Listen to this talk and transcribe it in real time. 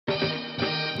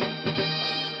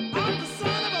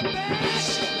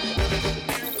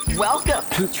Welcome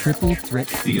to Triple Threat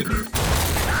Theater.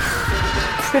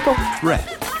 Triple Threat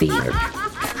Theater.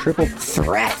 Triple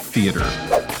Threat Theater.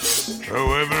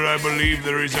 However, I believe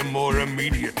there is a more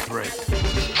immediate threat.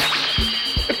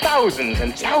 Thousands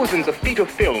and thousands of feet of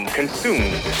film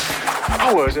consumed.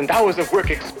 Hours and hours of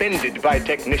work expended by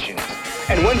technicians.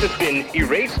 And once it's been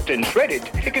erased and shredded,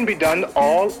 it can be done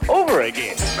all over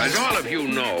again. As all of you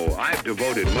know, I've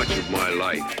devoted much of my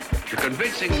life to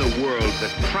convincing the world that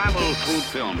travel through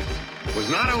film was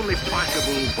not only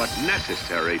possible, but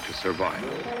necessary to survive.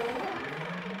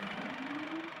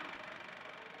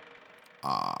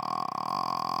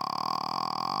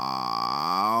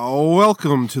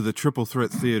 Welcome to the Triple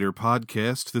Threat Theater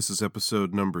podcast. This is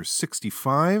episode number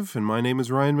 65, and my name is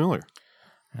Ryan Miller.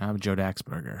 I'm Joe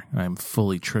Daxberger. I'm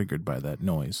fully triggered by that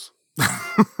noise.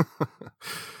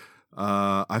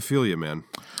 I feel you, man.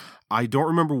 I don't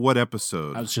remember what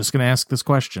episode. I was just going to ask this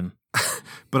question.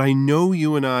 But I know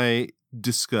you and I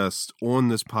discussed on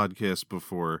this podcast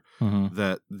before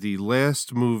that the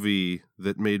last movie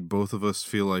that made both of us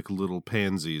feel like little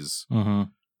pansies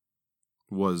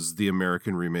was the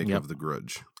American remake of The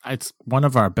Grudge. It's one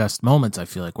of our best moments, I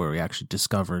feel like, where we actually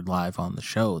discovered live on the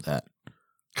show that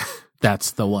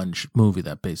that's the one movie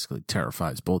that basically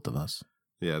terrifies both of us.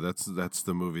 Yeah, that's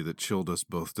the movie that chilled us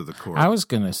both to the core. I was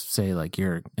going to say, like,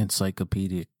 your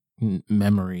encyclopedic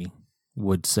memory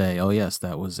would say, oh, yes,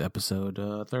 that was episode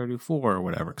 34 or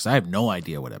whatever, because I have no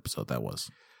idea what episode that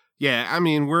was. Yeah, I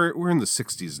mean, we're in the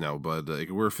 60s now, bud. Like,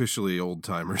 we're officially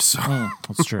old-timers, so...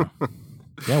 That's true.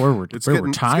 Yeah, we're retiring. It's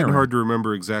getting hard to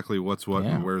remember exactly what's what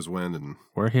and where's when. And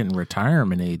we're hitting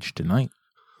retirement age tonight.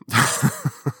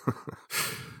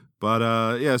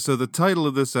 But, so the title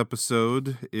of this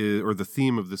episode, or the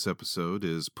theme of this episode,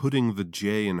 is Putting the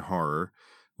J in Horror,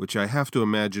 which I have to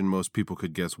imagine most people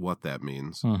could guess what that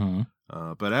means.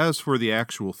 But as for the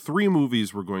actual three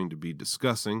movies we're going to be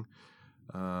discussing,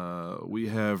 we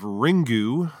have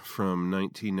Ringu from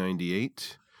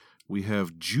 1998, we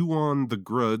have Ju-on the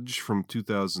Grudge from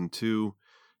 2002,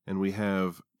 and we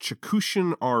have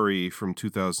Chakushin Ari from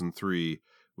 2003,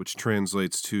 which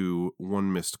translates to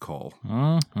One Missed Call.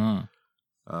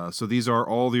 So these are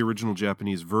all the original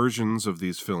Japanese versions of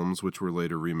these films, which were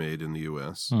later remade in the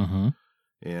U.S.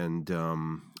 And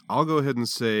I'll go ahead and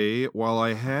say, while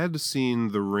I had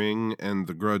seen The Ring and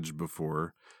The Grudge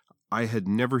before, I had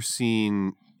never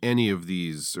seen any of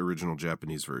these original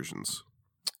Japanese versions.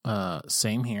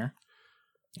 Same here.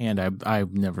 And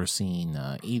I've never seen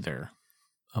either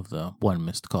of the One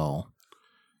Missed Call.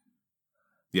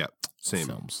 Yeah, same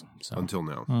films, until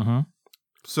now.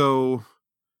 So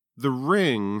The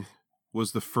Ring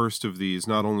was the first of these,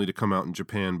 not only to come out in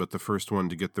Japan, but the first one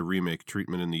to get the remake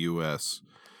treatment in the U.S.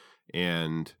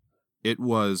 And it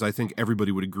was, I think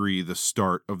everybody would agree, the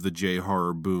start of the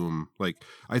J-horror boom. Like,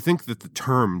 I think that the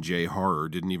term J-horror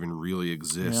didn't even really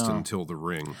exist until The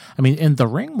Ring. I mean, and The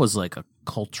Ring was like a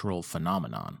cultural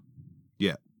phenomenon.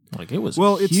 Yeah. Like, it was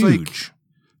it's huge. Like,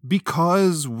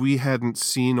 because we hadn't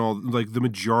seen the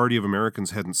majority of Americans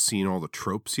hadn't seen all the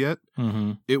tropes yet,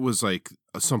 it was like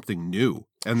something new.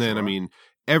 And then, I mean,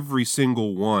 every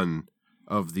single one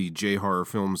of the J-horror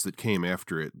films that came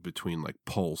after it, between like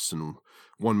Pulse and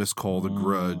One Missed Call, The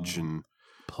Grudge, and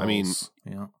Pulse. I mean,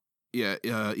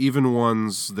 even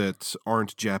ones that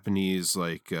aren't Japanese,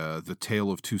 like The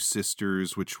Tale of Two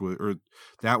Sisters,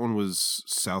 that one was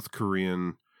South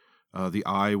Korean. The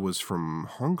Eye was from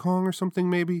Hong Kong or something,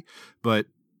 maybe. But,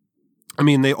 I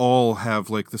mean, they all have,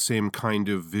 like, the same kind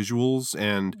of visuals,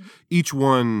 and each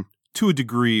one, to a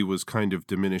degree, was kind of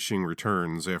diminishing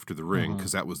returns after The Ring,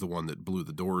 because that was the one that blew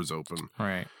the doors open.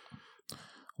 Right.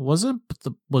 Was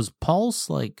Pulse,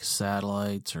 like,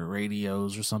 satellites or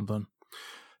radios or something?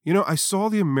 You know, I saw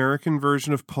the American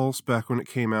version of Pulse back when it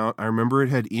came out. I remember it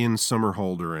had Ian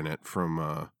Somerhalder in it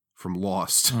from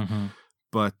Lost.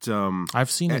 But I've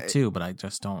seen it too, but I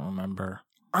just don't remember.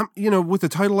 With a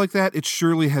title like that, it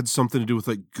surely had something to do with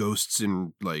like ghosts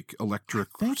and like electric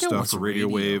stuff or radio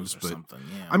waves. But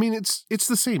I mean, it's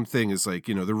the same thing as like,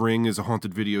 The Ring is a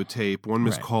haunted videotape. One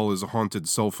Missed Call is a haunted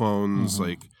cell phones.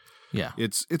 Like,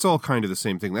 it's all kind of the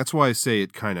same thing. That's why I say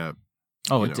it kind of.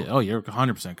 Oh, it did. Oh, you're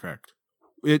 100% correct.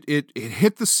 It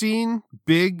hit the scene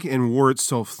big and wore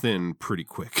itself thin pretty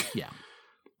quick. Yeah.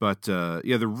 But,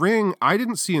 The Ring, I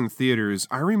didn't see in theaters.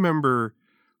 I remember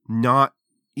not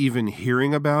even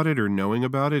hearing about it or knowing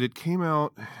about it. It came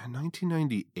out in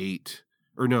 1998.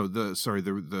 Or no,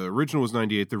 the original was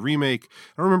 98. The remake,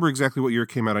 I don't remember exactly what year it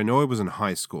came out. I know I was in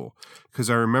high school. Because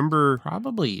I remember...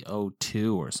 Probably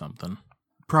 2002 or something.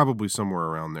 Probably somewhere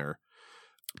around there.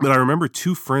 But I remember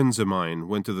two friends of mine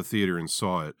went to the theater and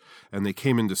saw it. And they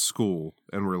came into school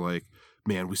and were like,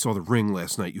 man, we saw The Ring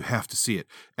last night. You have to see it.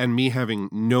 And me having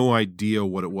no idea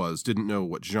what it was, didn't know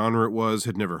what genre it was,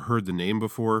 had never heard the name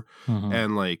before. Mhm.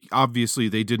 And like, obviously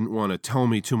they didn't want to tell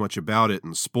me too much about it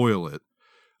and spoil it.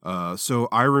 So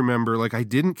I remember, like, I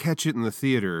didn't catch it in the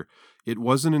theater. It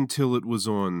wasn't until it was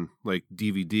on like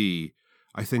DVD.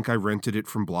 I think I rented it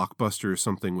from Blockbuster or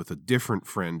something with a different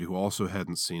friend who also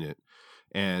hadn't seen it.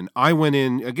 And I went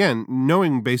in, again,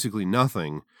 knowing basically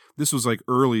nothing. This was like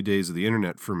early days of the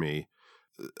internet for me.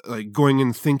 Like going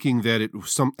in thinking that it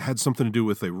was had something to do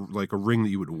with a ring that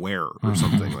you would wear or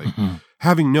something. Like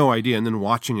having no idea, and then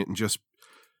watching it and just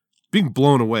being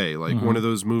blown away. Like one of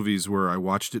those movies where I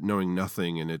watched it knowing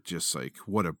nothing, and it just like,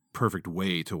 what a perfect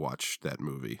way to watch that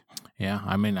movie. Yeah,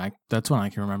 I mean, that's when I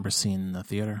can remember seeing in the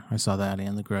theater. I saw that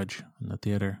and The Grudge in the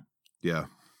theater. Yeah.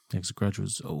 The Grudge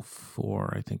was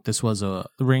 2004, I think. This was The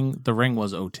Ring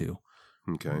was 2002.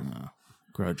 Okay.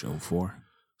 Grudge 2004.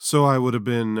 So I would have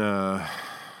been,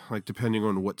 like, depending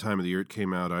on what time of the year it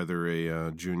came out, either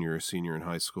a junior or senior in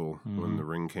high school when The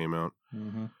Ring came out.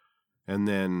 Mm-hmm. And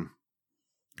then,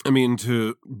 I mean,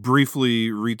 to briefly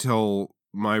retell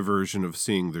my version of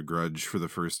seeing The Grudge for the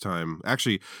first time.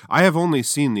 Actually, I have only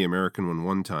seen the American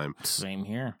one time. Same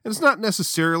here. And it's not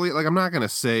necessarily, like, I'm not going to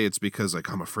say it's because, like,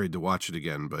 I'm afraid to watch it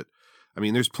again. But, I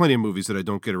mean, there's plenty of movies that I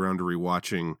don't get around to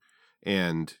rewatching.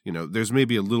 And, you know, there's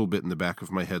maybe a little bit in the back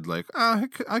of my head like, I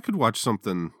could watch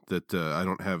something that I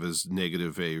don't have as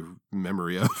negative a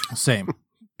memory of. Same.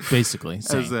 Basically.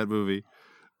 Same. As that movie.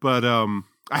 But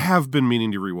I have been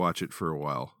meaning to rewatch it for a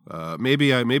while.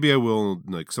 Maybe I will,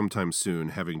 like, sometime soon,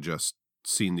 having just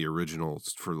seen the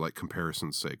originals for, like,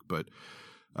 comparison's sake. But,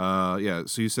 yeah,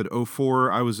 so you said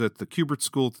 2004. I was at the Kubert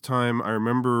School at the time. I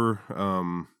remember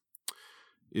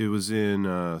it was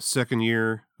in second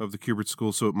year of the Kubert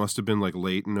School, so it must have been like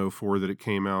late in 2004 that it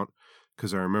came out,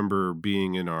 because I remember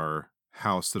being in our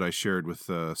house that I shared with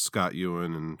Scott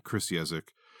Ewan and Chris Yezik,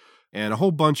 and a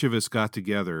whole bunch of us got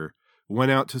together, went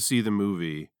out to see the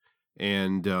movie,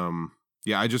 and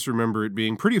yeah, I just remember it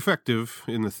being pretty effective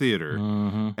in the theater.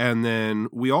 Mm-hmm. And then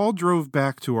we all drove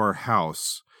back to our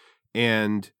house,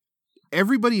 and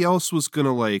everybody else was going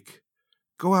to, like,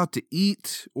 go out to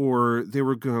eat, or they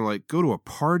were going to, like, go to a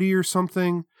party or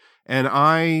something. And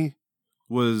I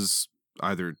was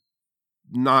either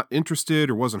not interested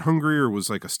or wasn't hungry or was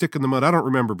like a stick in the mud. I don't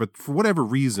remember. But for whatever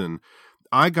reason,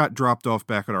 I got dropped off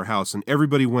back at our house and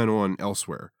everybody went on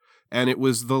elsewhere. And it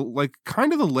was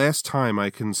kind of the last time I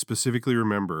can specifically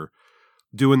remember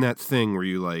doing that thing where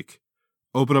you, like,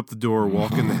 open up the door,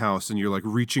 walk in the house, and you're, like,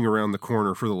 reaching around the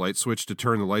corner for the light switch to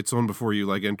turn the lights on before you,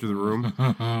 like, enter the room.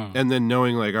 And then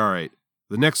knowing, like, all right,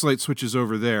 the next light switch is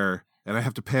over there, and I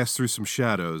have to pass through some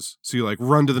shadows. So you, like,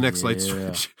 run to the next light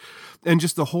switch. And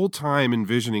just the whole time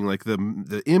envisioning, like,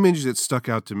 the image that stuck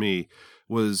out to me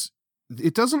was,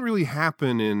 it doesn't really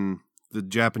happen in the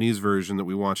Japanese version that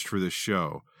we watched for this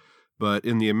show. But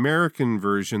in the American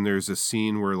version, there's a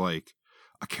scene where, like,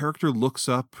 a character looks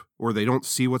up, or they don't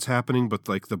see what's happening, but,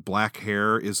 like, the black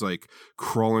hair is, like,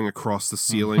 crawling across the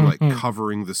ceiling, like,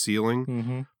 covering the ceiling.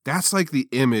 Mm-hmm. That's, like, the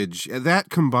image. And that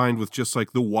combined with just,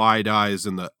 like, the wide eyes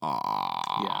and the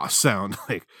sound.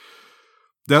 Like,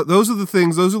 those are the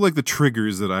things, those are, like, the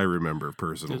triggers that I remember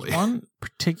personally. There's one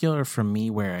particular from me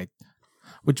where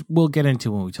which we'll get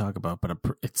into when we talk about, but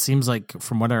it seems like,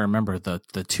 from what I remember,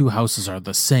 the two houses are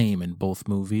the same in both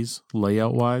movies,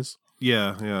 layout-wise.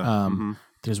 Yeah.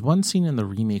 There's one scene in the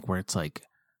remake where it's like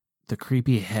the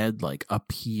creepy head, like,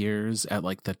 appears at,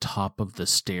 like, the top of the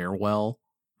stairwell,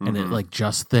 and it, like,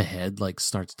 just the head, like,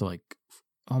 starts to, like,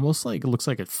 almost like, it looks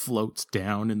like it floats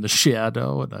down in the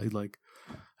shadow, and I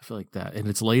feel like that. And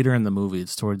it's later in the movie,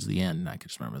 it's towards the end, and I can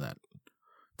just remember that,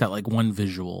 like, one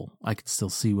visual I can still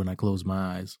see when I close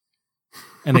my eyes.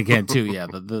 And again, too, yeah,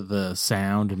 the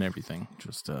sound and everything,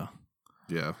 just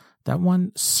yeah. That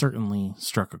one certainly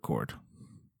struck a chord.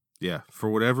 Yeah, for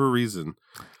whatever reason,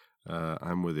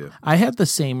 I'm with you. I had the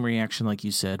same reaction, like you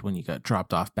said, when you got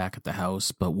dropped off back at the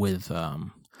house, but with,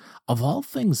 of all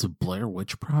things, the Blair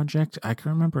Witch Project, I can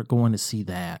remember going to see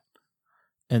that,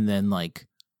 and then, like,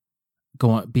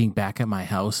 being back at my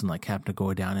house and, like, having to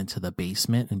go down into the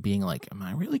basement and being like, am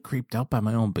I really creeped out by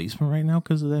my own basement right now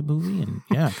because of that movie? And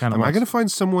yeah, kind of. Am I going to find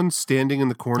someone standing in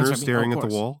the corner staring at the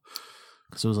wall?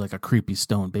 Because it was like a creepy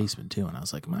stone basement too, and I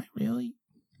was like, am I really?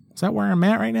 Is that where I'm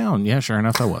at right now? And yeah, sure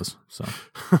enough, I was. So,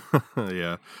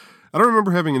 yeah. I don't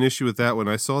remember having an issue with that when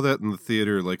I saw that in the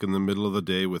theater, like, in the middle of the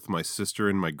day with my sister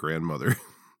and my grandmother.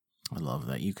 I love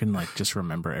that. You can, like, just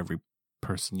remember every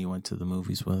person you went to the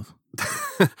movies with.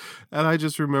 And I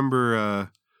just remember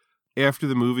after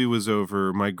the movie was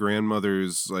over, my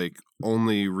grandmother's, like,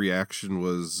 only reaction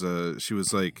was she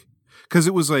was like, Because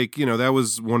it was like, that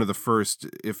was one of the first,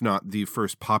 if not the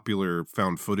first popular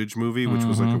found footage movie, which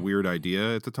was like a weird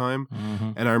idea at the time.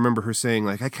 And I remember her saying,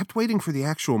 like, I kept waiting for the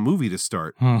actual movie to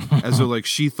start. As though, like,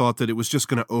 she thought that it was just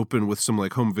going to open with some,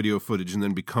 like, home video footage and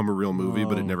then become a real movie,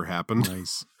 but it never happened.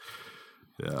 Nice.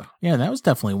 Yeah. Yeah, that was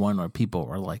definitely one where people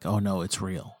were like, oh, no, it's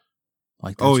real.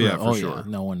 Like, for sure. Yeah.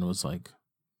 No one was like,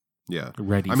 yeah,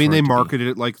 ready. I mean, they marketed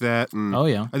it like that, and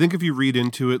yeah. I think if you read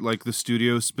into it, like the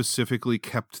studio specifically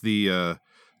kept the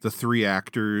 3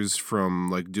 actors from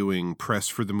like doing press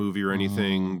for the movie or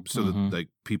anything, so that like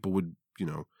people would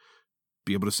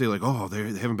be able to say like, oh, they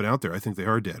haven't been out there. I think they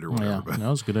are dead or whatever. Yeah, that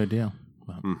was a good idea.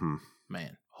 Well,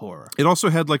 man, horror. It also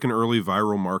had like an early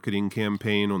viral marketing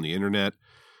campaign on the internet.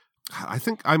 I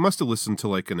think I must have listened to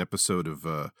like an episode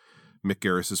of Mick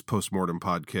Garris's Postmortem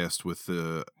podcast with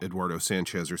Eduardo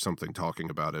Sanchez or something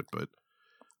talking about it, but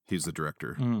he's the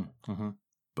director.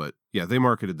 But yeah, they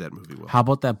marketed that movie well. How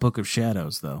about that Book of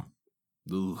Shadows, though?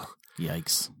 Ugh.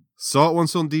 Yikes. Saw it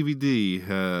once on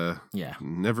DVD. Yeah.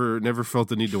 Never felt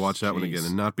the need to watch that one again,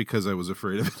 and not because I was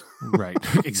afraid of it. Right,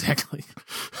 exactly.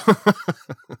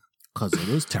 Because it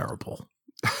is terrible.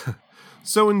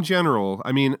 So in general,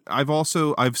 I mean,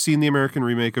 I've seen the American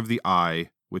remake of The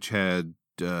Eye, which had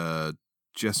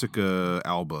Jessica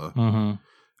Alba.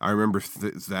 I remember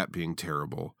that being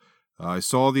terrible. I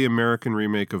saw the American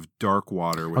remake of Dark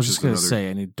Water, which I was just going to say,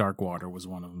 I knew Dark Water was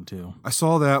one of them too. I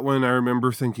saw that one. I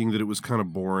remember thinking that it was kind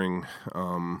of boring.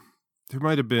 There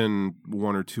might have been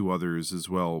one or two others as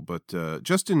well, but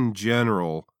just in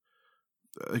general,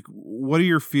 like, what are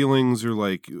your feelings, or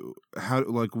like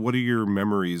what are your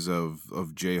memories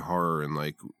of J-horror, and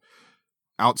like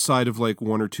outside of like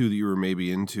one or two that you were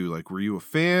maybe into? Like, were you a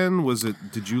fan?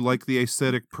 Did you like the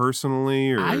aesthetic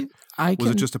personally, or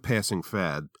was it just a passing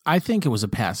fad? I think it was a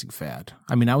passing fad.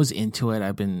 I mean, I was into it.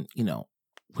 I've been,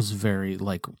 was very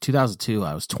like 2002.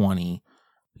 I was 20.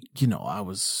 I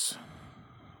was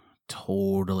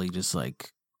totally just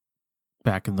like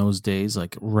back in those days,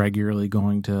 like regularly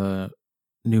going to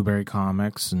Newberry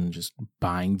Comics and just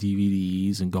buying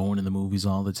DVDs and going to the movies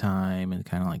all the time and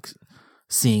kind of like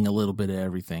seeing a little bit of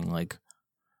everything. Like,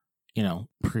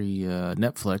 pre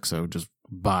Netflix, I would just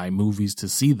buy movies to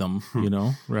see them,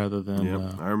 rather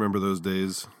than. I remember those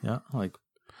days. Yeah, like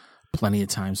plenty of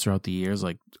times throughout the years,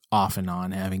 like off and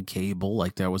on having cable.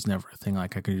 Like that was never a thing.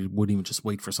 Like wouldn't even just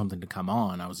wait for something to come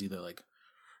on. I was either like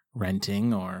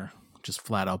renting or just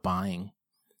flat out buying.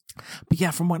 But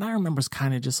yeah, from what I remember, it's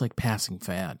kind of just like passing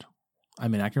fad. I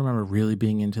mean, I can remember really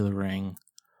being into The Ring,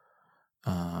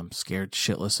 scared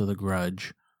shitless of The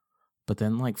Grudge. But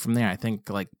then like from there, I think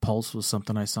like Pulse was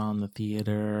something I saw in the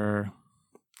theater.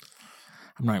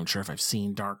 I'm not even sure if I've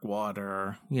seen Dark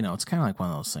Water. It's kind of like one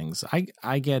of those things.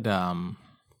 I get around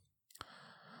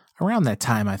that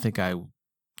time, I think I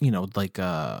like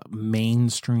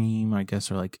mainstream, I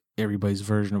guess, or like everybody's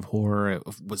version of horror, it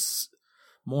was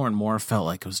more and more felt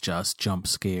like it was just jump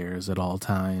scares at all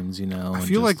times, I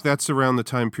feel like that's around the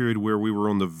time period where we were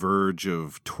on the verge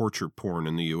of torture porn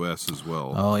in the U.S. as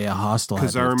well. Oh yeah, Hostel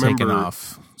had to have taken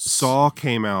off. Saw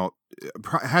came out,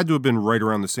 had to have been right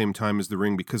around the same time as The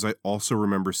Ring, because I also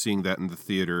remember seeing that in the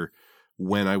theater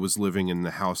when I was living in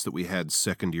the house that we had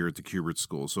second year at the Kubert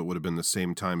School, so it would have been the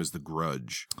same time as The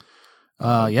Grudge.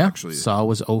 Yeah, actually, Saw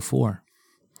was 2004.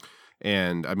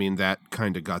 And I mean, that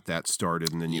kind of got that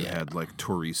started, and then you had like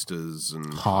Touristas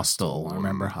and Hostel. I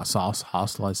remember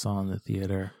Hostel I saw in the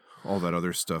theater. All that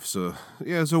other stuff. So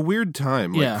yeah, it's a weird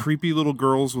time. Like creepy little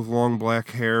girls with long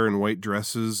black hair and white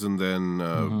dresses, and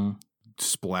then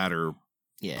splatter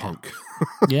punk.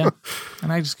 Yeah,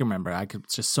 and I just remember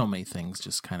just so many things,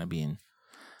 just kind of being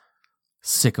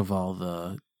sick of all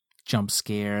the jump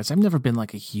scares. I've never been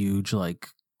like a huge like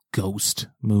ghost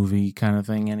movie kind of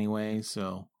thing anyway,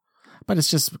 so. But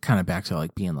it's just kind of back to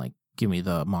like being like, give me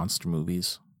the monster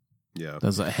movies. Yeah.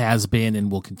 That has been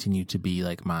and will continue to be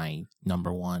like my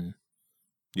number one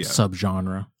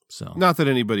subgenre. So not that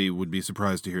anybody would be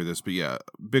surprised to hear this, but yeah,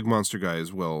 big monster guy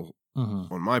as well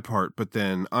on my part. But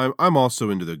then I'm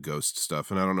also into the ghost stuff,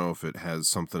 and I don't know if it has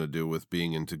something to do with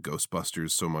being into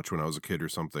Ghostbusters so much when I was a kid or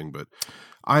something, but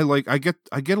I get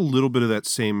a little bit of that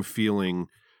same feeling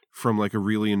from like a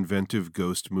really inventive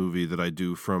ghost movie that I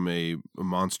do from a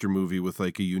monster movie with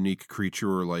like a unique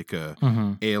creature or like a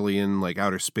alien, like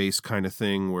outer space kind of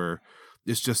thing, where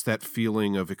it's just that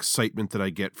feeling of excitement that I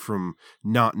get from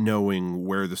not knowing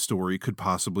where the story could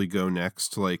possibly go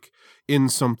next. Like in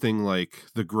something like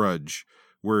The Grudge,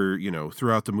 where,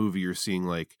 throughout the movie you're seeing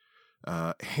like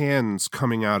hands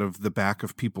coming out of the back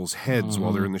of people's heads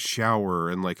while they're in the shower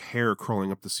and like hair crawling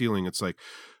up the ceiling. It's like,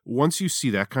 once you see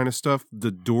that kind of stuff,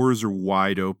 the doors are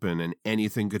wide open and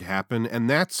anything could happen. And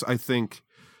that's, I think,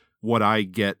 what I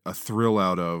get a thrill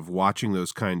out of watching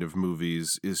those kind of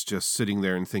movies is just sitting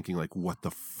there and thinking, like, what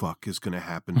the fuck is going to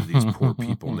happen to these poor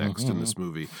people next in this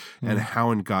movie? And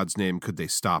how in God's name could they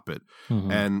stop it?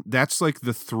 And that's like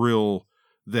the thrill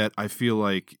that I feel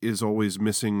like is always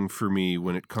missing for me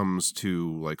when it comes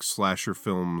to like slasher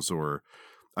films, or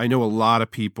I know a lot of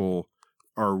people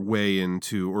are way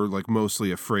into or like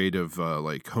mostly afraid of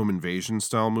like home invasion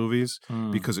style movies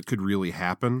because it could really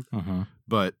happen.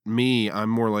 But me, I'm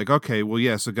more like, okay, well,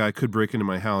 yes, a guy could break into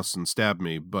my house and stab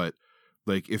me, but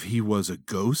like if he was a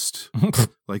ghost,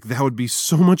 like that would be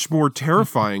so much more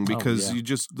terrifying because you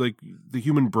just like the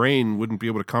human brain wouldn't be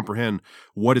able to comprehend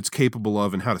what it's capable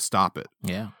of and how to stop it.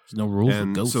 Yeah, there's no rules for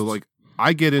ghosts. So like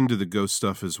I get into the ghost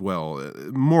stuff as well.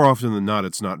 More often than not,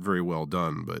 it's not very well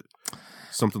done, but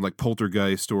something like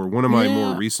Poltergeist, or one of my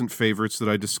more recent favorites that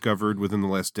I discovered within the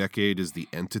last decade is The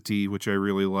Entity, which I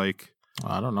really like.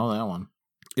 I don't know that one.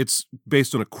 It's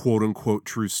based on a quote-unquote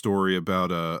true story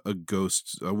about a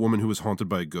ghost, a woman who was haunted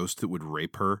by a ghost that would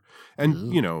rape her.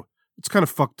 And, you know, it's kind of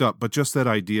fucked up, but just that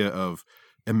idea of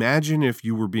imagine if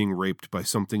you were being raped by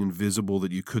something invisible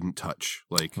that you couldn't touch.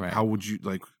 Like, how would you,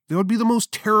 like, that would be the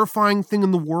most terrifying thing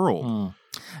in the world.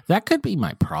 That could be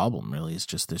my problem, really. It's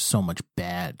just there's so much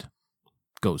bad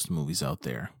ghost movies out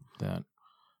there that...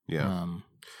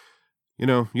 You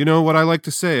know what I like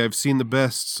to say. I've seen the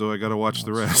best, so I got to watch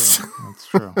the rest. True. That's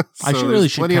true. So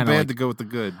should plenty of bad to go with the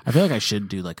good. I feel like I should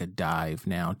do like a dive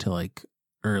now to like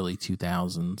early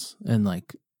 2000s and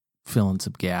like fill in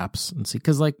some gaps and see,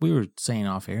 because like we were saying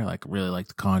off air, like really like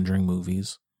the Conjuring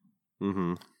movies.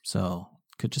 So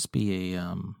could just be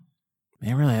a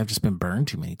man. Really, I've just been burned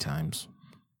too many times.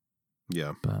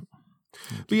 Yeah, but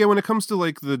yeah, when it comes to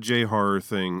like the J-horror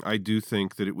thing, I do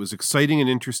think that it was exciting and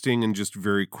interesting and just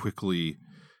very quickly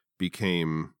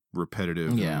became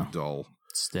repetitive and dull.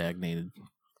 Stagnated.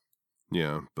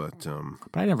 Yeah, but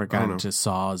I never got into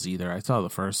Saws either. I saw the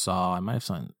first Saw. I might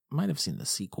have seen the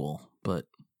sequel, but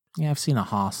yeah, I've seen a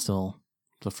Hostel,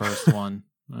 the first one.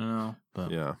 I don't know,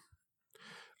 but yeah.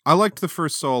 I liked the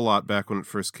first Saw a lot back when it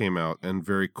first came out, and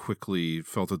very quickly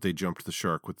felt that they jumped the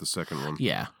shark with the second one.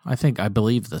 Yeah, I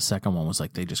believe the second one was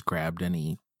like they just grabbed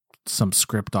some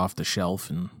script off the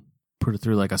shelf and put it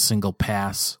through like a single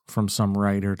pass from some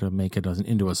writer to make it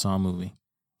into a Saw movie.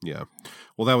 Yeah.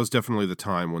 Well, that was definitely the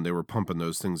time when they were pumping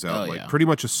those things out. Pretty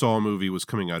much a Saw movie was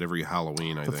coming out every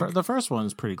Halloween, I think. The first one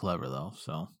is pretty clever, though,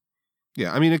 so...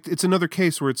 Yeah, I mean, it's another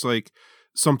case where it's like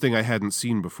something I hadn't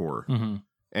seen before.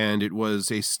 And it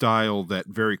was a style that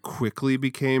very quickly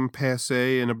became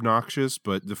passé and obnoxious,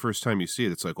 but the first time you see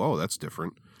it, it's like, oh, that's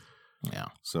different. Yeah.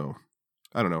 So,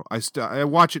 I don't know. I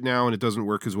watch it now, and it doesn't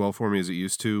work as well for me as it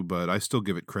used to, but I still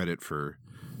give it credit for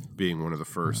being one of the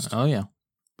first. Oh, yeah.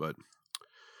 But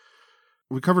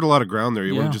we covered a lot of ground there.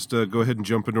 You want to just go ahead and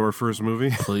jump into our first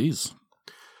movie? Please.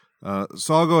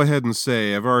 So I'll go ahead and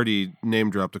say, I've already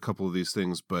name-dropped a couple of these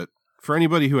things, but for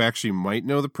anybody who actually might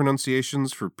know the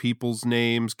pronunciations for people's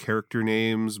names, character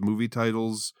names, movie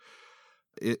titles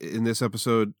in this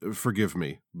episode, forgive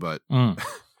me, but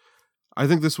I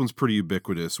think this one's pretty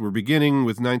ubiquitous. We're beginning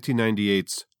with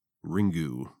 1998's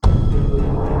Ringu.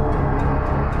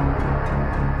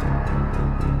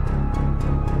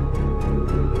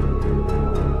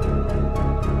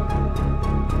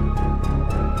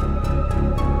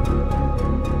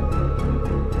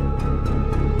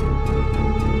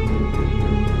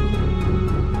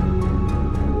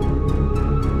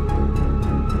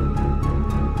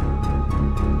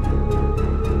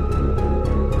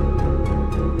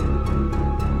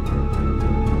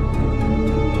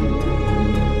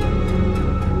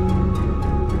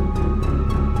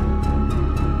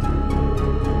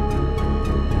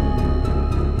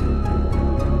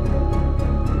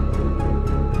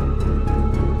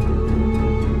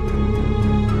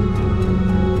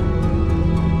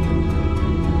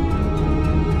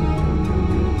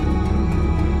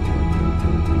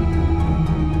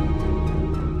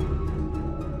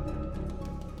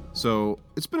 So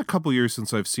it's been a couple years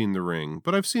since I've seen The Ring,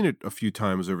 but I've seen it a few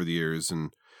times over the years, and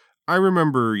I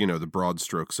remember, the broad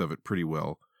strokes of it pretty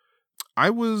well. I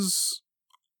was,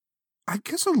 I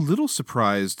guess, a little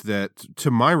surprised that, to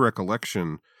my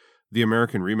recollection, the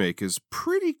American remake is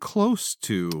pretty close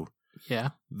to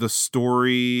the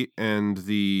story and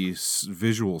the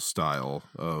visual style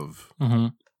of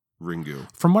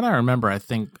Ringu. From what I remember, I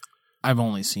think I've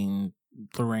only seen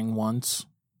The Ring once.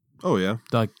 Oh, yeah?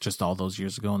 Like, just all those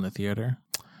years ago in the theater.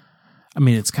 I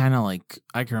mean, it's kind of like,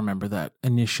 I can remember that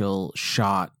initial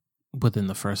shot within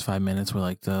the first 5 minutes where,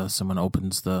 like, someone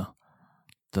opens the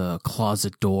the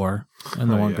closet door, and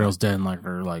the one yeah. girl's dead, and like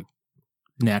her like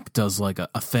neck does like a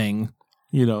thing,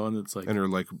 you know, and it's like, and her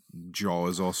like jaw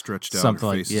is all stretched out, something her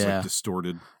like- face is yeah. like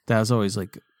distorted. that was always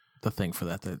like the thing for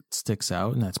that sticks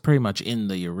out, and that's pretty much in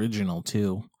the original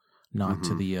too, not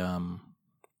to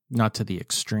the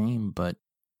extreme, but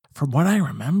from what I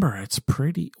remember, it's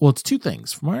pretty. Well, it's two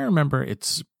things. From what I remember,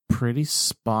 it's pretty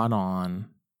spot on.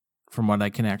 From what I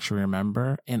can actually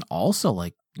remember, and also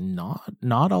like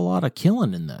not a lot of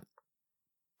killing in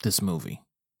this movie.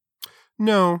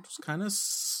 No, It's kind of,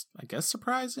 I guess,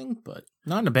 surprising, but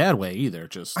not in a bad way either.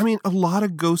 Just, I mean, a lot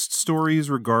of ghost stories,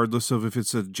 regardless of if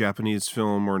it's a Japanese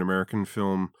film or an American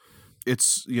film,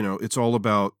 it's, you know, it's all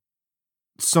about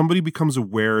somebody becomes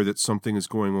aware that something is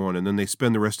going on, and then they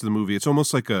spend the rest of the movie. It's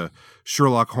almost like a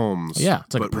Sherlock Holmes. Yeah,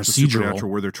 it's like but a with the procedural.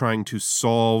 supernatural, where they're trying to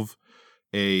solve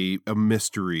a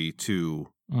mystery to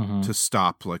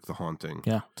stop like the haunting.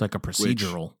 yeah, it's like a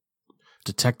procedural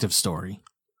detective story.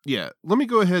 Yeah, let me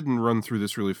go ahead and run through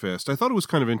this really fast. I thought it was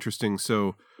kind of interesting.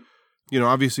 So, you know,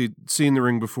 obviously seen The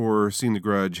Ring before, seen The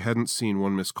Grudge, hadn't seen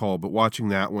One Missed Call, but watching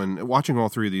that one, watching all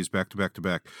three of these back to back to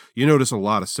back, you notice a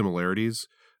lot of similarities.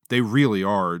 They really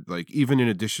are, like, even in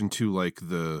addition to like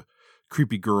the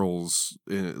creepy girls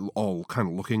all kind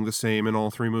of looking the same in all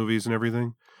three movies and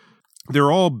everything.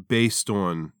 They're all based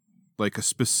on like a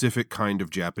specific kind of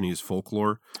Japanese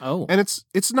folklore. Oh, And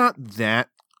it's not that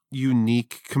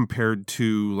unique compared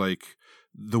to like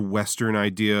the Western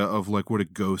idea of like what a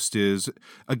ghost is.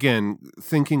 Again,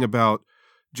 thinking about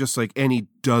just like any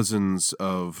dozens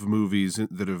of movies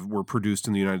that were produced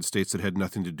in the United States that had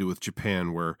nothing to do with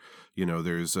Japan, where, you know,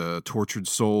 there's a tortured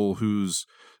soul who's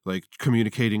like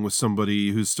communicating with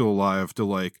somebody who's still alive to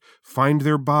like find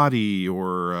their body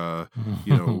or,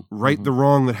 you know, right the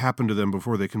wrong that happened to them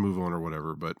before they can move on or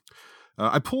whatever. But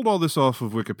I pulled all this off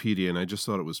of Wikipedia, and I just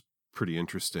thought it was pretty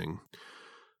interesting.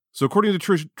 So according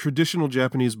to traditional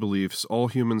Japanese beliefs, all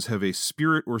humans have a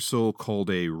spirit or soul called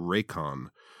a reikon.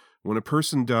 When a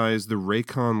person dies, the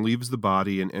reikon leaves the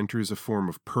body and enters a form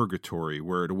of purgatory,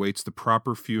 where it awaits the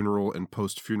proper funeral and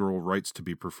post-funeral rites to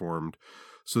be performed,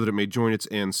 so that it may join its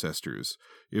ancestors.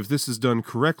 If this is done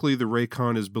correctly, the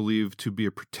reikon is believed to be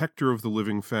a protector of the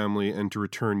living family and to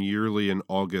return yearly in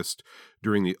August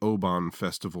during the Oban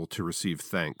festival to receive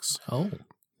thanks. oh,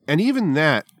 And even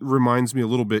that reminds me a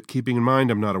little bit, keeping in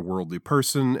mind I'm not a worldly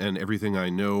person, and everything I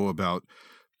know about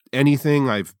anything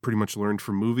I've pretty much learned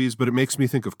from movies, but it makes me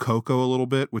think of Coco a little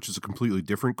bit, which is a completely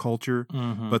different culture.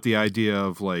 But the idea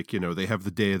of like, you know, they have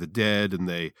the Day of the Dead and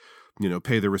they, you know,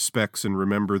 pay their respects and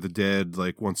remember the dead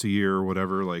like once a year or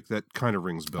whatever, like that kind of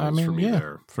rings bells for me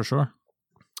there. for sure.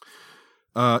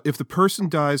 If the person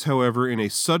dies, however, in a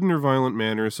sudden or violent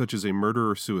manner, such as a murder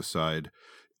or suicide,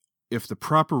 if the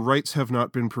proper rites have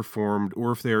not been performed,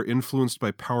 or if they are influenced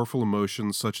by powerful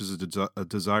emotions such as a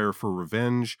desire for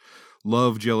revenge,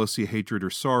 love, jealousy, hatred, or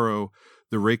sorrow,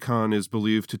 the reikon is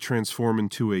believed to transform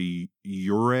into a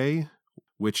yurei,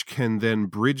 which can then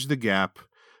bridge the gap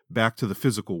back to the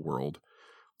physical world.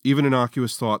 Even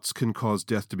innocuous thoughts can cause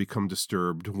death to become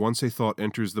disturbed. Once a thought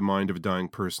enters the mind of a dying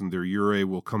person, their yurei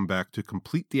will come back to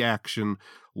complete the action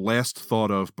last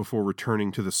thought of before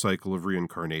returning to the cycle of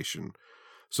reincarnation.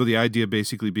 So the idea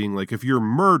basically being like, if you're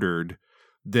murdered,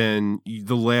 then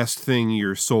the last thing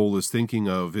your soul is thinking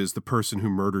of is the person who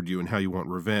murdered you and how you want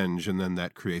revenge, and then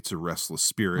that creates a restless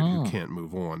spirit who can't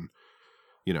move on.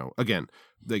 You know, again,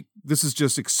 like this is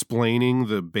just explaining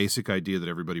the basic idea that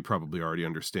everybody probably already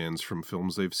understands from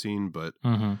films they've seen, but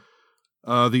the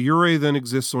yurei then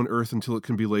exists on Earth until it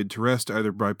can be laid to rest,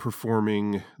 either by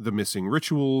performing the missing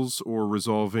rituals or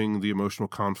resolving the emotional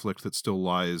conflict that still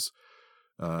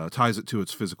ties it to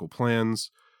its physical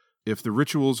plans. If the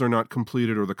rituals are not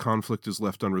completed or the conflict is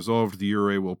left unresolved, the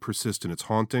yurei will persist in its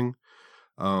haunting.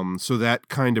 So that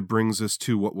kind of brings us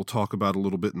to what we'll talk about a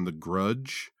little bit in The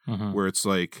Grudge, where it's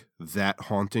like that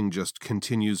haunting just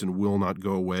continues and will not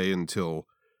go away until,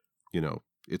 you know,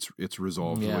 it's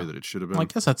resolved the way that it should have been. Well,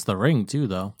 I guess that's The Ring too,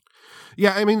 though.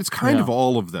 Yeah, I mean, it's kind of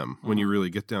all of them when you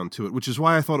really get down to it, which is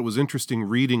why I thought it was interesting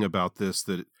reading about this,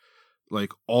 that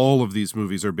like all of these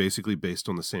movies are basically based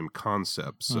on the same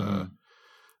concepts.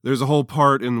 There's a whole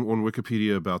part on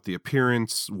Wikipedia about the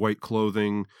appearance, white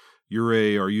clothing.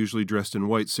 Yurei are usually dressed in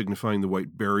white, signifying the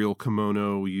white burial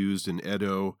kimono used in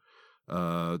Edo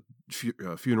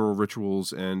funeral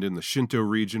rituals, and in the Shinto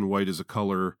region, white is a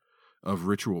color of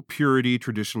ritual purity,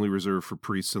 traditionally reserved for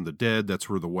priests and the dead. That's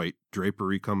where the white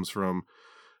drapery comes from.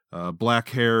 Black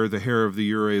hair, the hair of the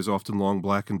yurei is often long,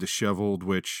 black, and disheveled,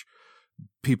 which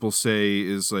people say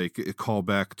is like a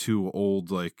callback to old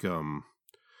like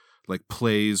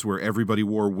plays where everybody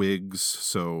wore wigs.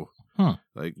 So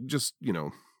Like, just,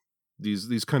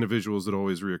 these kind of visuals that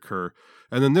always reoccur.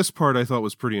 And then this part I thought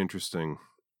was pretty interesting.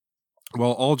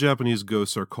 While all Japanese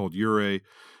ghosts are called yurei,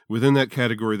 within that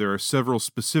category there are several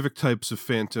specific types of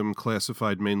phantom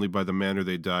classified mainly by the manner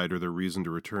they died or their reason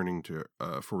for returning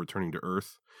to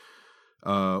Earth.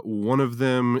 One of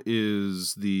them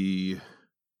is the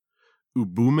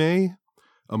ubume,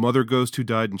 a mother ghost who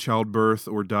died in childbirth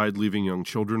or died leaving young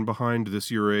children behind. This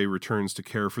yurei returns to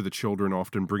care for the children,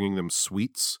 often bringing them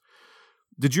sweets.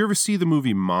 Did you ever see the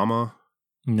movie Mama?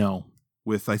 No.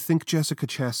 With, I think, Jessica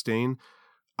Chastain?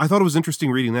 I thought it was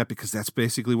interesting reading that because that's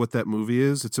basically what that movie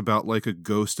is. It's about like a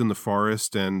ghost in the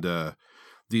forest, and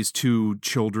these two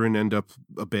children end up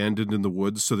abandoned in the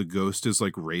woods, so the ghost is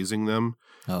like raising them.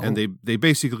 Oh. And they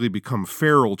basically become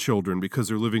feral children because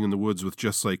they're living in the woods with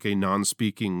just like a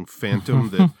non-speaking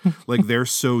phantom that like they're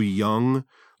so young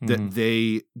that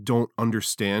they don't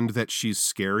understand that she's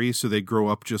scary, so they grow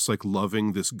up just like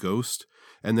loving this ghost.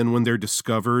 And then when they're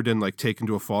discovered and like taken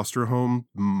to a foster home,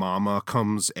 Mama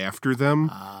comes after them.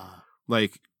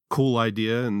 Like, cool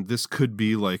idea, and this could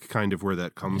be like kind of where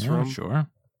that comes from. Sure.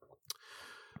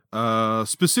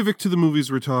 Specific to the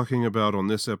movies we're talking about on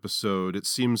this episode, it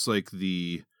seems like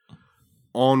the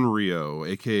Onryo,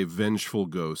 aka Vengeful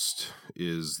Ghost,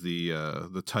 is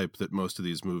the type that most of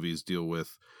these movies deal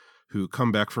with, who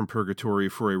come back from purgatory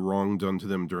for a wrong done to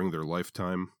them during their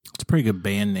lifetime. It's a pretty good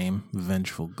band name,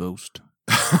 Vengeful Ghost.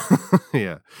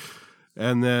 Yeah.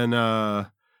 And then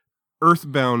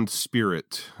Earthbound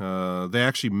Spirit. They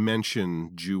actually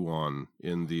mention Ju-on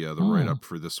in the write-up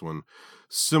for this one.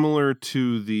 Similar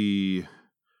to the,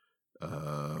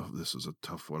 this is a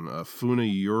tough one,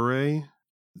 Funayure.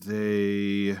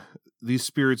 These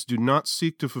spirits do not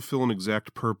seek to fulfill an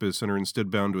exact purpose and are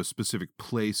instead bound to a specific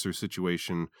place or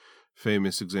situation.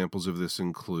 Famous examples of this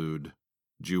include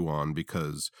Ju-on,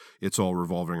 because it's all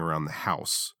revolving around the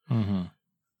house. Mm-hmm.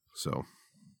 So.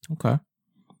 Okay.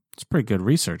 It's pretty good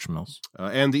research, Mills.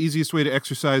 And the easiest way to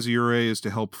exercise a yurei is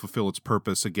to help fulfill its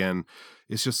purpose. Again,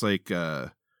 it's just like,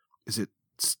 is it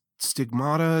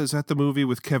Stigmata? Is that the movie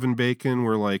with Kevin Bacon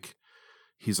where like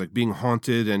he's like being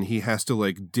haunted and he has to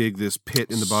like dig this pit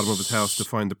in the bottom of his house to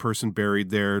find the person buried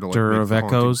there to like Stir make of the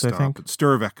Echoes, haunting I stop. think.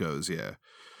 Stir of Echoes, yeah.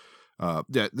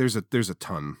 Yeah, there's a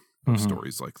ton of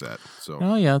stories like that.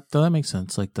 So yeah, that makes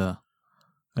sense. Like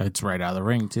it's right out of the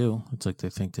ring too. It's like they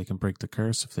think they can break the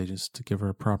curse if they just give her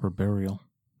a proper burial.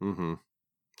 Mm-hmm.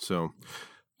 So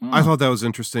I thought that was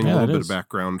interesting. Yeah, a little bit of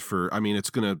background for. I mean, that's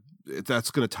gonna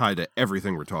tie to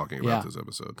everything we're talking about this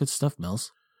episode. Good stuff,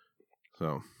 Mills.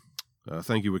 So,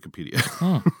 thank you, Wikipedia.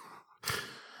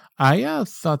 I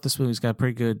thought this movie's got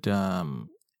pretty good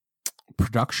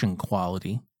production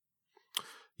quality.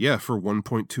 Yeah, for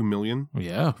 1.2 million.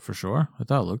 Yeah, for sure. I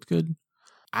thought it looked good.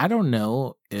 I don't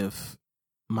know if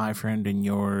my friend and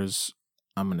yours,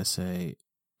 I'm going to say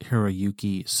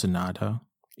Hiroyuki Sanada,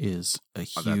 is a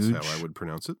huge... That's how I would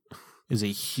pronounce it. Is a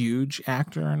huge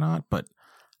actor or not, but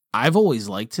I've always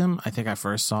liked him. I think I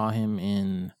first saw him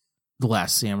in The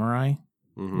Last Samurai,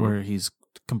 where he's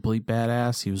complete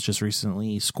badass. He was just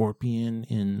recently Scorpion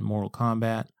in Mortal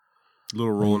Kombat.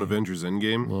 Little role in Avengers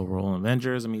Endgame. Little role in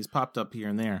Avengers. I mean, he's popped up here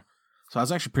and there. So I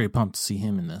was actually pretty pumped to see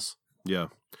him in this. Yeah.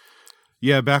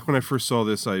 Yeah, back when I first saw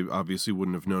this, I obviously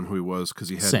wouldn't have known who he was because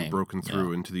he hadn't broken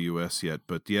through into the U.S. yet.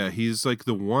 But yeah, he's like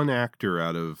the one actor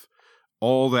out of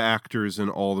all the actors in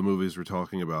all the movies we're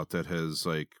talking about that has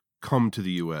like come to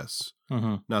the U.S.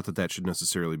 Not that should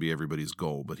necessarily be everybody's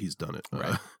goal, but he's done it.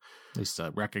 Right. At least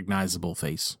a recognizable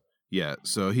face. Yeah,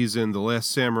 so he's in The Last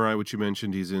Samurai, which you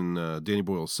mentioned. He's in Danny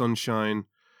Boyle's Sunshine.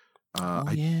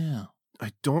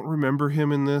 I don't remember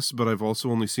him in this, but I've also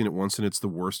only seen it once, and it's the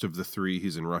worst of the three.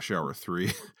 He's in Rush Hour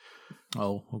 3.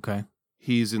 Oh, okay.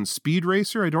 He's in Speed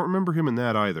Racer. I don't remember him in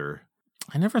that either.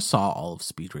 I never saw all of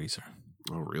Speed Racer.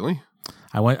 Oh, really?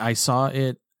 I saw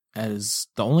it as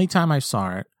the only time I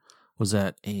saw it was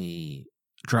at a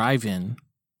drive-in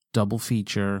double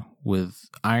feature with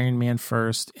Iron Man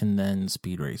first and then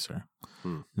Speed Racer.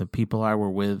 The people I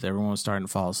were with, everyone was starting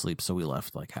to fall asleep, so we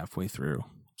left like halfway through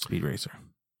Speed Racer.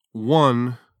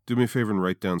 One, do me a favor and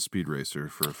write down Speed Racer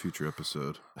for a future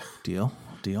episode. Deal.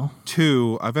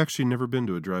 Two, I've actually never been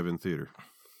to a drive-in theater.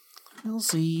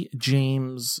 Elsie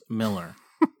James Miller.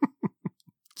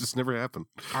 Just never happened.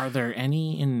 Are there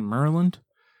any in Maryland?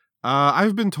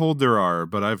 I've been told there are,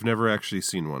 but I've never actually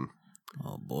seen one.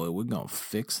 Oh boy, we're going to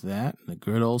fix that in the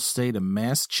good old state of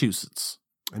Massachusetts.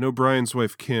 I know Brian's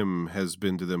wife Kim has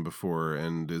been to them before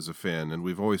and is a fan, and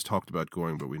we've always talked about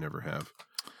going, but we never have.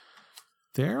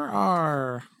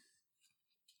 I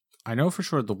know for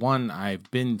sure the one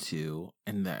I've been to,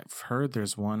 and I've heard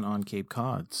there's one on Cape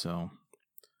Cod, so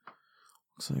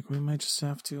Looks like we might just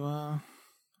have to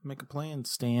make a plan,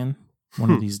 Stan,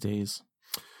 one of these days.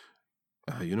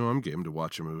 I'm game to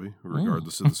watch a movie,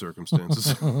 regardless of the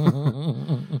circumstances.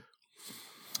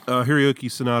 Hiroyuki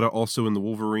Sanada, also in The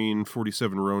Wolverine,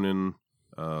 47 Ronin,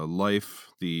 Life,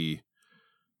 the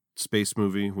space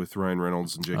movie with Ryan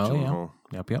Reynolds and Jake Gyllenhaal.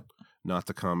 Yeah. Yep. Not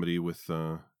the comedy with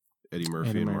Eddie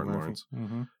Murphy and Martin Lawrence.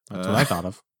 Mm-hmm. That's what I thought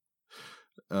of.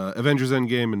 Avengers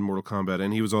Endgame and Mortal Kombat,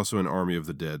 and he was also in Army of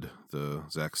the Dead, the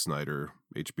Zack Snyder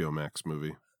HBO Max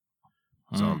movie.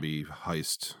 Zombie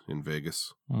heist in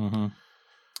Vegas. Mm-hmm.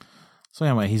 So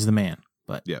anyway, he's the man,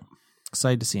 but yeah,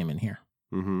 excited to see him in here.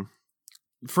 Mm-hmm.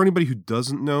 For anybody who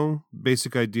doesn't know,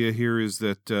 basic idea here is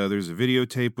that there's a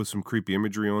videotape with some creepy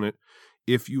imagery on it.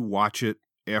 If you watch it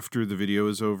after the video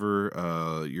is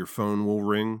over, your phone will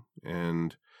ring,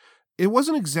 and it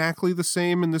wasn't exactly the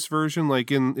same in this version.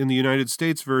 Like in the United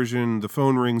States version, the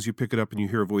phone rings, you pick it up, and you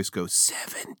hear a voice go,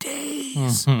 7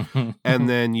 days. And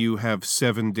then you have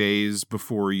 7 days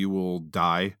before you will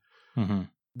die. Mm-hmm.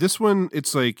 This one,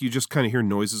 it's like you just kind of hear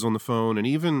noises on the phone. And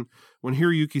even when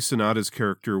Hiroyuki Sanada's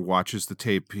character watches the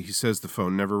tape, he says the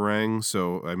phone never rang.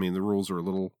 So, I mean, the rules are a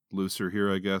little looser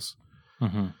here, I guess.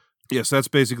 Mm-hmm. Yes, that's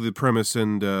basically the premise.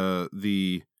 And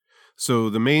so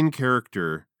the main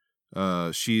character,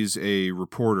 she's a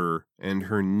reporter, and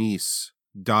her niece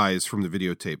dies from the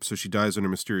videotape. So she dies under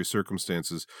mysterious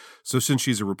circumstances. So since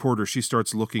she's a reporter, she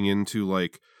starts looking into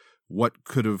like what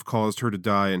could have caused her to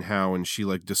die and how, and she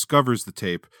like discovers the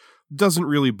tape. Doesn't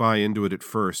really buy into it at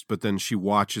first, but then she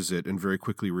watches it and very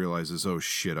quickly realizes, oh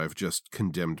shit, I've just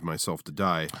condemned myself to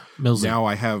die. Millsy. Now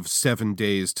I have 7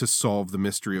 days to solve the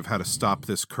mystery of how to stop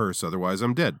this curse, otherwise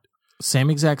I'm dead. Same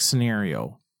exact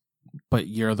scenario, but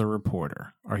you're the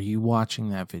reporter. Are you watching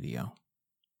that video?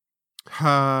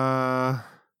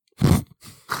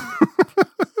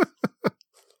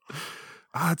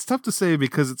 It's tough to say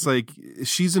because it's like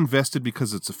she's invested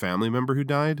because it's a family member who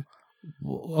died.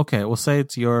 Well, okay, we'll say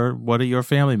it's one of your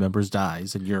family members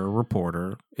dies, and you're a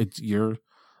reporter. It's your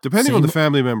depending on the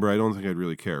family member. I don't think I'd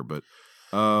really care, but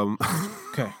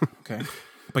okay.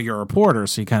 But you're a reporter,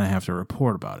 so you kind of have to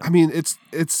report about it. I mean, it's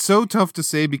so tough to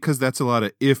say because that's a lot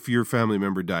of if your family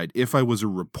member died. If I was a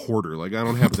reporter, like I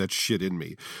don't have that shit in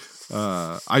me.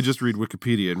 I just read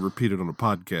Wikipedia and repeat it on a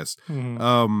podcast.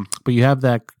 Mm-hmm. But you have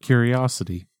that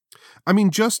curiosity. I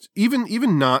mean, just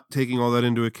even not taking all that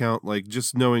into account, like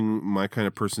just knowing my kind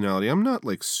of personality, I'm not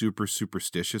like super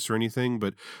superstitious or anything,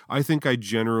 but I think I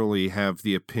generally have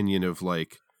the opinion of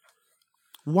like,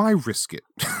 why risk it?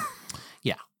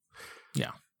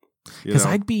 Yeah. Because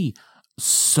I'd be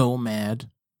so mad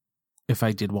if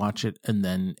I did watch it and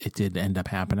then it did end up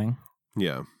happening.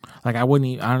 Yeah. Like I don't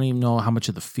even know how much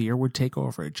of the fear would take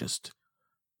over it. Just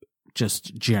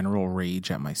general rage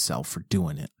at myself for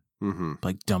doing it. Mm-hmm.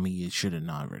 Like, dummy, you should have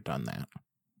never done that.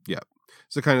 Yeah.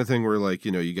 It's the kind of thing where like,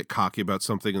 you get cocky about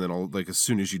something and then as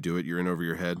soon as you do it, you're in over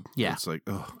your head. Yeah. It's like,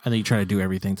 oh. And then you try to do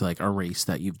everything to like erase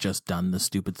that you've just done the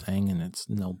stupid thing, and it's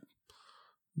no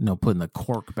putting the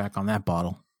cork back on that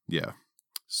bottle. Yeah.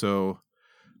 So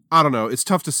I don't know. It's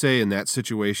tough to say in that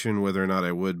situation whether or not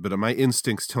I would, but my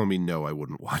instincts tell me no, I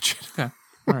wouldn't watch it. Okay.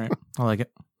 All right. I like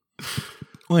it.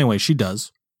 Well, anyway, she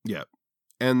does. Yeah.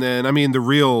 And then, I mean, the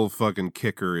real fucking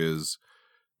kicker is,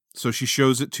 so she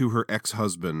shows it to her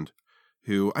ex-husband,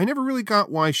 who I never really got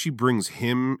why she brings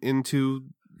him into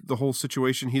the whole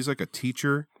situation. He's like a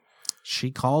teacher.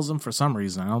 She calls him for some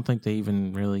reason. I don't think they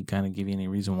even really kind of give you any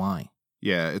reason why.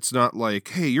 Yeah, it's not like,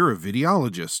 hey, you're a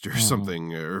videologist or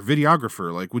something, or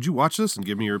videographer. Like, would you watch this and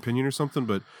give me your opinion or something?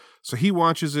 But so he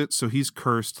watches it. So he's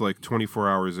cursed like 24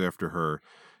 hours after her.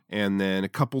 And then a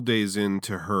couple days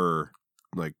into her,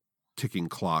 like, ticking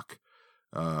clock,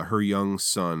 her young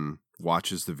son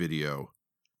watches the video.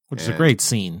 Which is a great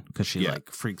scene because she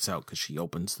like freaks out because she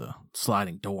opens the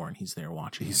sliding door and he's there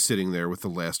watching. He's sitting there with the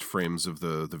last frames of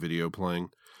the video playing.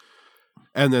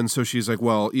 And then so she's like,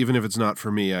 well, even if it's not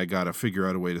for me, I got to figure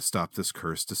out a way to stop this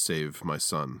curse to save my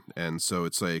son. And so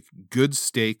it's like good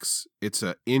stakes. It's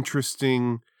an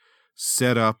interesting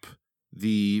setup.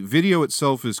 The video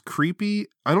itself is creepy.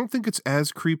 I don't think it's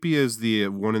as creepy as the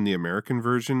one in the American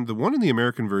version. The one in the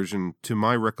American version, to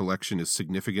my recollection, is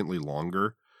significantly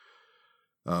longer.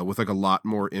 With like a lot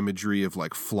more imagery of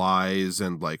like flies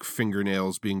and like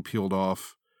fingernails being peeled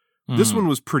off. This one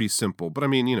was pretty simple, but I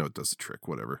mean, it does the trick,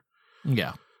 whatever.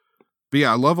 Yeah. But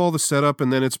yeah, I love all the setup,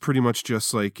 and then it's pretty much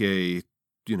just like a,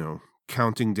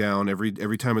 counting down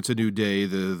every time it's a new day,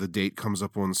 the date comes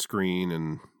up on screen,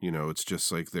 and, it's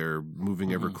just like they're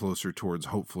moving ever closer towards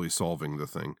hopefully solving the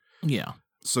thing. Yeah.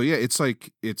 So yeah, it's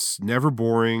like, it's never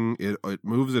boring. It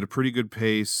moves at a pretty good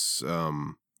pace.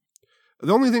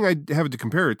 The only thing I have to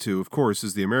compare it to, of course,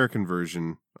 is the American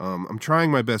version. I'm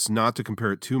trying my best not to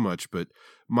compare it too much, but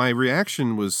my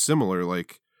reaction was similar.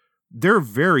 Like, they're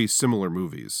very similar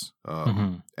movies.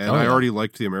 And I already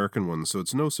liked the American one, so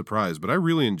it's no surprise. But I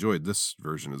really enjoyed this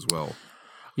version as well.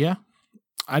 Yeah,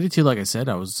 I did too. Like I said,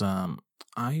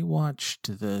 I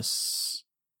watched this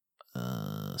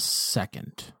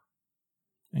second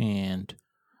and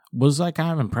was like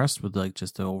kind of impressed with like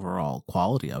just the overall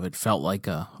quality of it. Felt like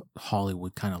a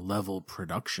Hollywood kind of level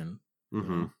production.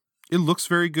 Mm-hmm. It looks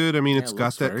very good. I mean, it's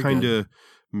got that kind of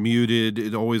muted.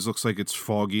 It always looks like it's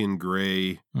foggy and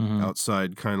gray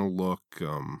outside kind of look.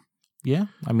 Yeah,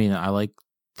 I mean, I like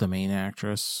the main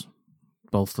actress.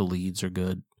 Both the leads are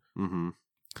good. Mm-hmm.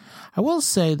 I will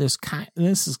say this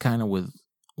is kind of with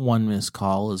One Missed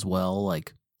Call as well.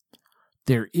 Like,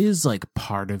 there is like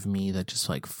part of me that just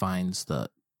like finds the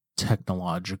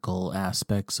technological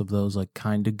aspects of those like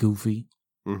kind of goofy.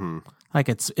 Mm-hmm. Like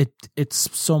it's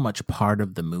so much part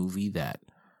of the movie that,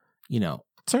 you know,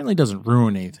 it certainly doesn't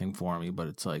ruin anything for me, but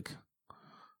it's like,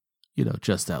 you know,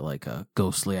 just that like a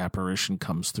ghostly apparition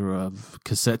comes through a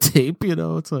cassette tape, you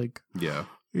know, it's like, yeah,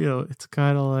 you know, it's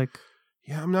kind of like,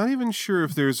 yeah, I'm not even sure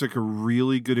if there's like a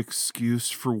really good excuse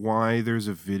for why there's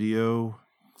a video.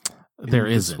 There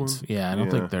isn't. Yeah, I don't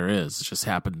think there is. It just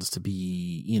happens to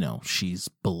be, you know, she's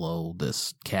below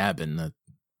this cabin that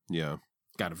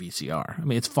got a VCR. I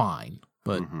mean, it's fine,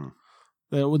 but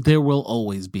there will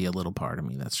always be a little part of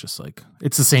me that's just like,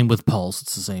 it's the same with Pulse.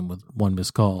 It's the same with One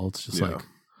Missed Call. It's just like.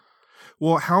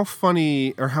 Well, how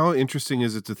funny or how interesting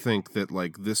is it to think that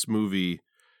like this movie,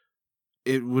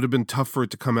 it would have been tough for it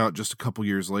to come out just a couple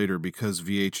years later because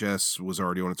VHS was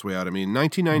already on its way out. I mean,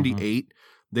 1998,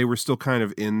 they were still kind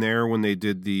of in there when they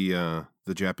did the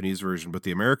Japanese version, but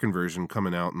the American version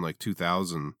coming out in like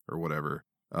 2000 or whatever,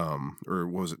 or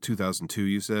what was it, 2002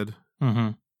 you said? Mm-hmm.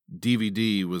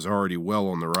 DVD was already well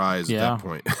on the rise at that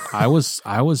point. I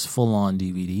was full on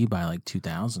DVD by like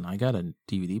 2000. I got a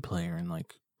DVD player in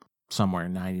like somewhere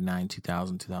in 99,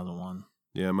 2000, 2001.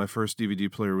 Yeah, my first DVD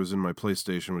player was in my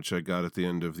PlayStation, which I got at the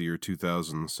end of the year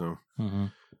 2000. So,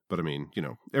 but I mean, you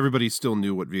know, everybody still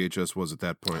knew what VHS was at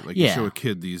that point. Like, you show a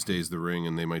kid these days The Ring,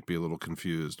 and they might be a little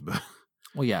confused. But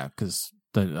well, yeah, because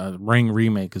the Ring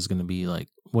remake is going to be like,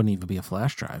 wouldn't even be a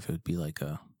flash drive; it would be like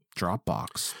a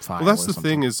Dropbox file. Well, that's the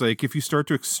thing is like if you start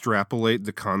to extrapolate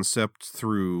the concept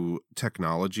through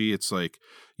technology, it's like,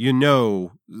 you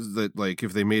know, that like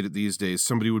if they made it these days,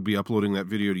 somebody would be uploading that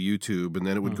video to YouTube and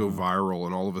then it would go viral,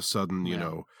 and all of a sudden, you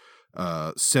know,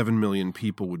 7 million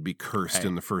people would be cursed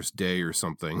in the first day or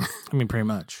something. I mean, pretty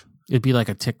much. It'd be like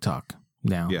a TikTok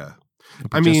now. Yeah.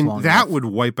 I mean, that would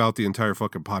wipe out the entire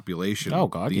fucking population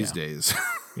these days.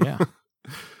 Yeah.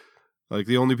 Like,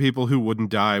 the only people who wouldn't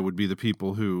die would be the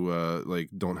people who, like,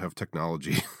 don't have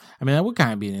technology. I mean, that would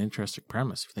kind of be an interesting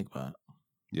premise if you think about it.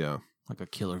 Yeah. Like a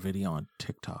killer video on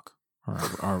TikTok or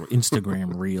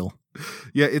Instagram reel.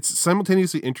 Yeah, it's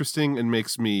simultaneously interesting and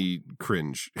makes me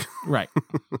cringe. Right.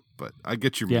 But I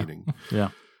get your meaning.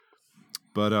 Yeah.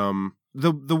 But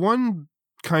the one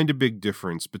kind of big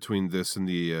difference between this and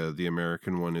the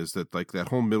American one is that, like, that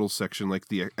whole middle section, like,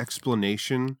 the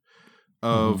explanation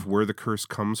of where the curse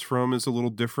comes from is a little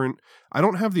different. I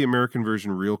don't have the American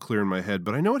version real clear in my head,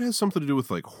 but I know it has something to do with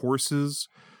like horses.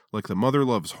 Like the mother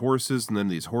loves horses, and then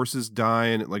these horses die,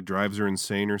 and it like drives her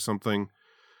insane or something.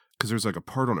 Because there's like a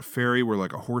part on a ferry where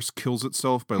like a horse kills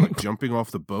itself by like jumping off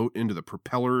the boat into the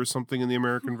propeller or something in the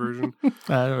American version.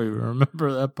 I don't even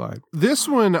remember that part. This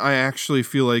one I actually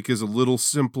feel like is a little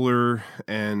simpler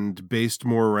and based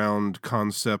more around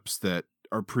concepts that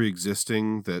are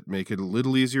pre-existing that make it a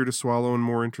little easier to swallow and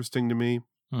more interesting to me.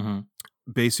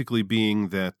 Basically being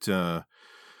that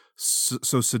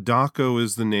so Sadako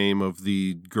is the name of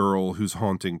the girl who's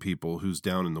haunting people, who's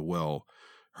down in the well.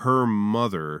 Her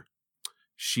mother,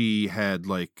 she had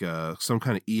like some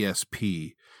kind of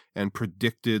ESP and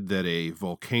predicted that a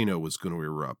volcano was going to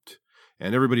erupt.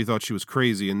 And everybody thought she was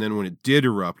crazy. And then when it did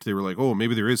erupt, they were like, oh,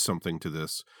 maybe there is something to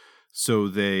this. So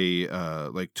they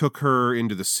like took her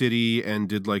into the city and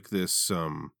did like this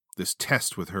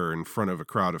test with her in front of a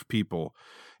crowd of people,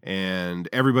 and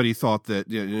everybody thought that,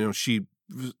 you know, she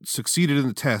succeeded in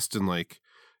the test and like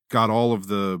got all of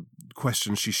the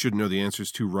questions she should know the answers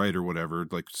to right or whatever,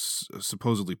 like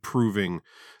supposedly proving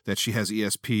that she has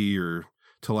ESP or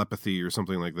telepathy or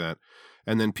something like that.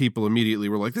 And then people immediately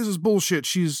were like, this is bullshit,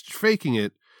 she's faking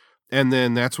it. And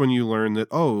then that's when you learn that,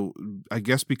 oh, I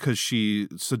guess because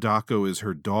Sadako is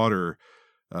her daughter,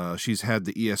 she's had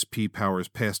the ESP powers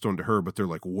passed on to her, but they're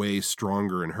like way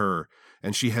stronger in her.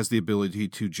 And she has the ability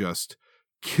to just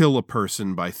kill a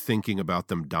person by thinking about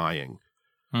them dying.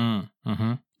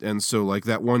 Mm-hmm. And so like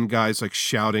that one guy's like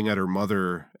shouting at her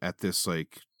mother at this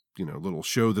like, you know, little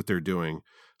show that they're doing.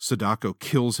 Sadako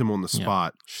kills him on the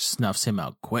spot. She snuffs him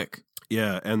out quick.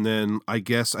 Yeah. And then I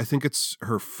think it's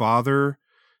her father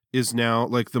is now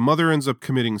like the mother ends up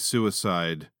committing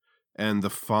suicide and the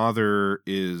father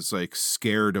is like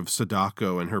scared of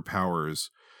Sadako and her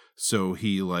powers. So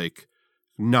he like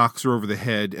knocks her over the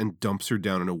head and dumps her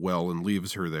down in a well and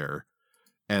leaves her there.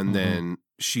 And then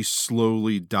she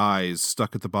slowly dies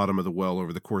stuck at the bottom of the well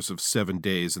over the course of 7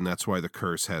 days. And that's why the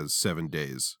curse has 7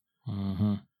 days.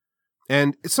 Mm-hmm.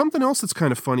 And something else that's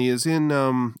kind of funny is in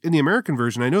the American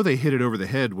version, I know they hit it over the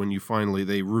head when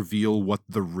they reveal what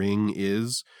the ring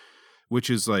is, which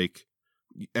is like,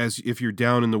 as if you're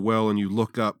down in the well and you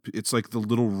look up, it's like the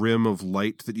little rim of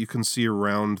light that you can see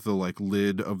around the like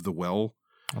lid of the well.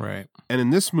 Right. And in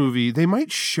this movie, they might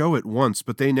show it once,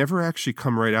 but they never actually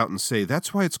come right out and say,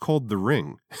 that's why it's called the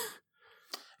ring.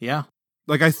 Yeah.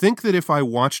 Like, I think that if I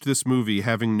watched this movie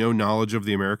having no knowledge of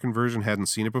the American version, hadn't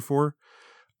seen it before,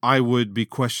 I would be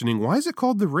questioning, why is it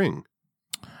called the ring?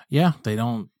 Yeah, they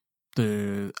don't.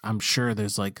 I'm sure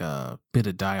there's like a bit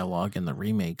of dialogue in the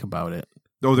remake about it.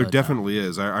 Oh, there definitely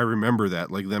is. I remember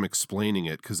that, like them explaining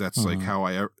it, because that's like how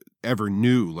I ever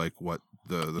knew like what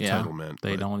the title meant.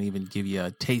 They don't even give you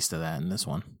a taste of that in this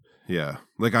one. Yeah.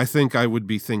 Like, I think I would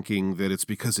be thinking that it's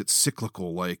because it's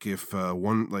cyclical. Like, if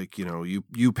one, like, you know,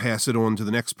 you pass it on to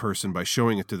the next person by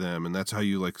showing it to them, and that's how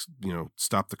you, like, you know,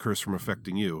 stop the curse from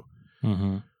affecting you.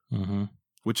 Mm-hmm. Mm-hmm.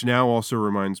 Which now also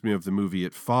reminds me of the movie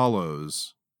It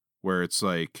Follows, where it's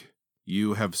like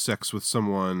you have sex with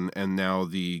someone and now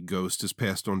the ghost is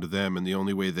passed on to them, and the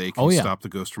only way they can stop the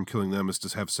ghost from killing them is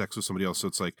to have sex with somebody else. So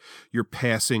it's like you're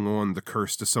passing on the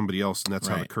curse to somebody else, and that's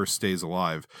how the curse stays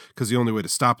alive, because the only way to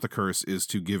stop the curse is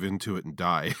to give into it and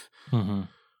die. Mm-hmm.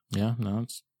 Yeah, no,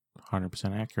 it's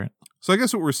 100% accurate. So I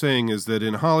guess what we're saying is that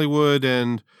in Hollywood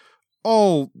and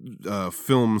all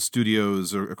film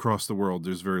studios across the world,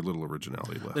 there's very little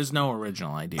originality left. There's no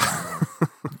original idea.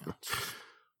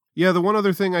 Yeah, the one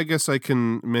other thing I guess I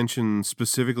can mention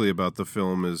specifically about the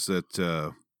film is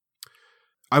that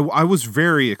I was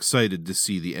very excited to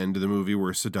see the end of the movie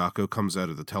where Sadako comes out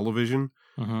of the television,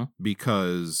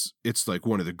 because it's like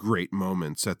one of the great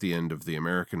moments at the end of the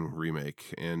American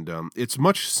remake. And it's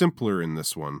much simpler in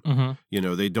this one. You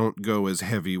know, they don't go as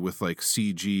heavy with like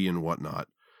CG and whatnot.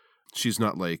 She's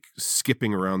not like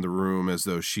skipping around the room as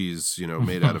though she's, you know,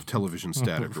 made out of television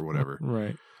static or whatever.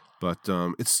 Right. But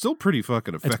it's still pretty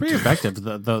fucking effective. It's pretty effective.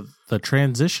 The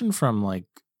transition from like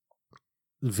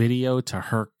video to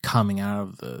her coming out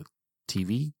of the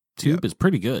TV tube is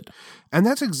pretty good. And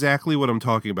that's exactly what I'm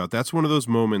talking about. That's one of those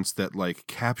moments that like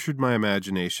captured my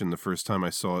imagination the first time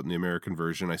I saw it in the American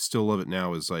version. I still love it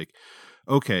now. Is like,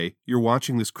 okay, you're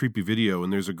watching this creepy video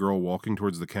and there's a girl walking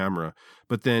towards the camera.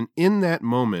 But then in that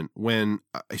moment when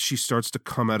she starts to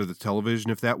come out of the television,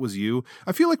 if that was you,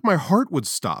 I feel like my heart would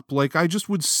stop. Like I just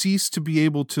would cease to be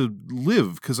able to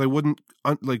live, because I wouldn't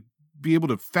like be able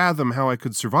to fathom how I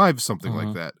could survive something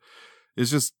like that.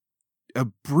 It's just a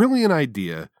brilliant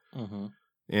idea.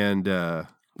 And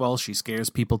well, she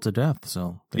scares people to death.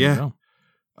 So there you go.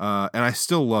 And I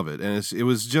still love it. And it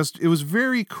was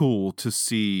very cool to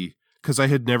see, because I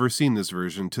had never seen this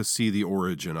version, to see the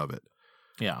origin of it.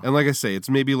 Yeah. And like I say, it's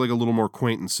maybe like a little more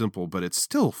quaint and simple, but it's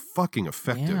still fucking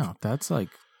effective. Yeah, that's like,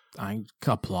 I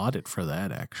applaud it for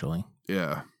that, actually.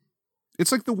 Yeah.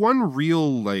 It's like the one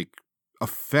real like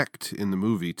effect in the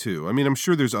movie too. I mean, I'm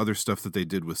sure there's other stuff that they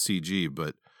did with CG,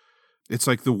 but it's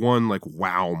like the one like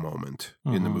wow moment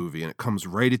in the movie, and it comes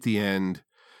right at the end.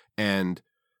 And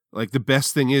like the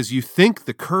best thing is you think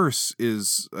the curse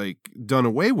is like done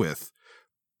away with,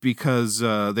 because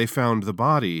they found the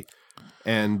body,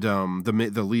 and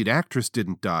the lead actress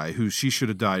didn't die, who she should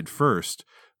have died first.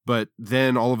 But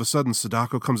then all of a sudden,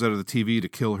 Sadako comes out of the TV to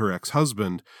kill her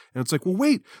ex-husband, and it's like, well,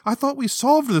 wait, I thought we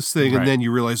solved this thing, and then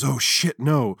you realize, oh shit,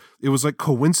 no, it was like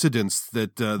coincidence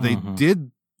that they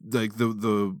did, like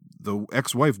the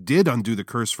ex-wife did undo the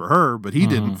curse for her, but he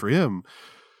didn't for him.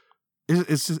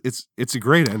 It's a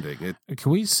great ending.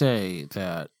 Can we say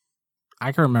that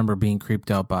I can remember being creeped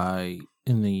out by,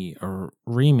 in the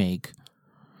remake,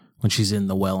 when she's in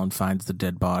the well and finds the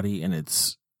dead body, and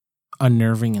it's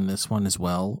unnerving in this one as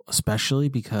well, especially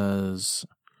because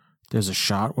there's a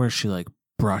shot where she like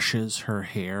brushes her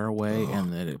hair away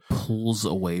and then it pulls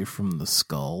away from the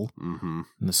skull, and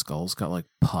the skull's got like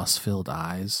pus-filled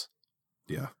eyes.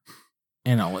 Yeah.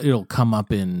 And it'll come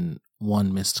up in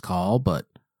one missed call, but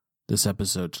this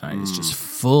episode tonight is just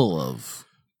full of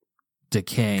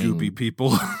goopy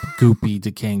people. Goopy,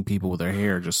 decaying people with their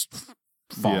hair just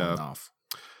falling off.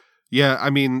 Yeah, I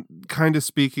mean, kind of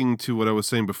speaking to what I was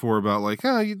saying before about like,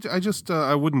 I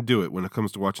wouldn't do it when it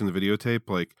comes to watching the videotape.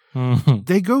 Like,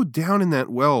 they go down in that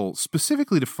well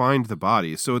specifically to find the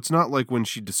body. So it's not like when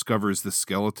she discovers the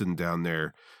skeleton down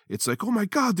there, it's like, oh my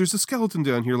God, there's a skeleton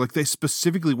down here. Like, they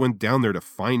specifically went down there to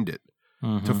find it,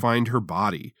 to find her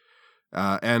body.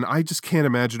 And I just can't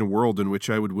imagine a world in which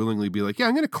I would willingly be like, yeah,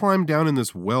 I'm going to climb down in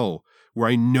this well where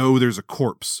I know there's a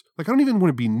corpse. Like, I don't even want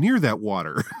to be near that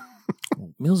water.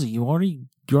 Millsy, you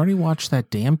already watched that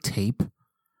damn tape,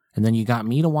 and then you got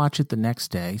me to watch it the next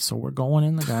day. So we're going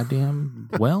in the goddamn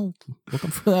well,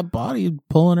 looking for that body,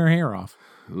 pulling her hair off.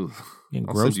 I'll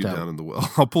send you down in the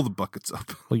well. I'll pull the buckets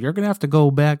up. Well, you're gonna have to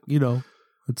go back.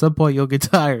 At some point you'll get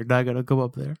tired. Not gonna come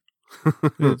up there.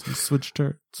 Switch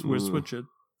turns. We're switching.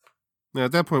 Yeah,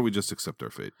 at that point we just accept our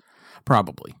fate.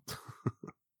 Probably.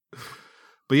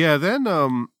 But yeah, then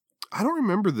I don't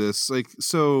remember this. Like,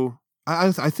 so.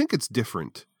 I think it's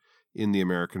different in the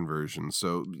American version.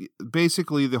 So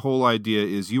basically the whole idea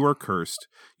is you are cursed.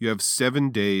 You have 7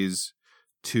 days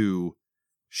to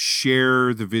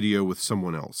share the video with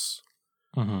someone else.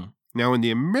 Now in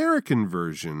the American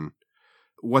version,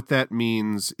 what that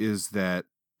means is that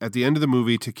at the end of the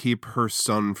movie, to keep her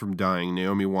son from dying,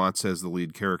 Naomi Watts as the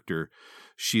lead character,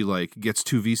 she like gets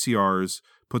 2 VCRs,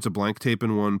 puts a blank tape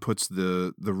in one, puts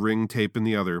the ring tape in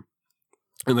the other,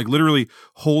 and like literally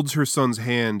holds her son's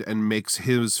hand and makes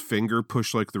his finger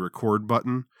push like the record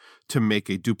button to make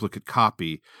a duplicate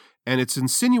copy. And it's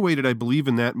insinuated, I believe,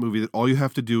 in that movie that all you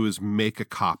have to do is make a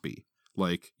copy.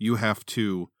 Like, you have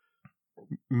to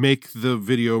make the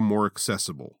video more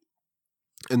accessible.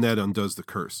 And that undoes the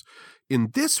curse. In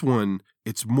this one,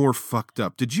 it's more fucked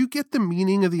up. Did you get the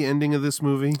meaning of the ending of this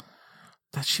movie?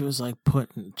 That she was like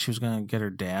she was going to get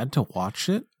her dad to watch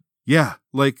it? Yeah,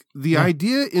 like the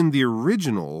idea in the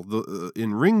original,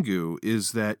 in Ringu,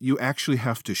 is that you actually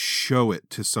have to show it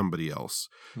to somebody else.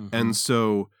 And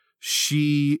so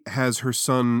she has her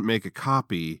son make a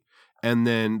copy, and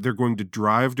then they're going to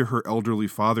drive to her elderly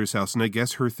father's house. And I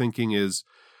guess her thinking is,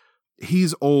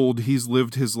 he's old, he's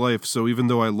lived his life, so even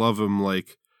though I love him,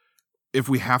 like, if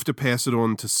we have to pass it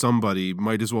on to somebody,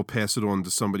 might as well pass it on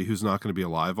to somebody who's not going to be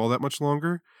alive all that much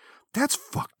longer. That's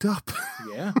fucked up.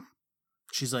 Yeah.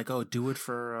 She's like, oh, do it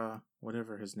for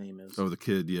whatever his name is. Oh, the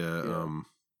kid, yeah.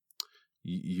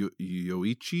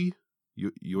 Yoichi?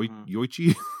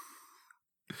 Yoichi?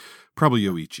 Probably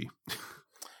Yoichi.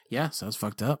 Yeah, sounds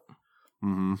fucked up.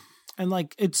 Mm-hmm. And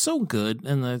like, it's so good,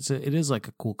 and it is like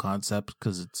a cool concept,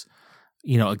 because it's,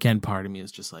 again, part of me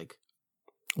is just like,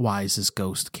 why does this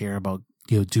ghost care about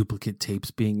duplicate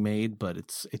tapes being made? But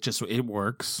it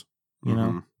works, you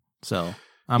know. So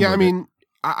I mean,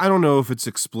 I don't know if it's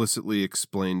explicitly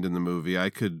explained in the movie. I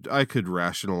could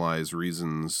rationalize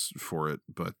reasons for it,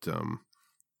 but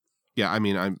yeah, I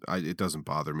mean, it doesn't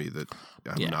bother me that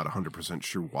I'm not 100%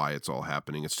 sure why it's all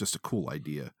happening. It's just a cool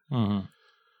idea. Mm-hmm.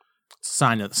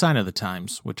 Sign of the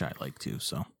times, which I like too.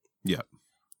 So yeah.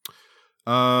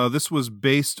 This was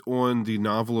based on the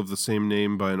novel of the same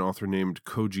name by an author named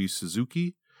Koji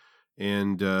Suzuki.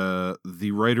 And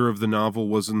the writer of the novel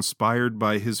was inspired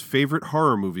by his favorite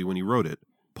horror movie when he wrote it,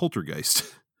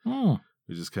 Poltergeist,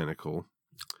 which is kind of cool.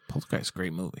 Poltergeist,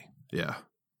 great movie. Yeah.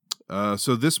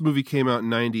 So this movie came out in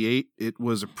 1998. It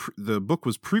was the book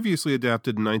was previously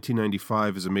adapted in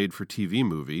 1995 as a made-for-TV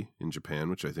movie in Japan,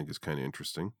 which I think is kind of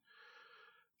interesting.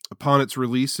 Upon its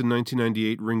release in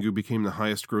 1998, Ringu became the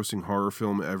highest-grossing horror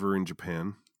film ever in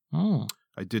Japan.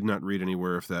 I did not read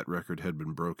anywhere if that record had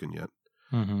been broken yet.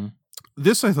 Mm-hmm.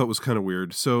 This I thought was kind of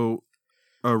weird. So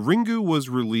Ringu was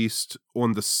released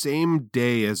on the same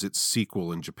day as its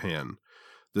sequel in Japan.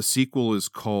 The sequel is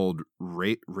called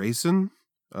Reisen,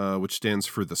 which stands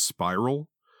for The Spiral.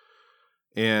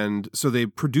 And so they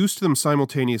produced them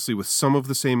simultaneously with some of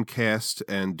the same cast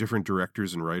and different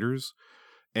directors and writers.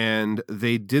 And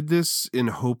they did this in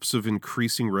hopes of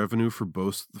increasing revenue for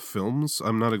both the films.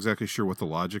 I'm not exactly sure what the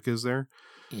logic is there.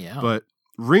 Yeah. But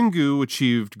Ringu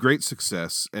achieved great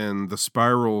success, and The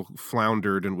Spiral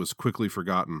floundered and was quickly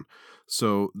forgotten.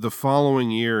 So the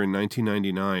following year in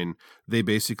 1999, they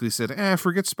basically said,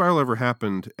 forget Spiral ever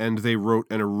happened, and they wrote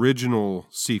an original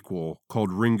sequel called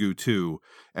Ringu 2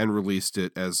 and released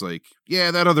it as like,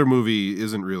 that other movie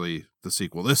isn't really the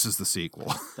sequel. This is the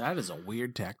sequel. That is a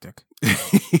weird tactic.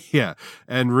 Yeah,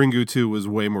 and Ringu 2 was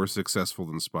way more successful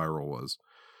than Spiral was.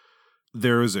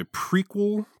 There is a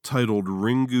prequel titled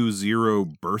Ringu Zero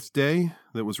Birthday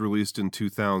that was released in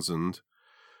 2000,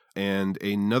 and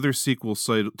another sequel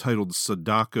titled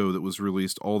Sadako that was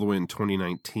released all the way in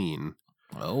 2019.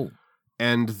 Oh.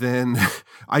 And then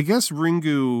I guess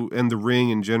Ringu and The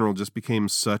Ring in general just became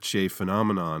such a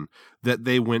phenomenon that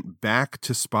they went back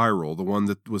to Spiral, the one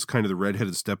that was kind of the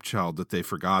redheaded stepchild that they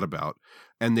forgot about.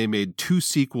 And they made 2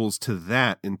 sequels to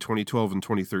that in 2012 and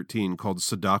 2013 called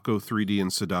Sadako 3D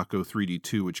and Sadako 3D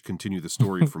 2, which continue the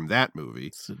story from that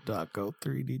movie. Sadako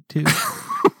 3D 2.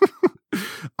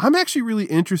 I'm actually really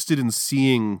interested in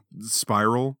seeing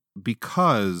Spiral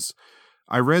because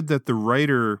I read that the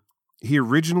writer, he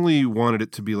originally wanted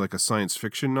it to be like a science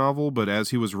fiction novel, but as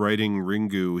he was writing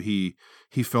Ringu, he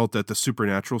felt that the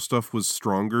supernatural stuff was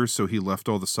stronger, so he left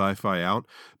all the sci-fi out.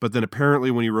 But then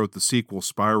apparently when he wrote the sequel,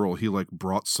 Spiral, he like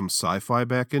brought some sci-fi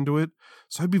back into it.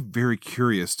 So I'd be very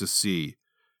curious to see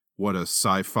what a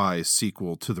sci-fi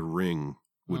sequel to The Ring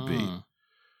would be.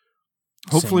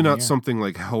 Hopefully not something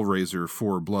like Hellraiser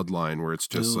 4 Bloodline, where it's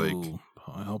just like,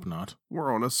 I hope not.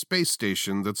 We're on a space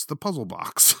station that's the puzzle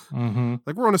box. Mm-hmm.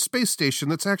 Like we're on a space station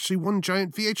that's actually one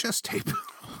giant VHS tape.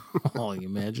 Oh, you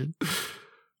imagine?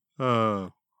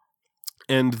 And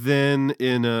then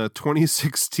in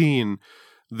 2016,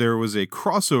 there was a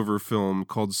crossover film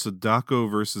called Sadako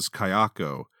versus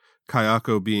Kayako.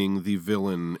 Kayako being the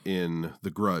villain in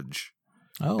The Grudge.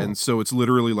 Oh. And so it's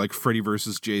literally like Freddy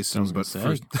versus Jason, but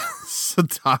for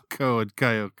Sadako and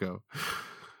Kayako.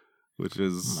 Which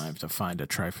is... I have to find a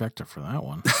trifecta for that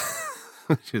one.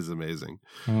 Which is amazing.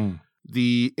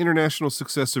 The international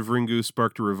success of Ringu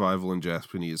sparked a revival in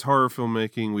Japanese horror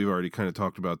filmmaking. We've already kind of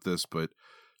talked about this, but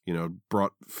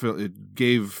it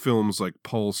gave films like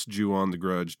Pulse, Ju-on the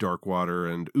Grudge, Dark Water,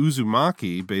 and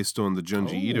Uzumaki, based on the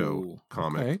Junji Ito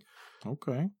comic.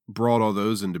 Okay. Brought all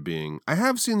those into being. I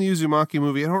have seen the Uzumaki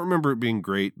movie. I don't remember it being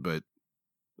great, but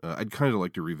I'd kind of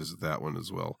like to revisit that one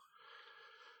as well.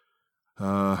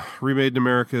 Remade in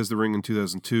America as The Ring in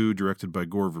 2002, directed by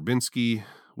Gore Verbinski,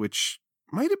 which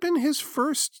might have been his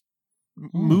first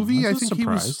movie. I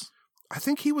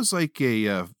think he was like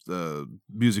a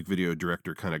music video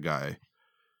director kind of guy.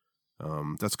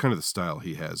 That's kind of the style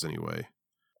he has anyway.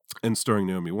 And starring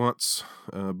Naomi Watts.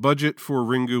 Budget for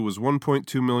Ringu was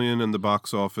 $1.2 million, and the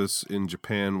box office in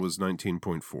Japan was $19.4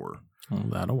 million. Oh,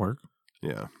 that'll work.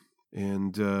 Yeah.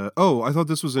 And I thought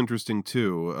this was interesting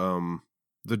too.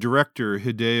 The director,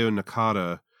 Hideo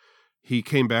Nakata, he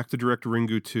came back to direct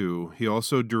Ringu 2. He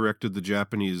also directed the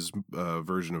Japanese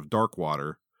version of Dark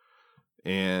Water.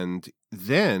 And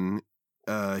then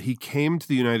he came to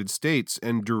the United States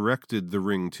and directed The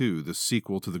Ring 2, the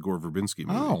sequel to the Gore Verbinski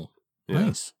movie. Oh, yeah.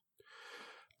 Nice.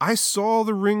 I saw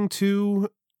The Ring 2.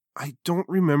 I don't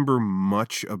remember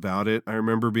much about it. I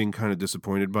remember being kind of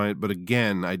disappointed by it. But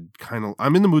again,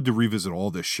 I'm in the mood to revisit all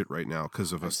this shit right now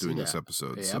because of us doing this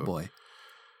episode. Yeah, so boy.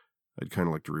 I'd kind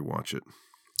of like to rewatch it.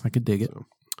 I could dig it.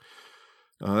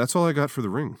 That's all I got for The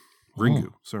Ring.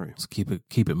 Ringu, sorry. Let's keep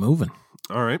it moving.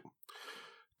 All right.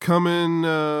 Coming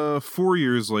 4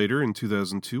 years later, in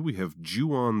 2002, we have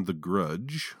Ju-on the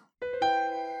Grudge.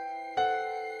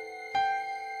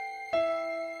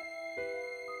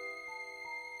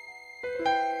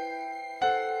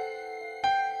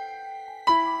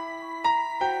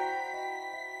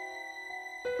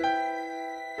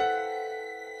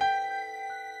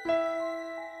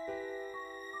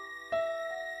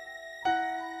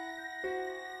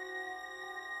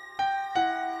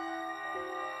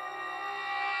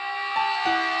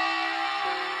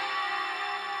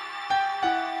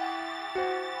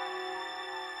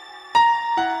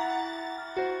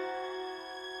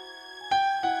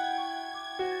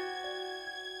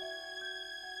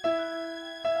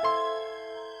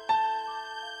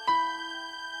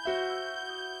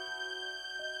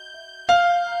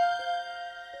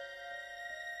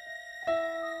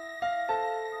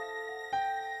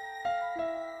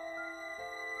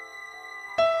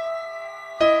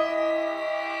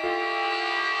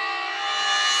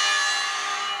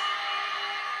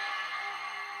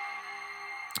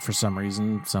 For some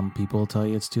reason, some people tell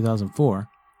you it's 2004.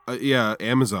 Yeah,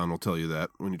 Amazon will tell you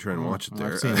that when you try and watch it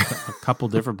there. I've seen a couple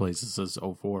different places says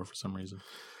 04 for some reason.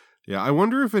 Yeah, I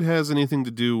wonder if it has anything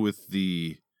to do with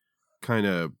the kind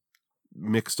of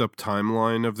mixed up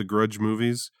timeline of the Grudge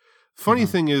movies. Funny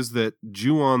thing is that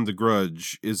Ju-on the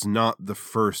Grudge is not the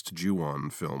first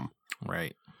Ju-on film.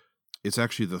 Right. It's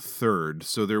actually the third.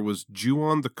 So there was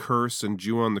Ju-on the Curse and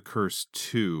Ju-on the Curse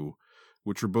 2,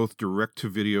 which were both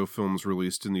direct-to-video films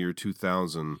released in the year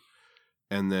 2000.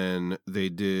 And then they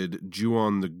did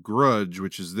Ju-on the Grudge,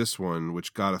 which is this one,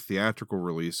 which got a theatrical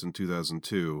release in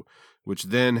 2002, which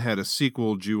then had a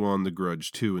sequel, Ju-on the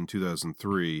Grudge 2, in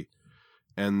 2003.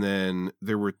 And then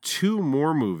there were 2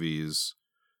 more movies,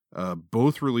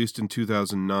 both released in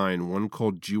 2009, one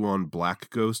called Ju-on Black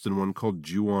Ghost and one called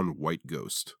Ju-on White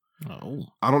Ghost. Oh.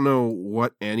 I don't know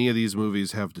what any of these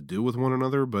movies have to do with one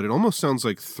another, but it almost sounds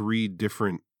like 3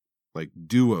 different like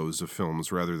duos of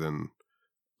films rather than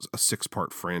a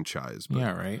 6-part franchise. But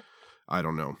Yeah, right. I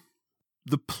don't know.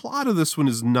 The plot of this one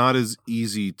is not as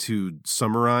easy to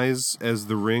summarize as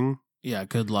The Ring. Yeah,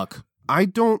 good luck. I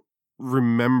don't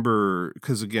remember,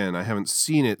 because again, I haven't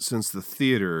seen it since the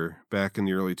theater back in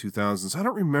the early 2000s. I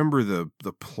don't remember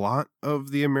the plot of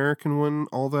the American one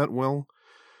all that well,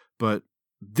 but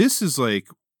this is like,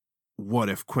 what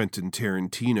if Quentin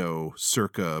Tarantino,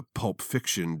 circa Pulp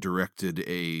Fiction, directed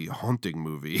a haunting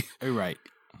movie? Right.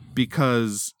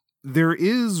 Because there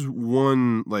is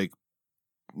one like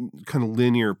kind of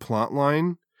linear plot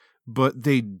line, but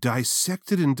they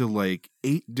dissect it into like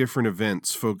 8 different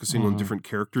events focusing on different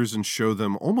characters and show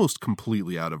them almost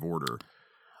completely out of order.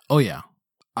 Oh, yeah.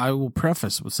 I will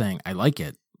preface with saying I like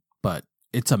it, but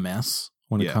it's a mess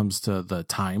when it comes to the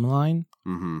timeline.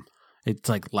 Mm-hmm. It's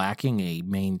like lacking a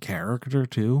main character,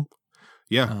 too.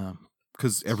 Yeah,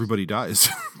 because everybody dies,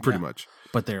 pretty much.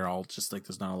 But they're all just like,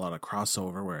 there's not a lot of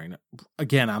crossover where,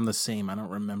 again, I'm the same. I don't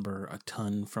remember a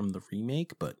ton from the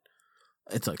remake, but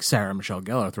it's like Sarah Michelle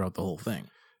Gellar throughout the whole thing.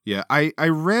 Yeah, I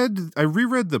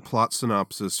reread the plot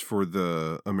synopsis for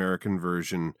the American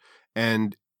version,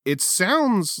 and it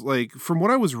sounds like, from what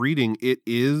I was reading, it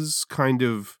is kind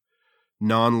of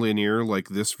non-linear like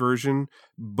this version,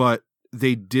 but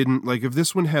they didn't, like, if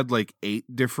this one had like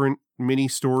 8 different mini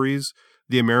stories,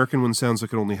 the American one sounds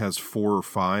like it only has 4 or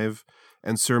 5.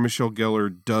 And Sarah Michelle Gellar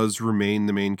does remain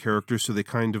the main character, so they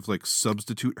kind of like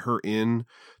substitute her in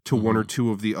to 1 or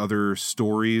 2 of the other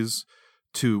stories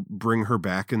to bring her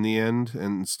back in the end,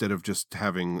 and instead of just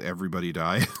having everybody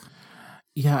die.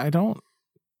 Yeah,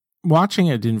 watching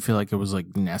it didn't feel like it was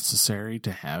like necessary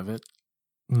to have it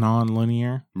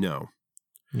non-linear. No.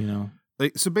 You know?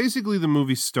 Like, so basically the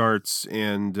movie starts,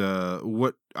 and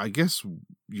what I guess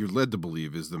you're led to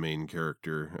believe is the main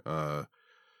character.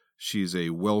 She's a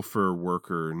welfare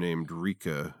worker named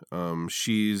Rika.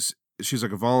 She's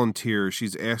like a volunteer.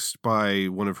 She's asked by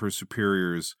one of her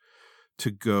superiors to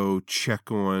go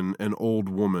check on an old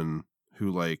woman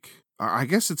who, like, I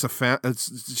guess it's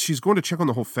she's going to check on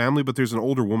the whole family, but there's an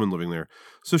older woman living there.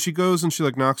 So she goes and she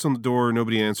like knocks on the door.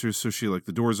 Nobody answers. So she like,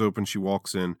 the door's open. She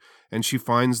walks in and she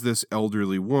finds this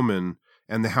elderly woman,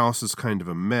 and the house is kind of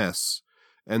a mess.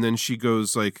 And then she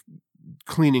goes like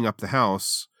cleaning up the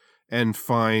house and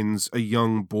finds a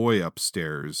young boy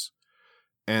upstairs.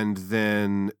 And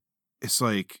then it's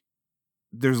like,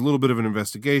 there's a little bit of an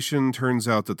investigation. Turns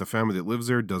out that the family that lives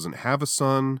there doesn't have a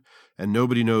son, and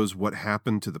nobody knows what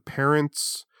happened to the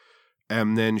parents.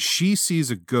 And then she sees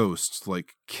a ghost,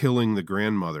 like, killing the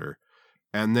grandmother.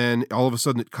 And then all of a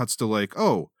sudden it cuts to like,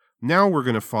 oh, now we're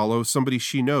going to follow somebody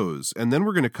she knows. And then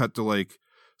we're going to cut to like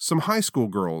some high school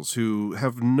girls who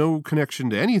have no connection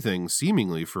to anything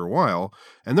seemingly for a while.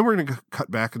 And then we're going to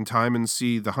cut back in time and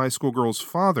see the high school girl's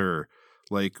father,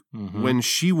 like when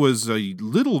she was a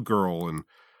little girl. And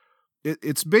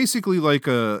it's basically like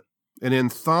an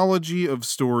anthology of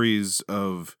stories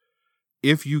of,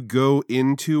 if you go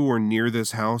into or near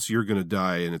this house, you're going to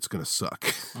die and it's going to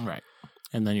suck. Right.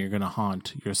 And then you're going to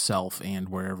haunt yourself and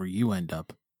wherever you end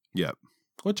up. Yep.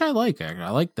 Which I like. I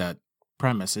like that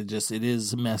premise. It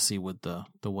is messy with the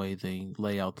way they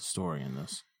lay out the story in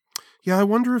this. Yeah, I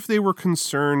wonder if they were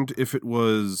concerned if it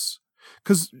was,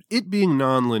 because it being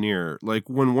non-linear, like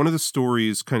when one of the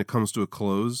stories kind of comes to a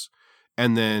close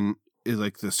and then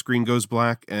like the screen goes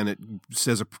black and it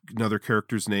says another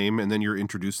character's name and then you're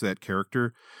introduced to that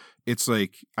character, it's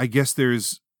like, I guess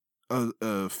there's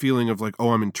a feeling of like,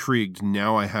 oh, I'm intrigued.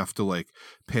 Now I have to like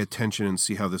pay attention and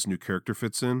see how this new character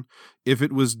fits in. If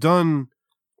it was done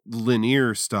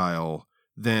linear style,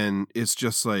 then it's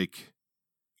just like,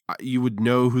 you would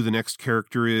know who the next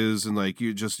character is, and like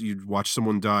you'd watch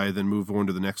someone die, then move on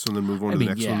to the next one, then move on to the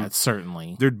next one. Yeah,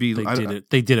 certainly. There'd be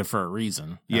they did it for a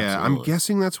reason. Yeah, absolutely. I'm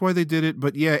guessing that's why they did it.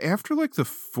 But yeah, after like the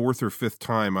 4th or 5th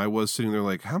time, I was sitting there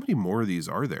like, how many more of these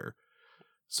are there?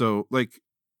 So like,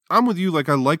 I'm with you. Like,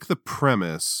 I like the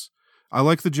premise, I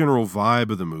like the general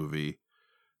vibe of the movie,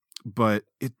 but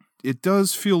it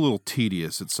does feel a little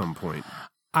tedious at some point.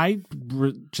 I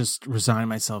just resign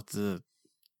myself to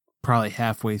probably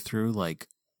halfway through, like,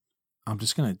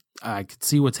 I could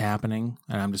see what's happening,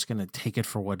 and I'm just going to take it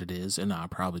for what it is, and I'll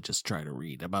probably just try to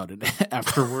read about it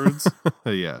afterwards.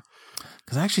 Yeah.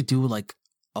 Because I actually do, like,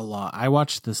 a lot. I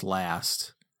watched this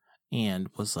last and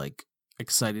was, like,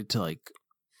 excited to, like...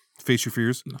 Face your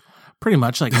fears? Pretty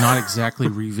much, like, not exactly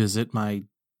revisit my,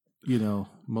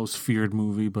 most feared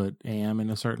movie, but am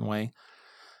in a certain way.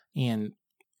 And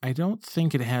I don't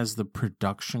think it has the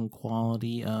production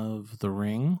quality of The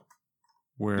Ring,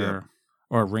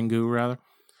 or Ringu rather.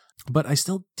 But I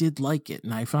still did like it,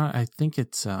 and I think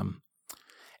it's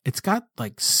got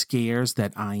like scares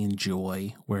that I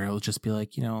enjoy, where it'll just be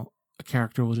like, a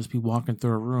character will just be walking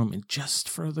through a room, and just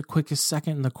for the quickest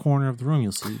second in the corner of the room,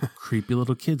 you'll see creepy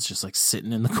little kids just like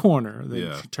sitting in the corner.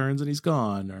 Then she turns and he's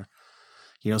gone, or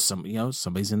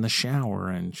somebody's in the shower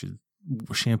and she's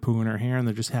shampooing her hair, and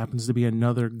there just happens to be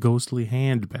another ghostly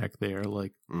hand back there,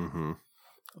 like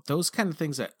those kind of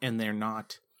things and they're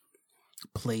not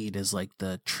played as like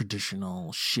the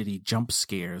traditional shitty jump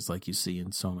scares like you see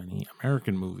in so many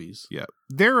American movies. Yeah.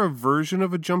 They're a version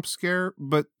of a jump scare,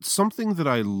 but something that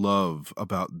I love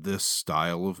about this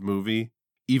style of movie,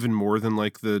 even more than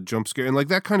like the jump scare, and like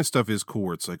that kind of stuff is cool,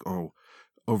 where it's like, oh,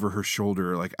 over her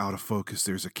shoulder, like out of focus,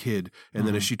 there's a kid, and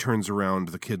then as she turns around,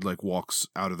 the kid like walks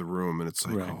out of the room, and it's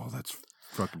like, oh, that's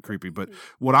fucking creepy. But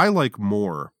what I like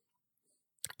more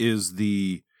is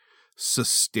the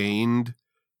sustained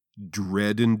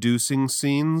dread-inducing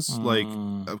scenes. Like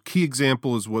a key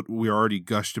example is what we already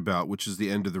gushed about, which is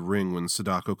the end of The Ring, when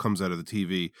Sadako comes out of the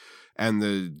TV and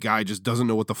the guy just doesn't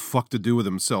know what the fuck to do with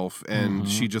himself, and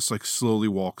she just like slowly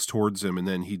walks towards him, and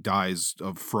then he dies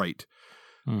of fright.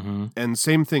 And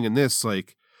same thing in this,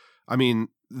 like, I mean,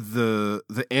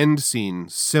 the end scene,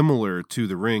 similar to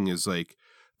The Ring, is like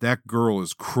that girl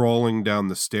is crawling down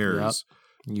the stairs.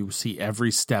 You see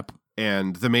every step.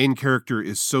 And the main character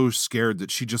is so scared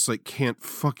that she just like can't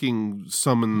fucking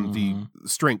summon the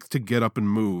strength to get up and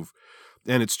move.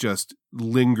 And it's just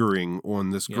lingering on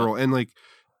this girl. And like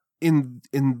in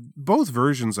both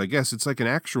versions, I guess it's like an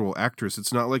actual actress.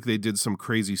 It's not like they did some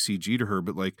crazy CG to her,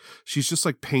 but like she's just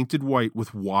like painted white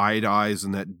with wide eyes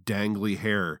and that dangly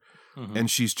hair. And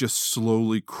she's just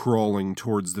slowly crawling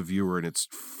towards the viewer, and it's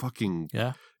fucking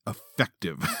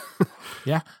effective.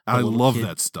 I love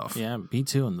that stuff. Yeah, me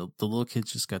too. And the little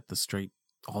kid's just got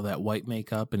all that white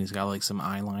makeup, and he's got like some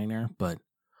eyeliner, but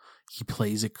he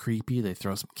plays it creepy. They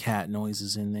throw some cat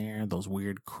noises in there, those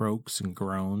weird croaks and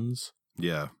groans.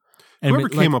 Yeah. And whoever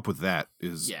came up with that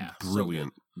is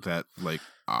brilliant. So that like,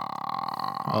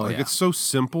 it's so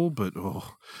simple, but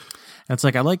It's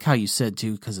like, I like how you said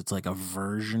too, because it's like a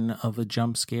version of a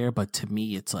jump scare, but to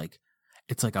me, it's like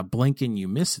a blink and you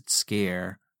miss it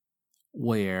scare,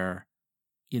 where,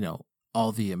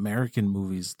 all the American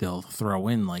movies, they'll throw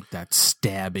in like that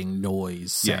stabbing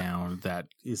noise sound that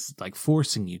is like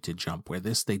forcing you to jump, where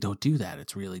they don't do that.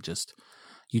 It's really just,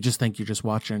 you just think you're just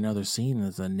watching another scene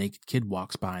as a naked kid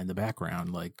walks by in the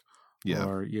background, like,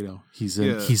 or, he's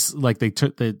like, they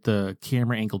took the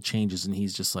camera angle changes and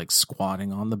he's just like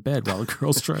squatting on the bed while the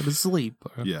girl's trying to sleep.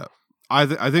 Yeah.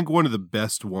 I think one of the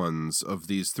best ones of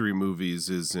these three movies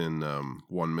is in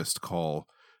One Missed Call,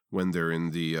 when they're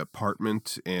in the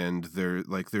apartment and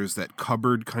there's that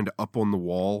cupboard kind of up on the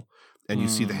wall, and you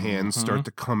see the hands start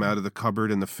to come out of the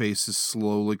cupboard, and the face is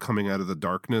slowly coming out of the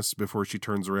darkness before she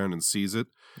turns around and sees it.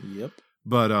 Yep.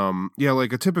 But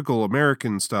like a typical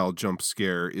American style jump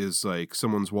scare is like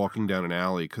someone's walking down an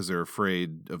alley because they're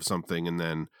afraid of something, and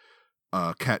then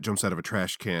a cat jumps out of a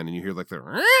trash can, and you hear like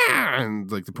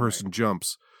and like the person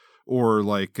jumps, or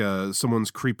like someone's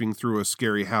creeping through a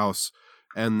scary house,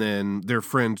 and then their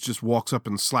friend just walks up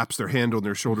and slaps their hand on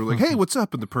their shoulder like, "Hey, what's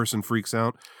up?" And the person freaks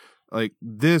out. Like,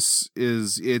 this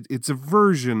is it's a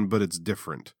version, but it's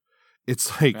different.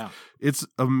 It's like, it's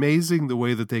amazing the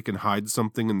way that they can hide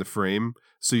something in the frame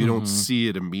so you don't see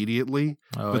it immediately.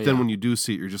 But then when you do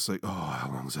see it, you're just like, oh, how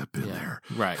long has that been there?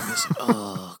 Right.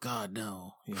 Oh, God,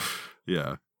 no.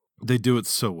 Yeah. They do it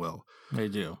so well. They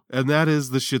do. And that is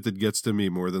the shit that gets to me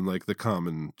more than like the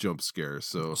common jump scare.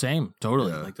 So same,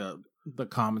 totally. Like the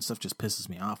common stuff just pisses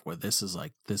me off, where this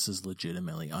is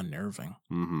legitimately unnerving.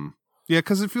 Yeah,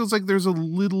 because it feels like there's a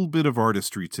little bit of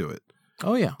artistry to it.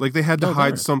 Oh yeah, like they had to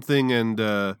hide something and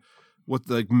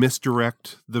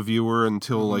misdirect the viewer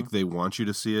until like they want you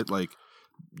to see it. Like,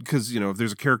 because if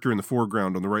there's a character in the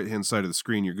foreground on the right hand side of the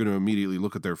screen, you're going to immediately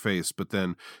look at their face. But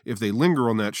then if they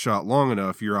linger on that shot long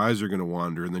enough, your eyes are going to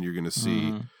wander, and then you're going to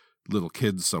see little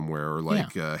kids somewhere, or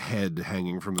like a head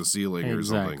hanging from the ceiling or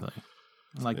something.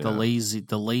 Like the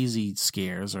lazy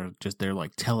scares are just, they're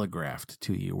like telegraphed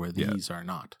to you, where these are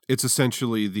not. It's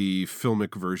essentially the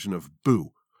filmic version of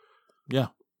Boo. Yeah,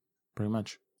 pretty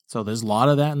much. So there's a lot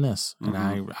of that in this,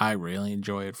 and I really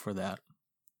enjoy it for that.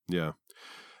 Yeah.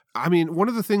 I mean, one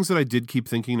of the things that I did keep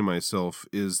thinking to myself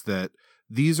is that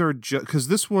these are just, because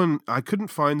this one, I couldn't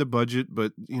find the budget,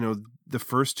 but, the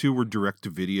first two were direct to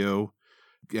video.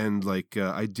 And like,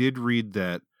 I did read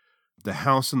that the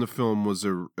house in the film was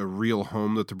a real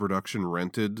home that the production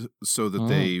rented so that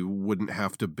they wouldn't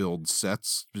have to build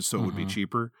sets, so it would be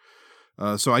cheaper.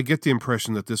 So I get the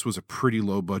impression that this was a pretty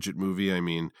low budget movie. I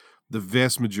mean, the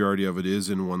vast majority of it is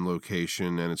in one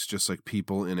location, and it's just like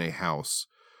people in a house.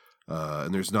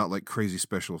 And there's not like crazy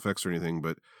special effects or anything,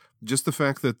 but just the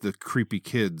fact that the creepy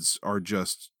kids are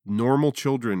just normal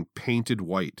children painted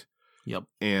white. Yep.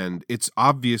 And it's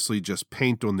obviously just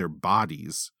paint on their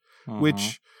bodies,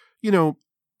 which, you know,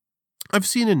 I've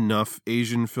seen enough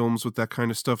Asian films with that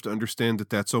kind of stuff to understand that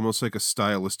that's almost like a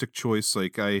stylistic choice.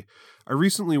 Like I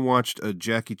recently watched a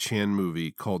Jackie Chan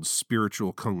movie called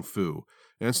Spiritual Kung Fu.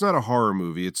 And it's not a horror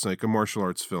movie. It's like a martial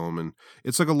arts film. And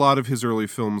it's like a lot of his early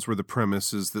films where the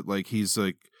premise is that like he's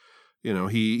like, you know,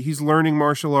 he's learning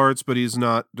martial arts, but he's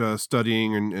not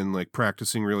studying and like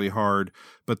practicing really hard.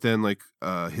 But then like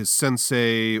his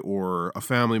sensei or a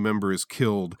family member is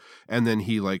killed, and then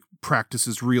he like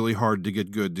practices really hard to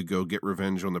get good to go get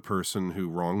revenge on the person who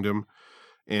wronged him.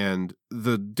 And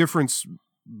the difference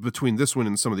between this one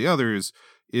and some of the others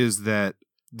is that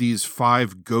these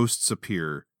 5 ghosts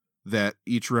appear that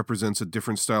each represents a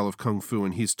different style of kung fu,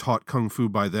 and he's taught kung fu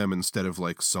by them instead of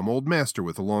like some old master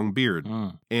with a long beard.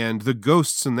 And the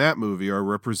ghosts in that movie are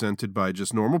represented by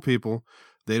just normal people.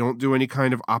 They don't do any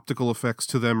kind of optical effects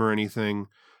to them or anything,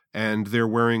 and they're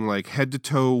wearing like head to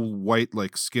toe white,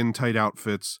 like skin tight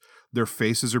outfits. Their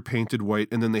faces are painted white,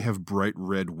 and then they have bright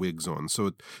red wigs on.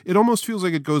 So it almost feels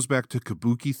like it goes back to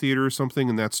kabuki theater or something,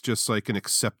 and that's just like an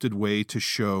accepted way to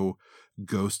show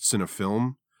ghosts in a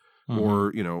film.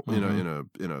 Or, you know,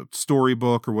 in a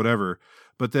storybook or whatever.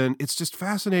 But then it's just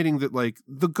fascinating that like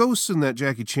the ghosts in that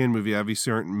Jackie Chan movie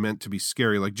obviously aren't meant to be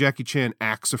scary. Like Jackie Chan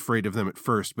acts afraid of them at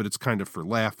first, but it's kind of for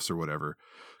laughs or whatever,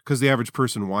 because the average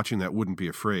person watching that wouldn't be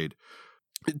afraid.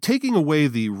 Taking away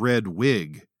the red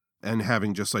wig and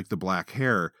having just like the black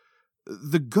hair,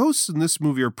 the ghosts in this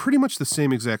movie are pretty much the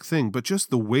same exact thing, but just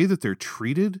the way that they're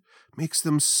treated makes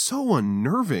them so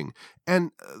unnerving.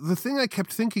 And the thing I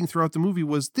kept thinking throughout the movie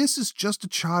was, this is just a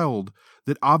child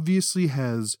that obviously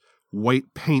has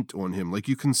white paint on him. Like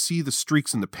you can see the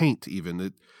streaks in the paint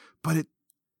even, but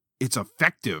it's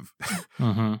effective.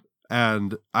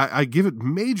 And I give it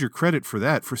major credit for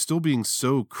that, for still being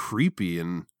so creepy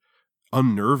and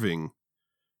unnerving,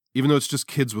 even though it's just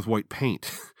kids with white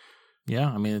paint. Yeah,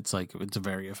 I mean, it's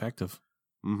very effective.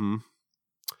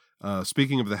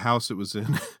 Speaking of the house it was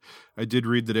in, I did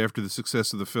read that after the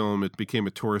success of the film, it became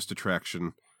a tourist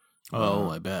attraction. Oh,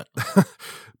 I bet.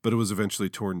 But it was eventually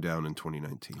torn down in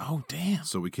 2019. Oh, damn.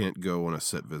 So we can't go on a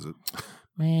set visit.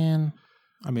 Man,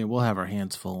 I mean, we'll have our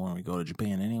hands full when we go to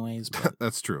Japan anyways. But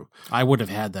that's true. I would have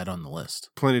had that on the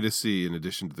list. Plenty to see in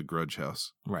addition to the Grudge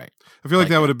House. Right. I feel like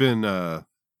that would have been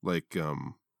like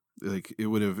it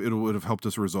would have helped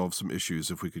us resolve some issues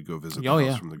if we could go visit the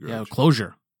house from the Grudge. Yeah,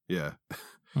 closure. Yeah.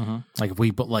 Like if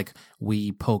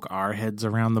we poke our heads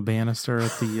around the banister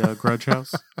at the Grudge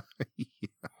House.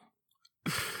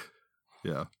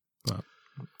 Yeah. But,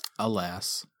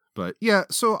 alas. But yeah,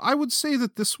 so I would say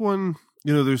that this one,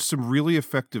 you know, there's some really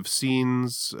effective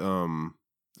scenes.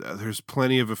 There's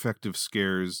plenty of effective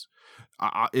scares.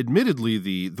 Admittedly,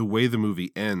 the way the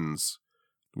movie ends,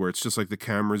 where it's just like the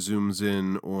camera zooms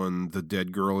in on the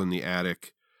dead girl in the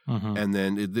attic, and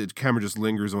then the camera just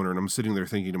lingers on her, and I'm sitting there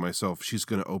thinking to myself, she's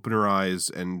going to open her eyes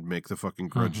and make the fucking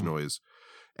grudge noise.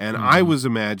 And I was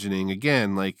imagining,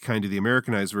 again, like kind of the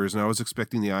Americanized version, I was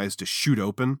expecting the eyes to shoot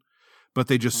open, but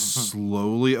they just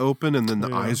slowly open, and then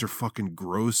the eyes are fucking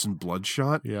gross and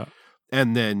bloodshot. Yeah.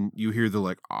 And then you hear the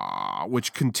like, ah,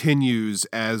 which continues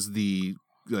as the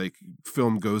like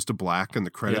film goes to black and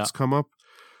the credits come up.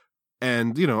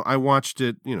 And, you know, I watched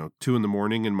it, 2 a.m.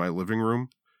 in my living room,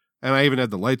 and I even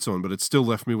had the lights on, but it still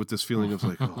left me with this feeling of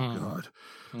like, oh God,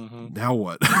 now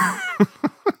what?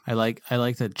 I like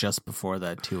that just before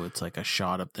that too. It's like a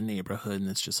shot of the neighborhood, and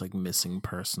it's just like missing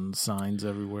person signs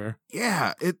everywhere.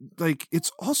 Yeah,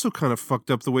 it's also kind of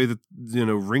fucked up the way that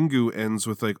Ringu ends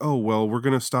with like, oh well, we're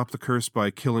gonna stop the curse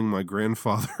by killing my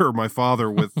grandfather or my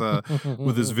father with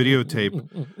his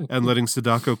videotape and letting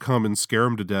Sadako come and scare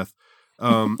him to death.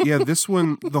 Yeah, this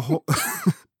one, the whole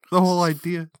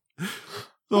idea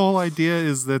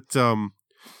is that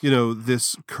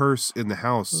this curse in the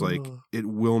house, like, it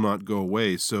will not go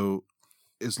away. So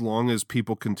as long as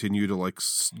people continue to like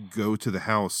go to the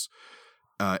house,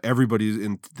 everybody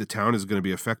in the town is going to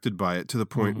be affected by it, to the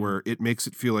point where it makes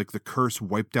it feel like the curse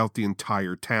wiped out the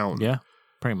entire town. Yeah,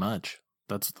 pretty much.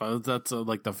 That's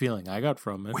like the feeling I got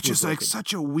from it. Which is like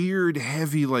such a weird,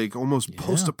 heavy, like almost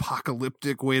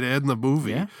post-apocalyptic way to end the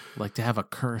movie. Yeah, like to have a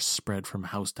curse spread from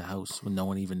house to house when no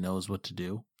one even knows what to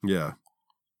do. Yeah.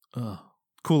 Ugh.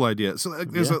 Cool idea. So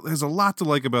there's a lot to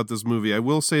like about this movie. I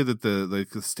will say that the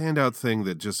standout thing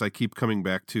that just I keep coming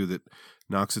back to that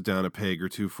knocks it down a peg or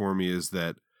two for me is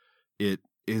that it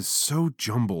is so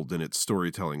jumbled in its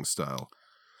storytelling style.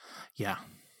 Yeah.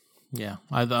 Yeah.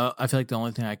 I feel like the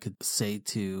only thing I could say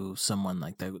to someone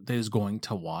like that is going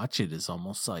to watch it is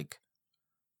almost like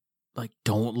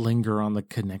don't linger on the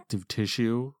connective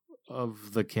tissue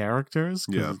of the characters.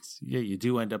 Yeah. You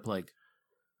do end up like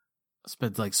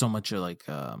spend like so much of like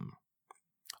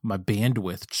my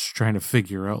bandwidth just trying to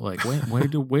figure out like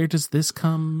where does this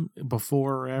come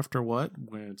before or after what,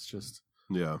 where it's just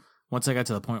once I got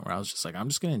to the point where I was just like, I'm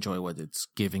just gonna enjoy what it's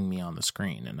giving me on the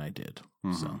screen, and I did.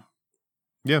 So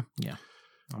yeah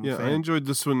I enjoyed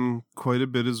this one quite a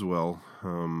bit as well.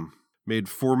 Made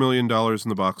 $4 million in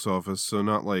the box office, so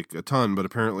not like a ton, but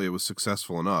apparently it was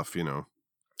successful enough,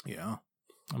 Yeah,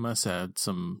 I must have had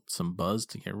some buzz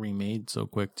to get remade so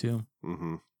quick too.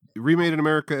 Remade in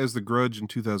America as The Grudge in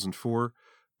 2004.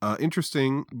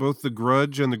 Interesting, both The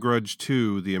Grudge and The Grudge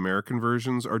 2, the American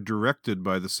versions, are directed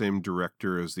by the same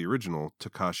director as the original,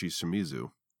 Takashi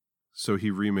Shimizu. So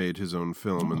he remade his own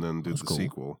film and then did the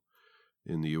sequel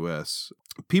in the U.S.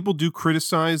 People do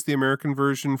criticize the American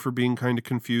version for being kind of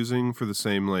confusing for the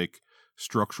same, like,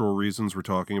 structural reasons we're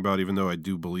talking about, even though I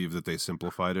do believe that they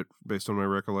simplified it based on my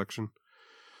recollection.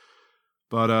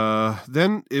 But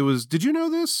then it was, did you know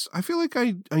this? I feel like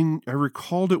I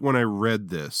recalled it when I read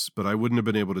this, but I wouldn't have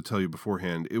been able to tell you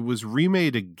beforehand. It was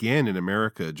remade again in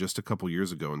America just a couple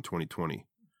years ago in 2020.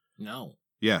 No.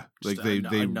 Yeah, like they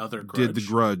did The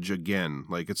Grudge again.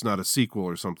 Like it's not a sequel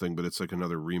or something, but it's like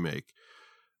another remake.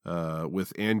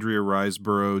 With Andrea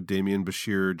Riseborough, Damian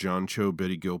Bashir, John Cho,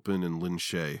 Betty Gilpin, and Lin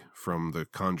Shaye from the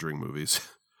Conjuring movies.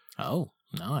 Oh,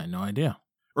 no, I had no idea.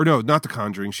 Or no, not the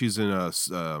Conjuring. She's in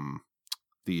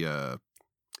the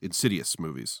Insidious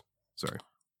movies. Sorry.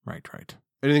 Right.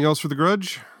 Anything else for The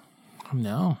Grudge?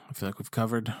 No, I feel like we've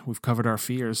covered our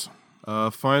fears.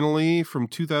 Finally, from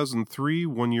 2003,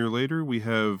 1 year later, we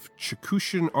have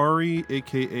Chikushin Ari,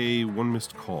 a.k.a. One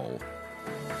Missed Call.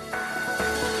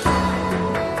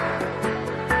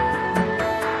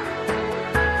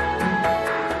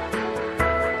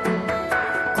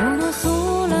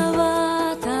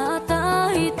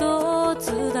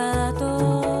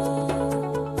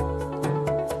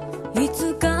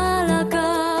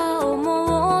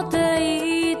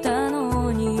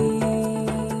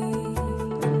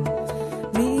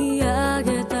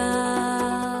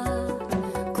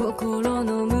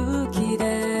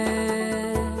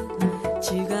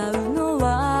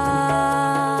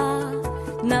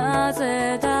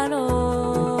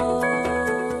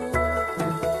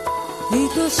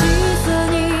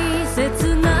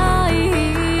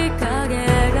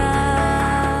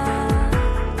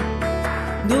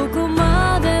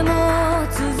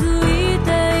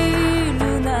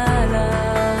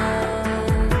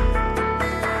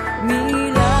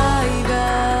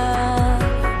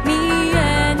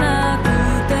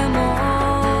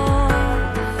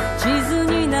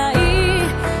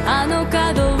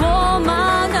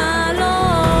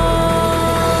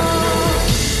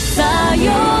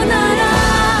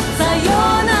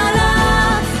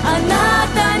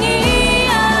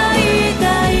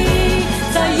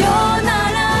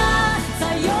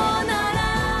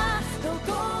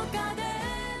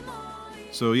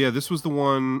 So yeah, this was the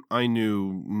one I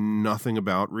knew nothing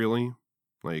about really.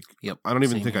 Like, I don't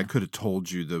even think I could have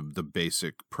told you the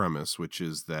basic premise, which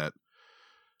is that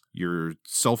your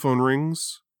cell phone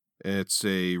rings. It's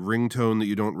a ringtone that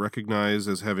you don't recognize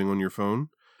as having on your phone.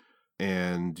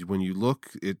 And when you look,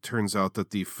 it turns out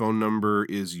that the phone number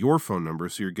is your phone number.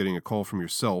 So you're getting a call from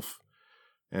yourself.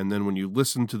 And then when you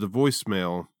listen to the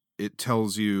voicemail, it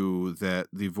tells you that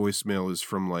the voicemail is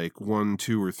from like 1,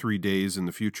 2, or 3 days in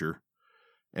the future.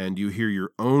 And you hear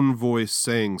your own voice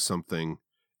saying something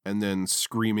and then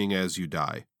screaming as you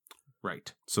die.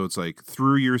 Right. So it's like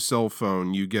through your cell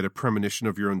phone, you get a premonition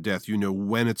of your own death. You know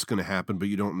when it's going to happen, but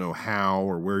you don't know how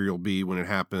or where you'll be when it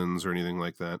happens or anything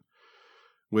like that.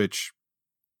 Which,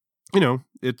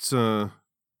 it's a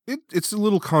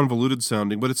little convoluted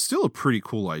sounding, but it's still a pretty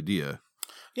cool idea.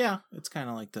 Yeah, it's kind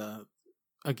of like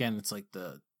it's like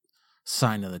the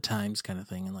sign of the times kind of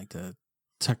thing, and like the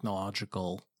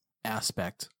technological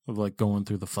aspect of like going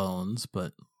through the phones,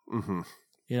 but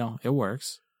it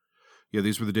works. Yeah,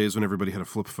 these were the days when everybody had a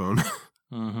flip phone.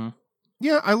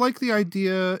 Yeah, I like the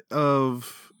idea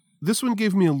of this one.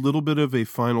 Gave me a little bit of a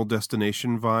Final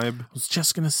Destination vibe. I was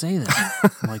just gonna say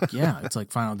that. Like, yeah, it's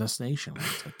like Final Destination.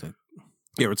 It's like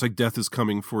it's like death is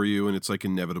coming for you, and it's like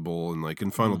inevitable. And like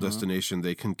in Final Destination,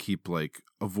 they can keep like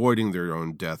avoiding their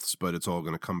own deaths, but it's all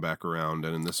going to come back around.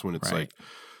 And in this one, it's like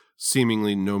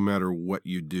seemingly no matter what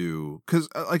you do. Because,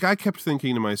 like, I kept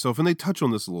thinking to myself, and they touch on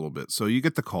this a little bit. So you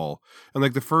get the call, and,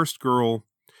 like, the first girl,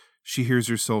 she hears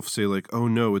herself say, like, oh,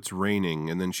 no, it's raining,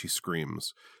 and then she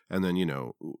screams. And then, you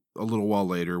know, a little while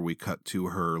later, we cut to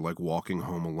her, like, walking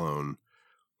home alone.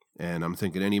 And I'm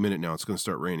thinking any minute now it's going to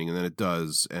start raining. And then it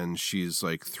does. And she's,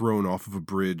 like, thrown off of a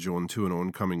bridge onto an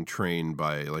oncoming train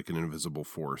by, like, an invisible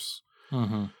force.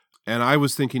 Mm-hmm. And I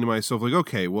was thinking to myself, like,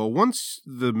 okay, well, once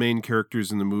the main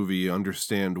characters in the movie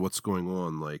understand what's going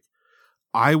on, like,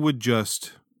 I would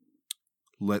just,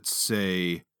 let's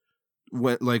say,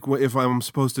 if I'm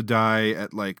supposed to die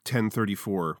at, like,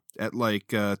 10:34, at, like,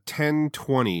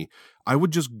 10:20, I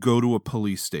would just go to a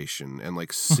police station and,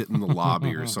 like, sit in the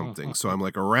lobby or something. So I'm,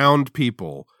 like, around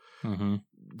people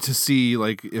to see,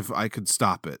 like, if I could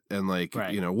stop it. And, like,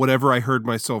 you know, whatever I heard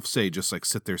myself say, just, like,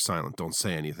 sit there silent. Don't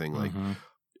say anything. Like,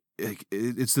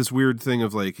 it's this weird thing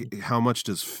of, like, how much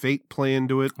does fate play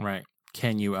into it? Right.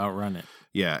 Can you outrun it?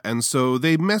 Yeah, and so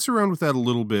they mess around with that a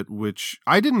little bit, which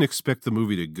I didn't expect the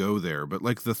movie to go there. But,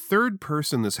 like, the third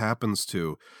person this happens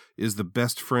to is the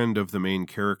best friend of the main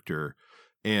character.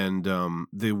 And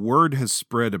the word has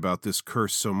spread about this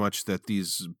curse so much that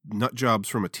these nut jobs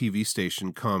from a TV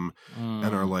station come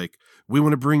and are like, we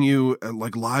want to bring you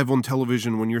like live on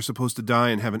television when you're supposed to die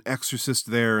and have an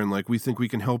exorcist there. And, like, we think we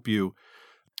can help you.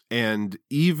 And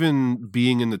even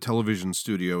being in the television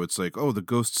studio, it's like, oh, the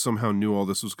ghost somehow knew all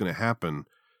this was going to happen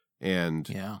and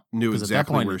knew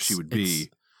exactly where she would be.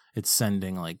 It's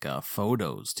sending, like,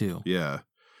 photos, too. Yeah.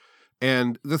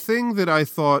 And the thing that I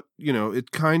thought, you know,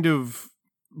 it kind of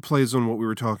plays on what we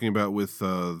were talking about with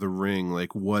The Ring.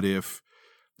 Like, what if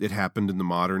it happened in the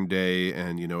modern day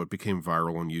and, you know, it became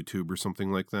viral on YouTube or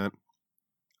something like that?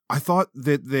 I thought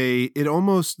that they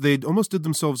almost did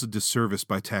themselves a disservice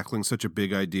by tackling such a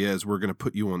big idea as we're going to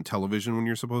put you on television when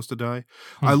you're supposed to die.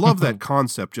 I love that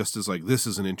concept just as, like, this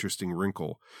is an interesting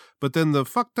wrinkle. But then the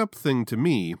fucked up thing to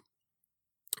me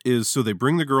is, so they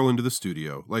bring the girl into the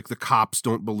studio, like the cops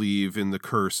don't believe in the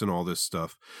curse and all this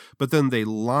stuff, but then they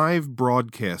live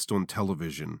broadcast on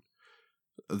television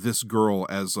this girl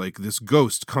as, like, this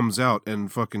ghost comes out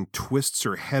and fucking twists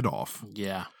her head off.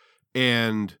 Yeah.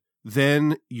 And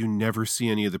then you never see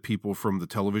any of the people from the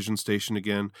television station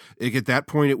again. Like, at that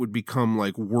point, it would become,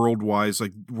 like,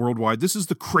 worldwide. This is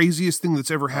the craziest thing that's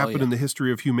ever happened in the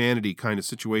history of humanity kind of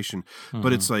situation.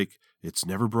 But it's like, it's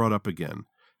never brought up again.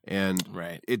 And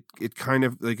it kind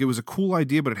of, like, it was a cool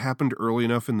idea, but it happened early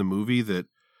enough in the movie that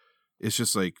it's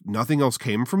just like nothing else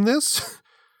came from this.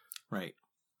 Right.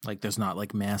 Like, there's not,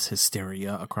 like, mass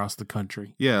hysteria across the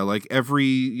country. Yeah, like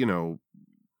every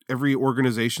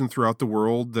organization throughout the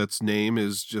world that's name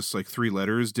is just, like, 3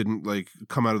 letters didn't, like,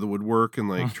 come out of the woodwork and,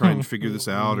 like, try and figure this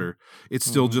out, or it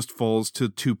still just falls to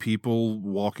 2 people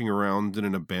walking around in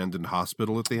an abandoned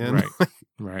hospital at the end.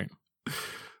 Right.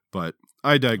 But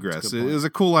I digress. It is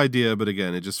a cool idea, but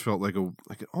again, it just felt like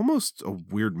almost a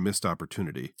weird missed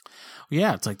opportunity.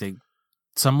 Yeah, it's like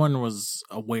someone was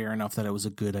aware enough that it was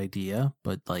a good idea,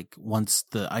 but, like, once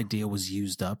the idea was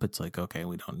used up, it's like, okay,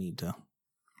 we don't need to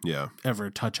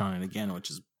ever touch on it again, which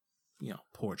is, you know,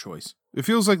 poor choice. It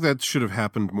feels like that should have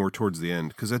happened more towards the end,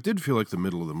 because that did feel like the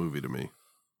middle of the movie to me.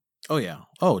 Oh, yeah.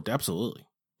 Oh, absolutely.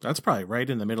 That's probably right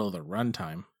in the middle of the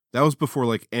runtime. That was before,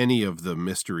 like, any of the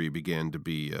mystery began to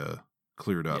be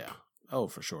cleared up. Yeah. Oh,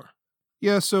 for sure.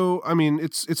 Yeah, so, I mean,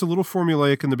 it's a little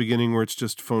formulaic in the beginning where it's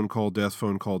just phone call,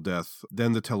 death.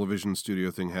 Then the television studio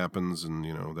thing happens, and,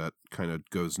 you know, that kind of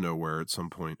goes nowhere at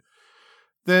some point.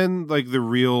 Then, like, the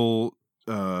real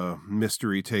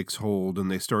mystery takes hold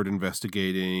and they start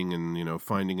investigating and, you know,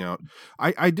 finding out.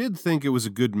 I did think it was a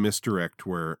good misdirect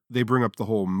where they bring up the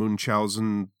whole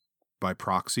Munchausen by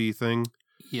proxy thing.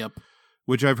 Yep.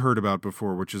 Which I've heard about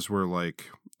before, which is where, like,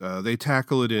 they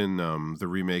tackle it in the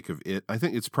remake of It. I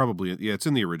think it's probably, it's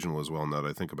in the original as well now that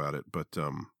I think about it, but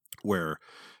where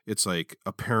it's like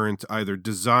a parent either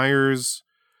desires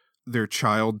their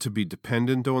child to be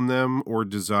dependent on them or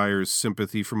desires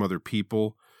sympathy from other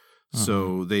people.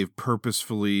 So they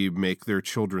purposefully make their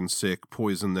children sick,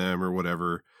 poison them or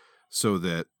whatever, so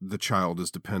that the child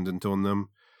is dependent on them.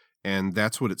 And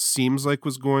that's what it seems like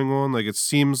was going on. Like, it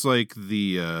seems like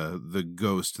the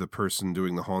ghost, the person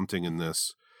doing the haunting in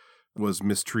this, was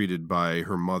mistreated by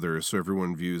her mother. So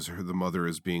everyone views the mother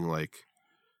as being, like,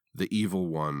 the evil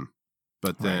one.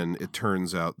 But then it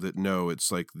turns out that no, it's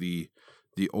like the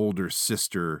older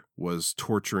sister was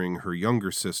torturing her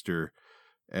younger sister.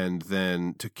 And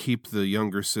then to keep the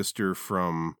younger sister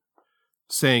from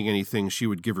saying anything, she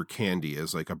would give her candy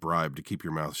as, like, a bribe to keep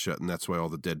your mouth shut. And that's why all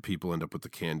the dead people end up with the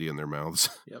candy in their mouths.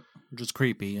 Yep. Which is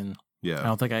creepy and Yeah. I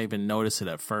don't think I even noticed it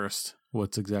at first,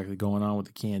 what's exactly going on with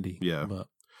the candy. Yeah. But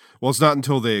Well, it's not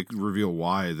until they reveal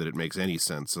why that it makes any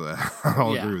sense. So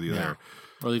I'll agree with you there.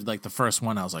 Or like the first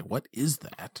one, I was like, what is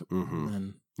that? Mm-hmm.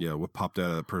 And Yeah, what popped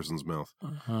out of that person's mouth?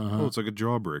 uh-huh. Oh, it's like a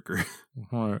jawbreaker.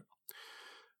 All right.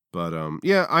 But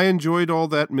yeah, I enjoyed all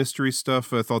that mystery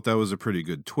stuff. I thought that was a pretty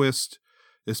good twist,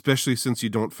 especially since you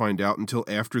don't find out until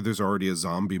after there's already a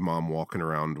zombie mom walking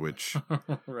around, which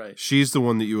Right. she's the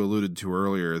one that you alluded to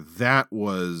earlier. That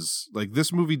was like,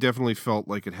 this movie definitely felt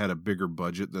like it had a bigger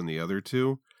budget than the other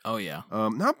two. Oh, yeah.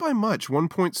 Not by much,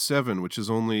 1.7, which is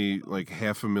only like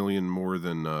 $500,000 more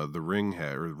than the Ring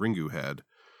had, or Ringu had.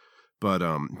 But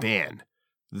man,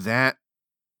 that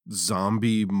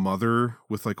zombie mother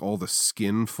with like all the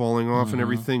skin falling off and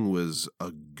everything was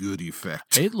a good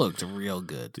effect. It looked real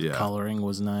good. Yeah. The coloring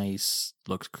was nice.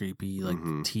 Looked creepy. Like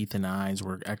Mhm. teeth and eyes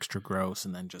were extra gross.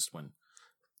 And then just when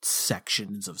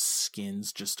sections of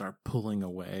skins just start pulling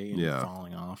away and Yeah.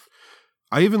 falling off.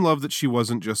 I even love that she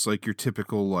wasn't just like your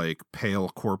typical like pale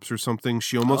corpse or something.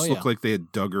 She almost looked like they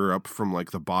had dug her up from like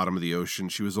the bottom of the ocean.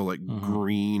 She was all like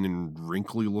green and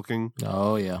wrinkly looking.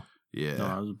 Oh, yeah. Yeah. No,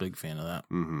 I was a big fan of that.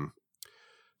 Mm-hmm.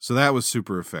 So that was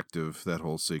super effective, that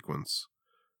whole sequence.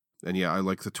 And yeah, I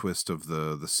like the twist of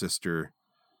the sister.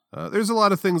 There's a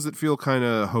lot of things that feel kind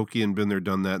of hokey and been there,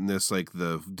 done that in this, like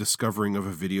the discovering of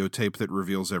a videotape that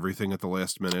reveals everything at the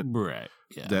last minute. Right.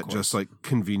 Yeah. That just like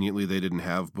conveniently they didn't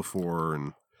have before.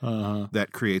 And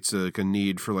that creates like a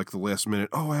need for like the last minute.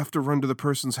 Oh, I have to run to the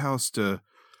person's house to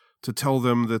tell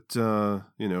them that,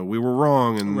 you know, we were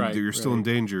wrong and you're still in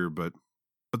danger. But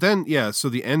then, yeah, so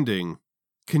the ending.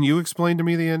 Can you explain to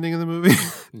me the ending of the movie?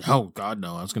 Oh, God,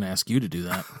 no. I was going to ask you to do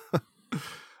that.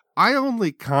 I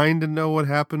only kind of know what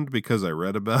happened because I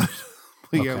read about it.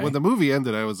 But yeah, when the movie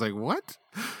ended, I was like, what?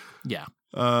 Yeah.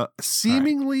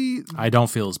 Seemingly, I don't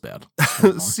feel as bad.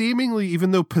 seemingly,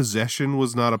 even though possession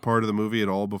was not a part of the movie at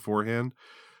all beforehand,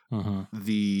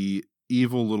 the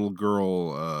evil little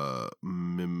girl,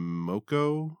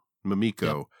 Mimiko,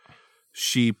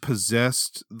 she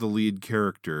possessed the lead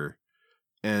character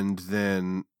and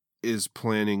then is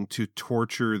planning to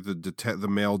torture the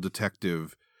male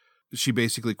detective. She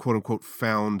basically, quote unquote,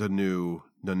 found a new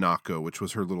Nanako, which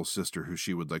was her little sister who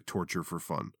she would like torture for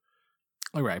fun.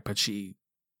 All right, but she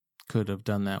could have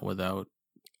done that without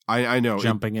I know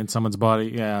jumping in someone's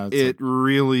body. Yeah. It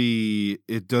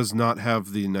does not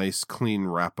have the nice clean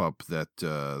wrap up that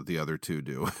the other two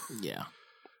do. Yeah.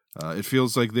 It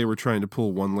feels like they were trying to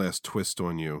pull one last twist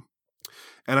on you.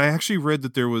 And I actually read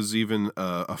that there was even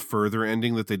a further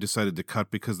ending that they decided to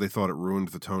cut because they thought it ruined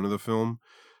the tone of the film,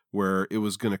 where it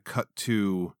was going to cut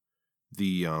to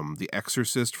the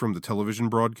exorcist from the television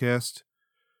broadcast,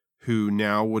 who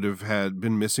now would have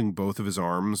been missing both of his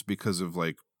arms because of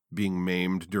like being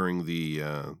maimed during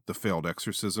the failed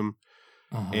exorcism.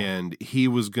 And he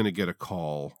was going to get a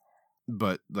call,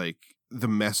 but like the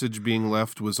message being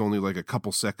left was only like a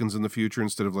couple seconds in the future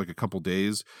instead of like a couple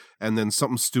days. And then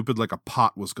something stupid like a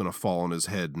pot was going to fall on his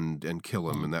head and kill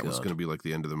him. And that was going to be like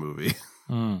the end of the movie.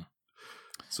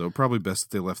 So probably best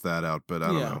that they left that out, but I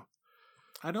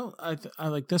don't know. I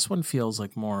like this one feels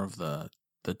like more of the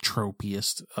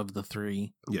tropiest of the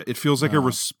three. Yeah, it feels like a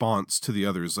response to the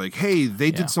others. Like, hey,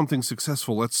 they did something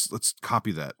successful. Let's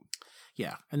copy that.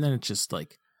 Yeah, and then it's just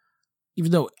like,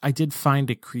 even though I did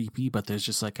find it creepy, but there's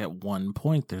just like at one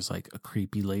point there's like a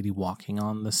creepy lady walking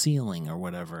on the ceiling or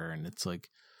whatever, and it's like,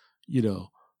 you know,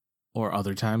 or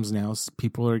other times now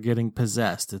people are getting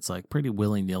possessed. It's like pretty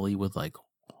willy-nilly with like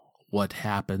what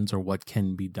happens or what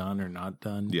can be done or not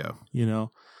done. Yeah. You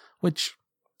know, which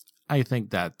I think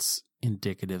that's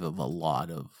indicative of a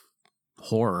lot of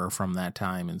horror from that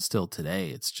time and still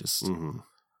today. It's just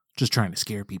trying to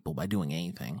scare people by doing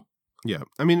anything. Yeah.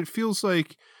 I mean, it feels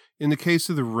like in the case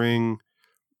of The Ring,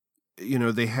 you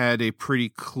know, they had a pretty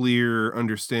clear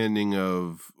understanding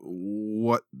of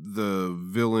what the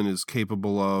villain is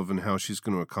capable of and how she's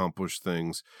going to accomplish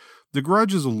things. The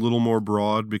Grudge is a little more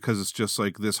broad because it's just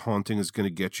like this haunting is going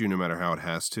to get you no matter how it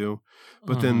has to.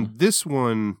 But then this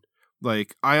one,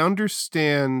 like, I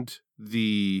understand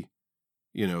the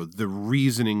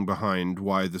reasoning behind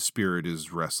why the spirit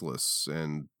is restless,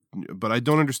 but I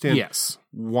don't understand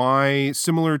why,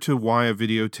 similar to why a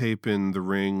videotape in The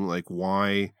Ring, like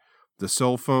why the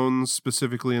cell phones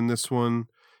specifically in this one,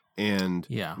 and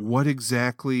what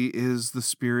exactly is the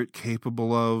spirit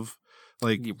capable of?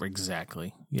 Like,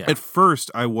 exactly. Yeah. At first,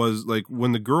 I was like,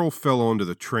 when the girl fell onto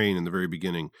the train in the very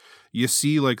beginning, you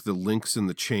see like the links in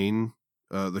the chain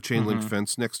link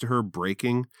fence next to her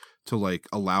breaking to like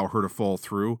allow her to fall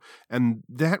through, and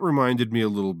that reminded me a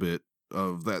little bit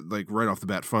of that, like right off the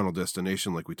bat, Final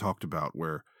Destination, like we talked about,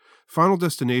 where Final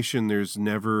Destination, there's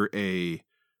never a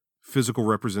physical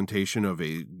representation of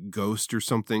a ghost or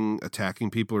something attacking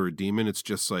people or a demon. It's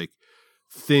just like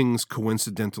things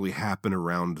coincidentally happen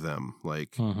around them,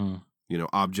 like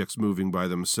objects moving by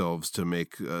themselves to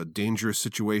make a dangerous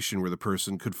situation where the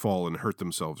person could fall and hurt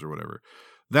themselves or whatever.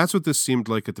 That's what this seemed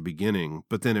like at the beginning,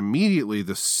 but then immediately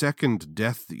the second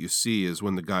death that you see is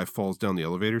when the guy falls down the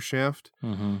elevator shaft,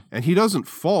 and he doesn't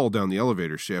fall down the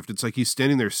elevator shaft. It's like he's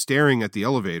standing there staring at the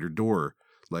elevator door,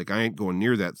 like, I ain't going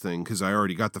near that thing because I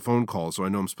already got the phone call, so I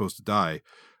know I'm supposed to die.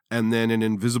 And then an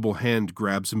invisible hand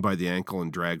grabs him by the ankle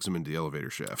and drags him into the elevator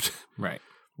shaft. Right.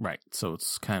 So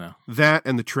it's kind of... That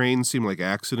and the train seem like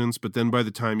accidents, but then by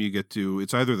the time you get to,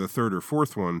 it's either the third or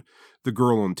fourth one, the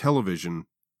girl on television,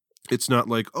 it's not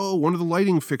like, oh, one of the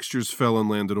lighting fixtures fell and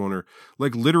landed on her.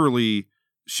 Like, literally,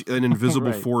 an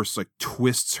invisible force, like,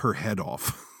 twists her head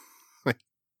off.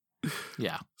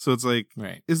 Yeah. So it's like,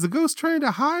 is the ghost trying to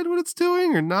hide what it's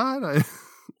doing or not?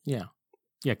 Yeah.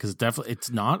 Yeah, because definitely it's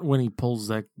not when he pulls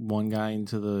that one guy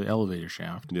into the elevator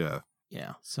shaft. Yeah.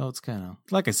 Yeah. So it's kind of,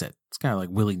 like I said, it's kind of like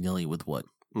willy-nilly with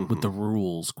with the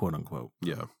rules, quote unquote.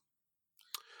 Yeah.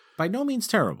 By no means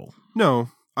terrible. No.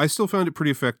 I still found it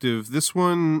pretty effective. This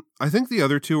one, I think the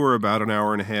other two are about an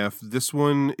hour and a half. This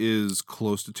one is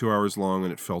close to 2 hours long,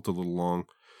 and it felt a little long.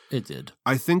 It did.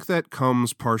 I think that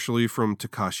comes partially from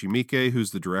Takashi Miike,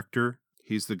 who's the director.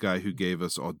 He's the guy who gave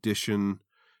us Audition,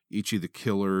 Ichi the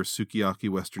Killer, Sukiyaki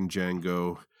Western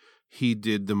Django. He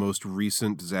did the most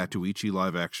recent Zatoichi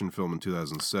live-action film in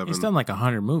 2007. He's done like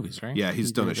 100 movies, right? Yeah,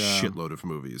 he's done a shitload of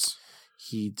movies.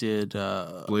 He did...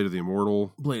 Blade of the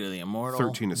Immortal.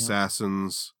 13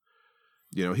 Assassins.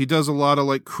 You know, he does a lot of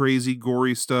like crazy,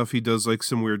 gory stuff. He does like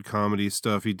some weird comedy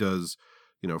stuff. He does...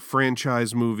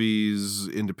 franchise movies,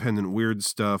 independent weird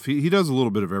stuff. He does a little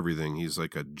bit of everything. He's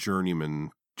like a journeyman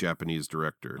Japanese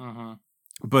director.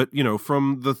 But,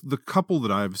 from the couple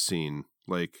that I've seen,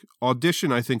 like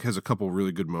Audition, I think has a couple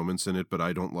really good moments in it, but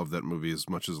I don't love that movie as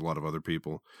much as a lot of other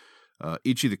people.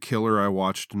 Ichi the Killer I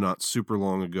watched not super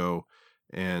long ago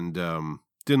and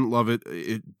didn't love it.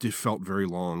 It felt very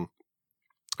long.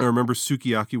 I remember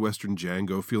Sukiyaki Western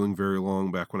Django feeling very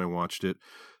long back when I watched it.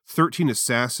 13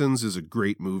 Assassins is a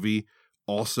great movie,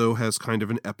 also has kind of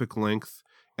an epic length.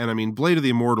 And I mean, Blade of the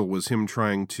Immortal was him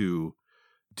trying to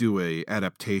do a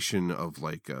adaptation of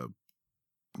like a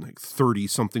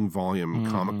 30-something volume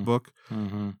comic book.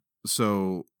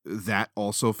 So that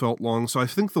also felt long. So I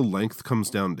think the length comes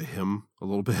down to him a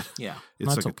little bit. Yeah,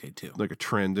 it's that's like okay too. Like a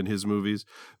trend in his movies.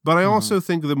 But I also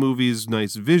think the movie's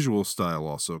nice visual style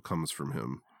also comes from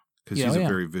him because he's a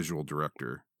very visual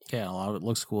director. Yeah, a lot of it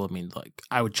looks cool. I mean, like,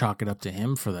 I would chalk it up to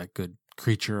him for that good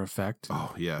creature effect.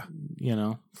 Oh, yeah.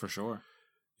 For sure.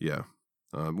 Yeah.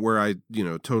 Where I,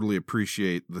 totally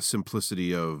appreciate the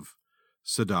simplicity of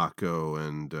Sadako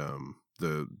and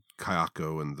the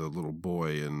Kayako and the little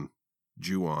boy and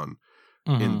Ju-on.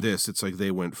 In this, it's like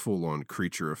they went full-on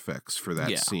creature effects for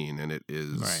that scene, and it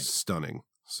is stunning.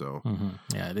 So,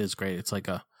 yeah, it is great. It's like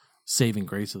a saving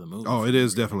grace of the movie. Oh, it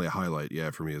is definitely a highlight,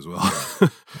 for me as well.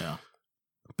 Yeah.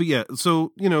 But yeah,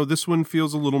 so, this one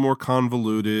feels a little more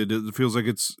convoluted. It feels like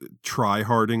it's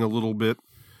try-harding a little bit.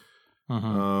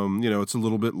 It's a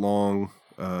little bit long.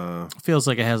 Feels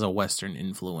like it has a Western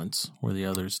influence where the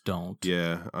others don't.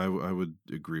 Yeah, I would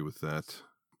agree with that.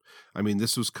 I mean,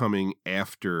 this was coming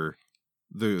after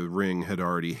The Ring had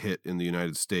already hit in the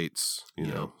United States,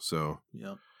 know, so.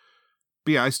 Yeah.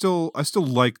 But yeah, I still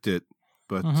liked it,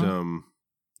 but,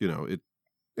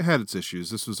 it had its issues.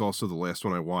 This was also the last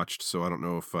one I watched, so I don't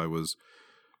know if I was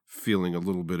feeling a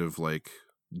little bit of like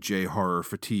J-horror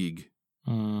fatigue.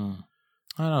 I don't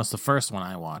know. It's the first one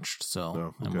I watched,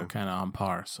 so and we're kind of on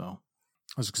par. So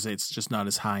I was going to say it's just not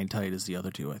as high and tight as the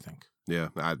other two, I think. Yeah,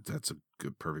 that's a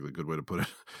perfectly good way to put it.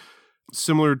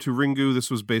 Similar to Ringu, this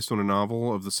was based on a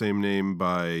novel of the same name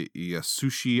by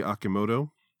Yasushi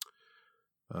Akimoto.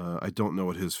 I don't know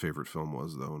what his favorite film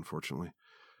was, though, unfortunately.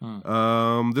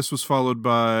 This was followed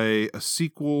by a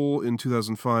sequel in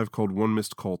 2005 called One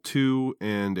Missed Call 2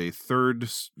 and a third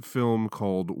film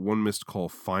called One Missed Call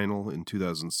Final in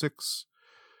 2006.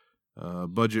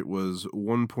 Budget was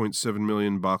 $1.7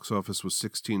 million, box office was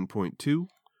 $16.2.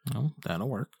 Oh, that'll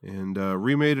work. And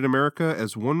remade in America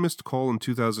as One Missed Call in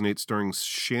 2008 starring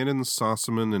Shannon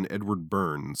Sossamon and Edward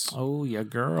Burns. Oh, yeah,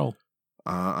 girl.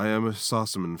 I am a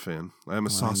Sossamon fan. I am a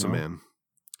Sossaman.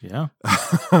 Yeah.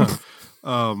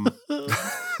 Awesome,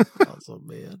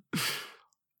 man.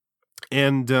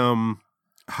 And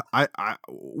I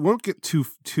won't get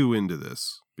too into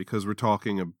this because we're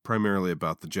talking primarily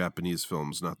about the Japanese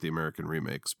films, not the American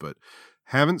remakes, but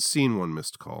haven't seen One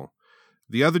Missed Call.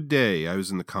 The other day, I was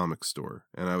in the comic store,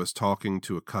 and I was talking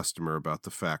to a customer about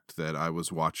the fact that I was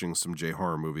watching some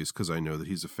J-horror movies, because I know that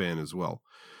he's a fan as well.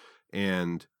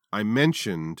 And I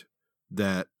mentioned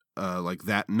that,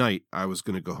 that night, I was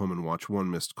going to go home and watch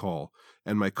One Missed Call.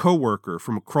 And my coworker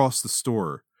from across the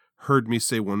store heard me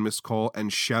say One Missed Call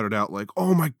and shouted out, like,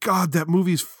 "Oh my God, that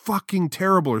movie's fucking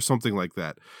terrible," or something like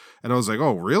that. And I was like,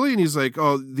 "Oh, really?" And he's like,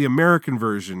 "Oh, the American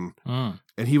version."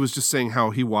 And he was just saying how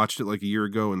he watched it like a year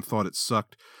ago and thought it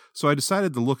sucked. So I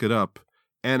decided to look it up.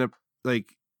 And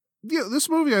this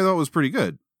movie I thought was pretty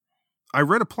good. I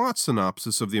read a plot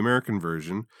synopsis of the American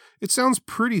version. It sounds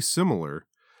pretty similar.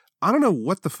 I don't know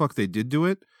what the fuck they did to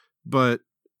it, but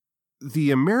the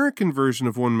American version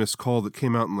of One Missed Call that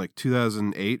came out in like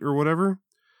 2008 or whatever,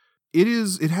 it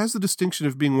has the distinction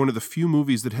of being one of the few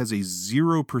movies that has a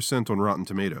 0% on Rotten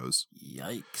Tomatoes.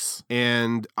 Yikes.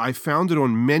 And I found it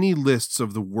on many lists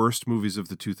of the worst movies of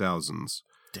the 2000s.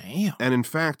 Damn. And in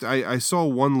fact, I saw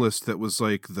one list that was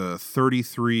like the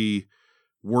 33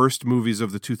 worst movies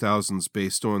of the 2000s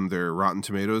based on their Rotten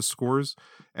Tomatoes scores.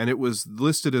 And it was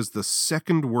listed as the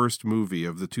second worst movie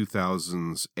of the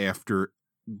 2000s after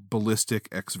Ballistic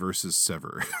X vs.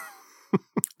 Sever.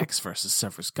 X vs.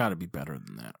 Sever's got to be better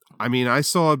than that. I mean, I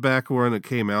saw it back when it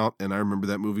came out, and I remember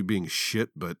that movie being shit,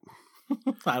 but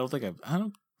I don't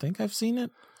think I've seen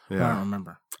it. Yeah. I don't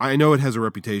remember. I know it has a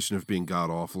reputation of being god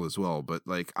awful as well, but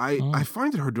like I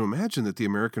find it hard to imagine that the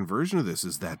American version of this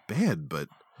is that bad. But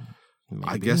Maybe.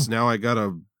 I guess now I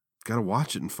gotta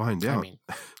watch it and find out. I mean,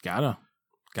 gotta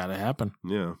happen.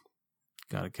 Yeah,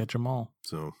 Gotta catch them all.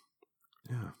 So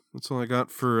yeah, that's all I got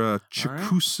for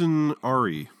Chikusen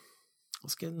Ari.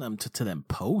 Let's get them to them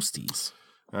posties.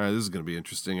 All right, this is going to be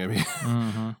interesting. I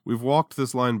mean, we've walked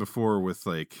this line before with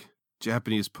like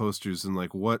Japanese posters and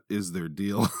like what is their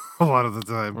deal a lot of the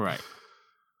time. Right.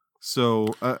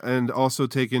 So, and also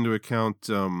take into account,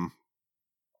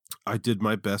 I did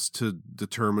my best to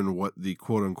determine what the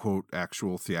quote unquote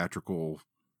actual theatrical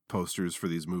posters for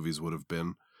these movies would have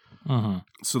been.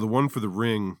 So the one for The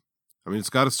Ring, I mean,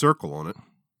 it's got a circle on it.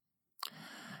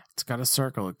 It's got a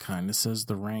circle. It kind of says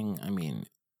The Ring. I mean,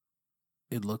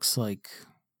 it looks like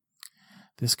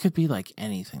this could be like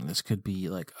anything. This could be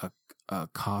like a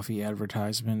coffee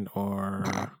advertisement, or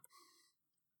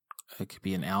it could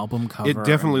be an album cover. It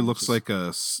definitely looks like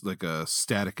a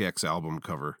Static X album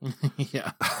cover.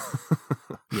 Yeah.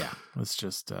 Yeah. It's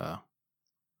just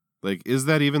like, is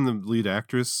that even the lead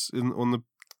actress on the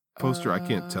poster? I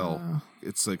can't tell.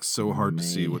 It's like so hard to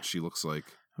see what she looks like.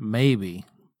 Maybe,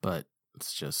 but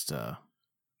it's just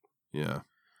yeah.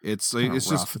 It's like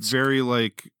it's rough. just very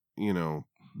like, you know,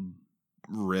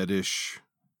 reddish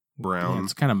brown. Yeah,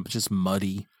 it's kind of just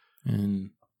muddy, and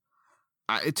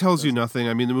it tells you nothing.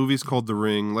 I mean, the movie's called The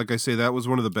Ring. Like I say, that was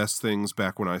one of the best things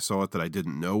back when I saw it, that I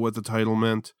didn't know what the title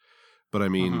meant. But I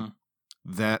mean,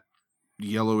 that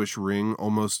yellowish ring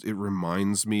almost, it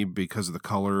reminds me, because of the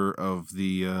color of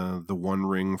the One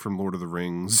Ring from Lord of the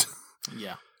Rings.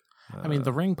 Yeah. I mean,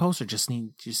 the Ring poster just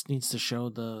needs to show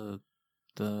the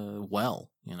well,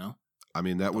 you know. I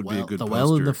mean, that would be a good the poster.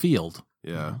 well in the field.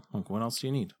 Yeah. You know? Like, what else do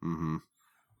you need? Mm-hmm.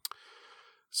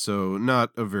 So,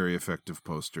 not a very effective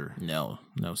poster. No,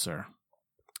 sir.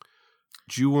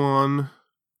 Ju-on,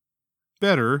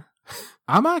 better.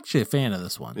 I'm actually a fan of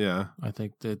this one. Yeah. I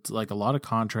think it's like a lot of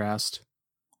contrast.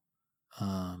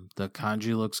 The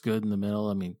kanji looks good in the middle.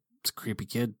 I mean, it's a creepy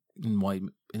kid in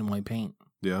white paint.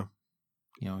 Yeah.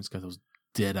 You know, he's got those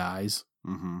dead eyes.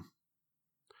 Mm-hmm.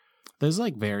 There's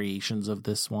like variations of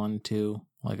this one too.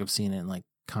 Like I've seen it in like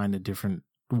kind of different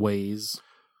ways.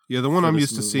 Yeah, the one I'm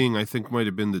used to seeing, I think, might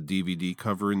have been the DVD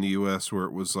cover in the U.S., where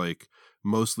it was like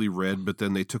mostly red, but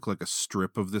then they took like a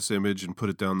strip of this image and put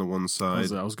it down the one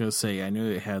side. I was gonna say, I knew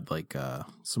it had like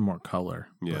some more color.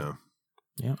 Yeah.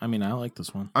 Yeah, I mean, I like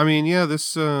this one. I mean, yeah,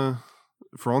 this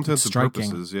for all intents and striking.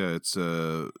 purposes, yeah, it's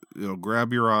it'll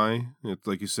grab your eye. It's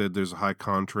like you said, there's a high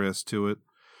contrast to it.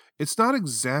 It's not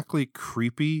exactly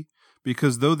creepy,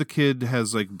 because though the kid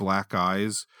has like black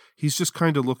eyes, he's just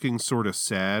kind of looking sort of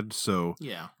sad. So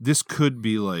yeah, this could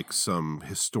be like some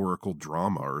historical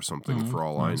drama or something, for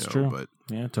all I know. True. But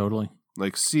yeah, totally.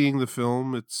 Like seeing the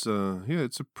film, it's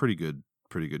it's a pretty good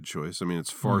choice. I mean,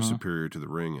 it's far superior to The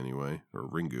Ring anyway, or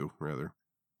Ringu rather.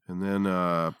 And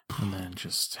then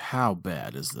just how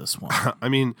bad is this one? I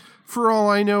mean, for all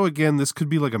I know, again, this could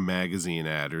be like a magazine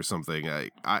ad or something. But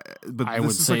I this would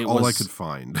is say like all I could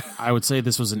find. I would say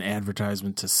this was an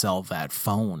advertisement to sell that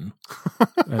phone.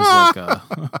 Like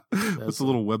that's a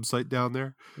little website down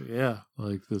there. Yeah,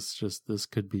 like this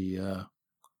could be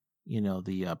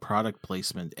the product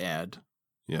placement ad.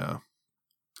 Yeah.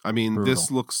 I mean,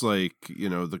 This looks like,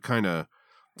 the kind of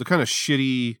the kind of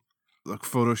shitty like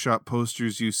Photoshop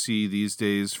posters you see these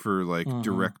days for like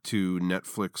direct to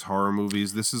Netflix horror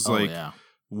movies. This is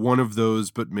one of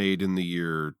those, but made in the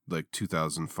year like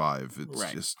 2005.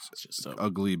 It's just so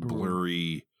ugly,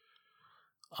 blurry,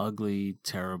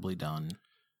 terribly done.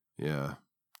 Yeah,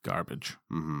 garbage.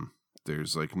 Mm-hmm.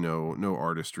 There's like no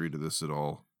artistry to this at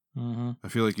all. Mm-hmm. I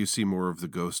feel like you see more of the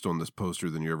ghost on this poster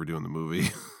than you ever do in the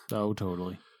movie. Oh,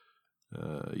 totally.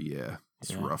 Yeah,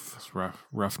 it's rough. It's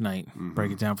rough night. Mm-hmm.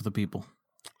 Break it down for the people.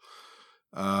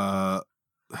 I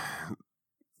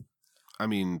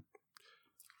mean,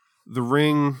 The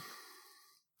Ring.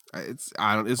 It's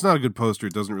not a good poster.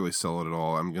 It doesn't really sell it at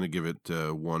all. I'm gonna give it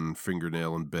one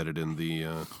fingernail embedded in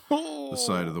the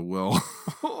side of the well.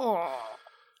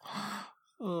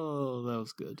 Oh, that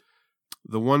was good.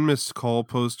 The One Missed Call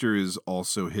poster is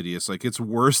also hideous. Like, it's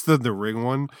worse than the Ring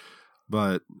one,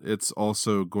 but it's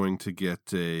also going to get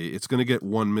it's going to get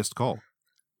one missed call.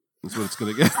 That's what it's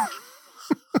going to get.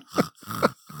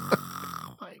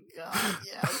 Oh my God,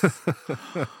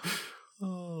 yes.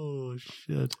 Oh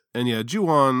shit. And yeah,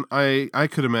 Ju-on, I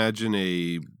could imagine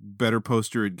a better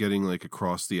poster at getting like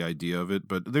across the idea of it,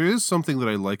 but there is something that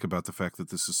I like about the fact that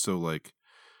this is so like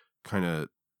kind of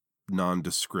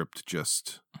nondescript,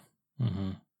 just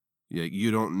yeah, you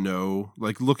don't know,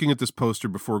 like looking at this poster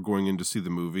before going in to see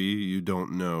the movie, you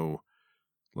don't know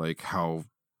like how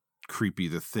creepy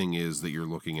the thing is that you're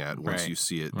looking at once you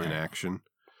see it in action.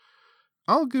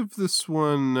 I'll give this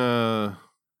one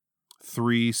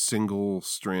 3 single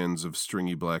strands of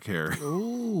stringy black hair.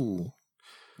 Ooh,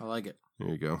 I like it. There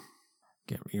you go.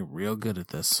 You're real good at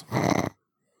this.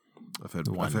 I've had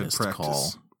practice.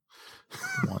 Call.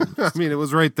 I mean, it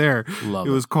was right there. Love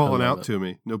it was calling out to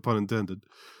me. No pun intended.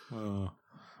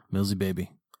 Millsy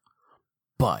baby.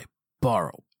 Buy,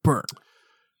 borrow, burn.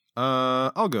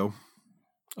 I'll go.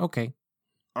 Okay.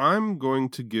 I'm going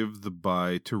to give the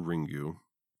bye to Ringu.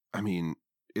 I mean,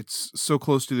 it's so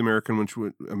close to the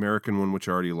American one, which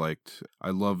I already liked.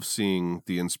 I love seeing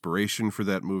the inspiration for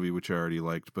that movie, which I already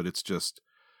liked, but it's just,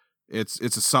 it's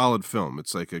a solid film.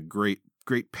 It's like a great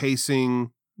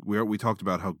pacing. We talked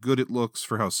about how good it looks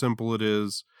for how simple it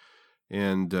is,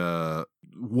 and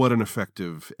what an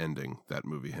effective ending that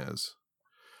movie has.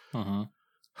 When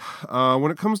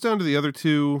it comes down to the other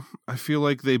two, I feel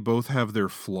like they both have their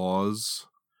flaws,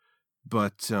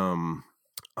 but I'm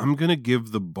going to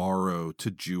give the borrow to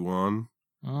Ju-on,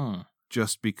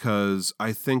 just because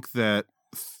I think that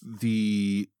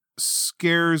the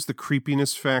scares, the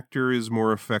creepiness factor is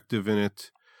more effective in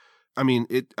it. I mean,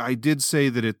 I did say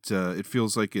that it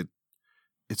feels like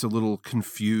it's a little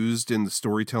confused in the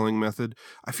storytelling method.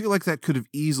 I feel like that could have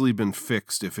easily been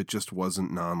fixed if it just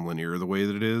wasn't nonlinear the way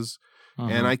that it is.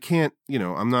 And I can't,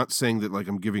 I'm not saying that like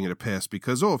I'm giving it a pass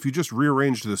because, if you just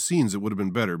rearranged the scenes, it would have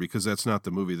been better, because that's not the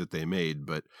movie that they made.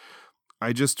 But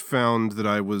I just found that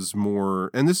I was more,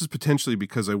 and this is potentially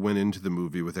because I went into the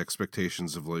movie with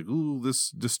expectations of like, ooh, this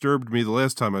disturbed me the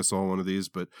last time I saw one of these,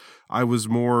 but I was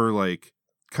more like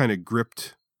kind of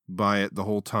gripped by it the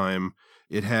whole time.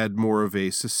 It had more of a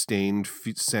sustained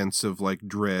sense of like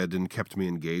dread and kept me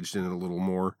engaged in it a little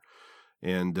more.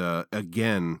 And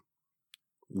again,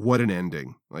 what an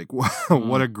ending. Like,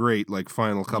 what a great like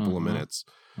final couple of minutes.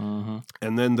 And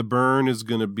then the burn is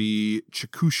going to be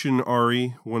Chikushin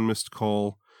Ari, One Missed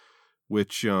Call,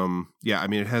 which, I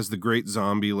mean, it has the great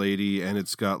zombie lady, and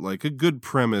it's got like a good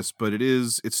premise, but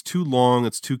it's too long,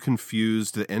 it's too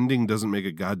confused, the ending doesn't make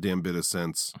a goddamn bit of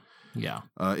sense. Yeah.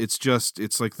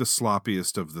 It's like the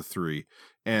sloppiest of the three.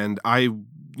 And I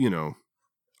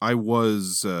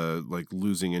was like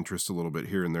losing interest a little bit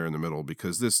here and there in the middle,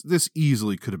 because this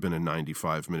easily could have been a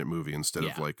 95-minute movie instead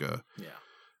of like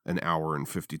an hour and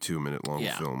 52-minute long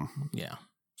film. Yeah.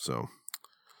 So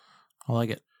I like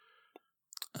it.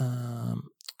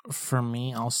 For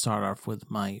me, I'll start off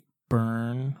with my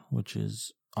burn, which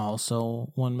is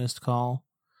also One Missed Call.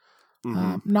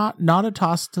 Not a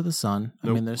toss to the sun.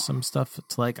 Nope. I mean, there's some stuff.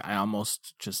 It's like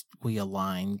we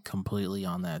align completely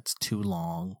on that. It's too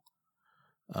long.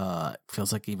 It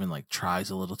feels like even like tries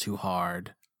a little too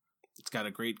hard. It's got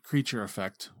a great creature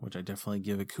effect, which I definitely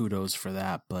give it kudos for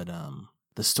that. But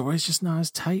the story's just not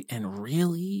as tight, and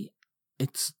really,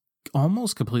 it's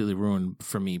almost completely ruined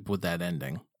for me with that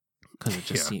ending, because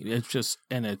it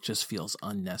just feels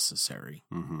unnecessary.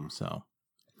 So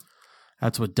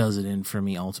that's what does it in for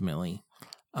me ultimately.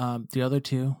 The other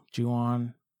two,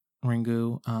 Ju-on,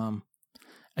 Ringu,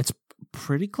 it's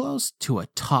pretty close to a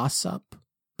toss-up,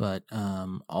 but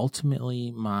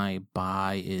ultimately my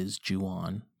bye is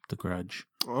Ju-on, The Grudge.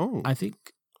 Oh. I think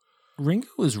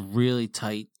Ringu is really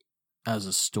tight as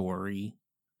a story,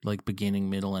 like beginning,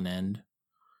 middle, and end.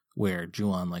 where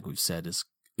Ju-on, like we've said, is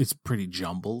pretty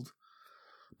jumbled.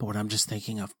 But when I'm just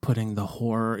thinking of putting the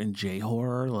horror in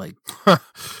J-horror, like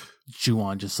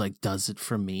Ju-on just like does it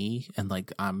for me. And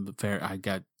like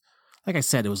like I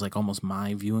said, it was like almost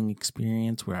my viewing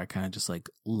experience where I kind of just like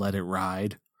let it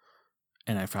ride.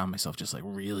 And I found myself just like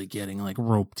really getting like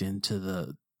roped into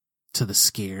the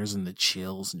scares and the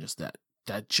chills and just that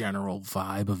general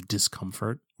vibe of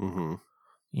discomfort. Mm-hmm.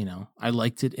 You know, I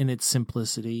liked it in its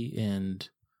simplicity. And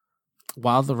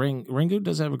while the Ringu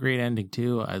does have a great ending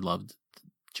too, I loved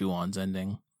Ju-on's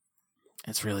ending.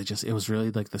 It was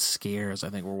really like the scares, I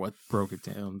think, were what broke it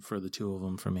down for the two of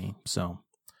them for me. So,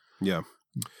 yeah.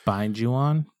 Buying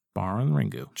Ju-on, borrowing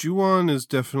Ringu. Ju-on is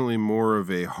definitely more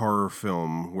of a horror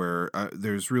film where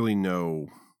there's really no...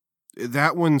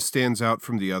 That one stands out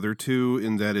from the other two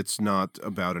in that it's not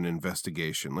about an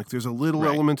investigation. Like, there's a little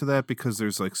element to that because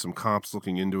there's like some cops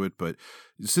looking into it, but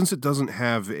since it doesn't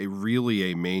have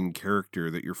really a main character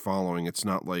that you're following, it's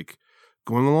not like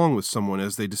going along with someone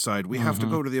as they decide we have to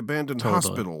go to the abandoned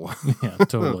hospital. Yeah,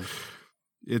 totally.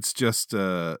 It's just...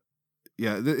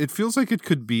 it feels like it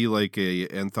could be like a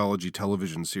anthology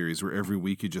television series where every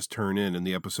week you just turn in and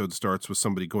the episode starts with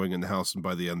somebody going in the house and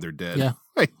by the end they're dead. Yeah,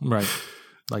 right.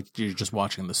 Like you're just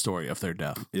watching the story of their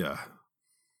death. Yeah.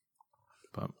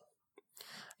 But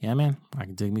yeah, man, I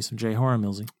can dig me some J-horror,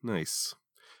 Millsy. Nice.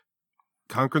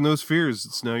 Conquering Those Fears.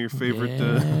 It's now your favorite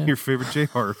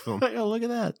J-horror film. Oh, look at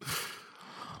that.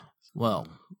 Well,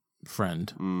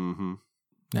 friend,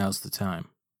 now's the time.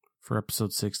 For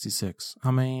episode 66.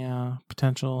 How many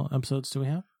potential episodes do we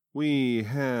have? We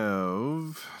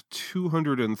have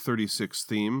 236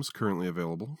 themes currently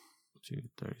available.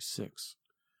 236.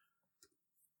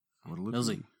 What'll it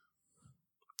Millsy. be?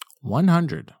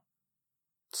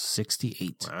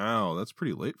 168. Wow, that's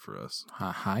pretty late for us.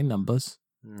 High numbers.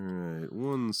 All right,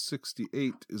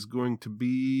 168 is going to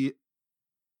be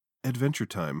Adventure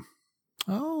Time.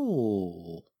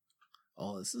 Oh,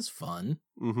 this is fun.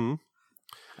 Mm-hmm.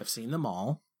 I've seen them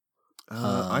all.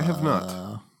 I have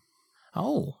not.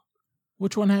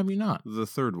 Which one have you not? The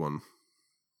third one.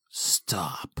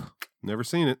 Stop. Never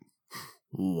seen it.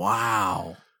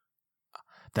 Wow.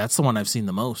 That's the one I've seen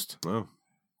the most. Oh.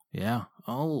 Yeah.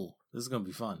 Oh, this is going to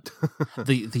be fun.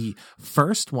 The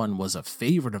first one was a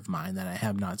favorite of mine that I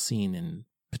have not seen in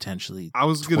potentially I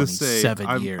was going to say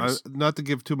 7 years. Not to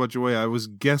give too much away, I was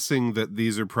guessing that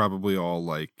these are probably all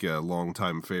like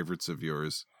longtime favorites of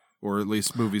yours. Or at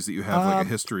least movies that you have like a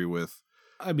history with.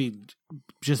 I mean,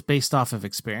 just based off of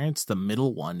experience, the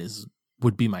middle one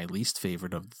would be my least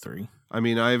favorite of the three. I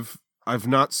mean, I've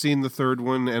not seen the third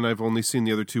one, and I've only seen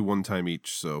the other two one time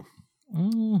each. So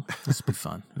this will be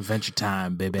fun. Adventure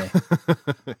Time, baby.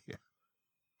 Yeah.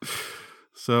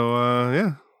 So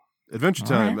yeah, Adventure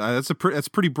Time. Right. That's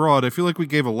pretty broad. I feel like we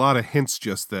gave a lot of hints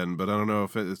just then, but I don't know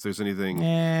if there's anything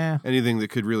that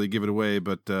could really give it away.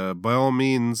 But by all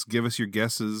means, give us your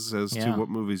guesses as to what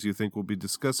movies you think we'll be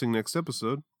discussing next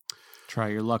episode. Try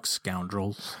your luck,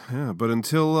 scoundrels. Yeah, but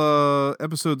until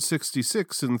episode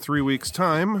 66 in 3 weeks'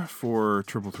 time for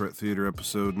Triple Threat Theater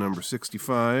episode number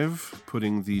 65,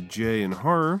 putting the J in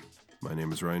horror, my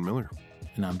name is Ryan Miller.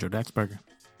 And I'm Joe Daxberger.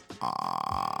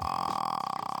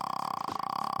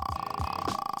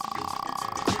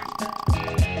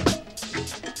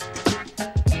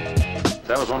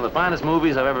 That was one of the finest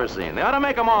movies I've ever seen. They ought to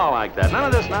make them all like that. None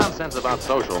of this nonsense about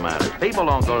social matters. People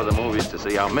don't go to the movies to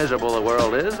see how miserable the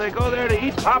world is. They go there to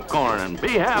eat popcorn and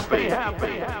be happy.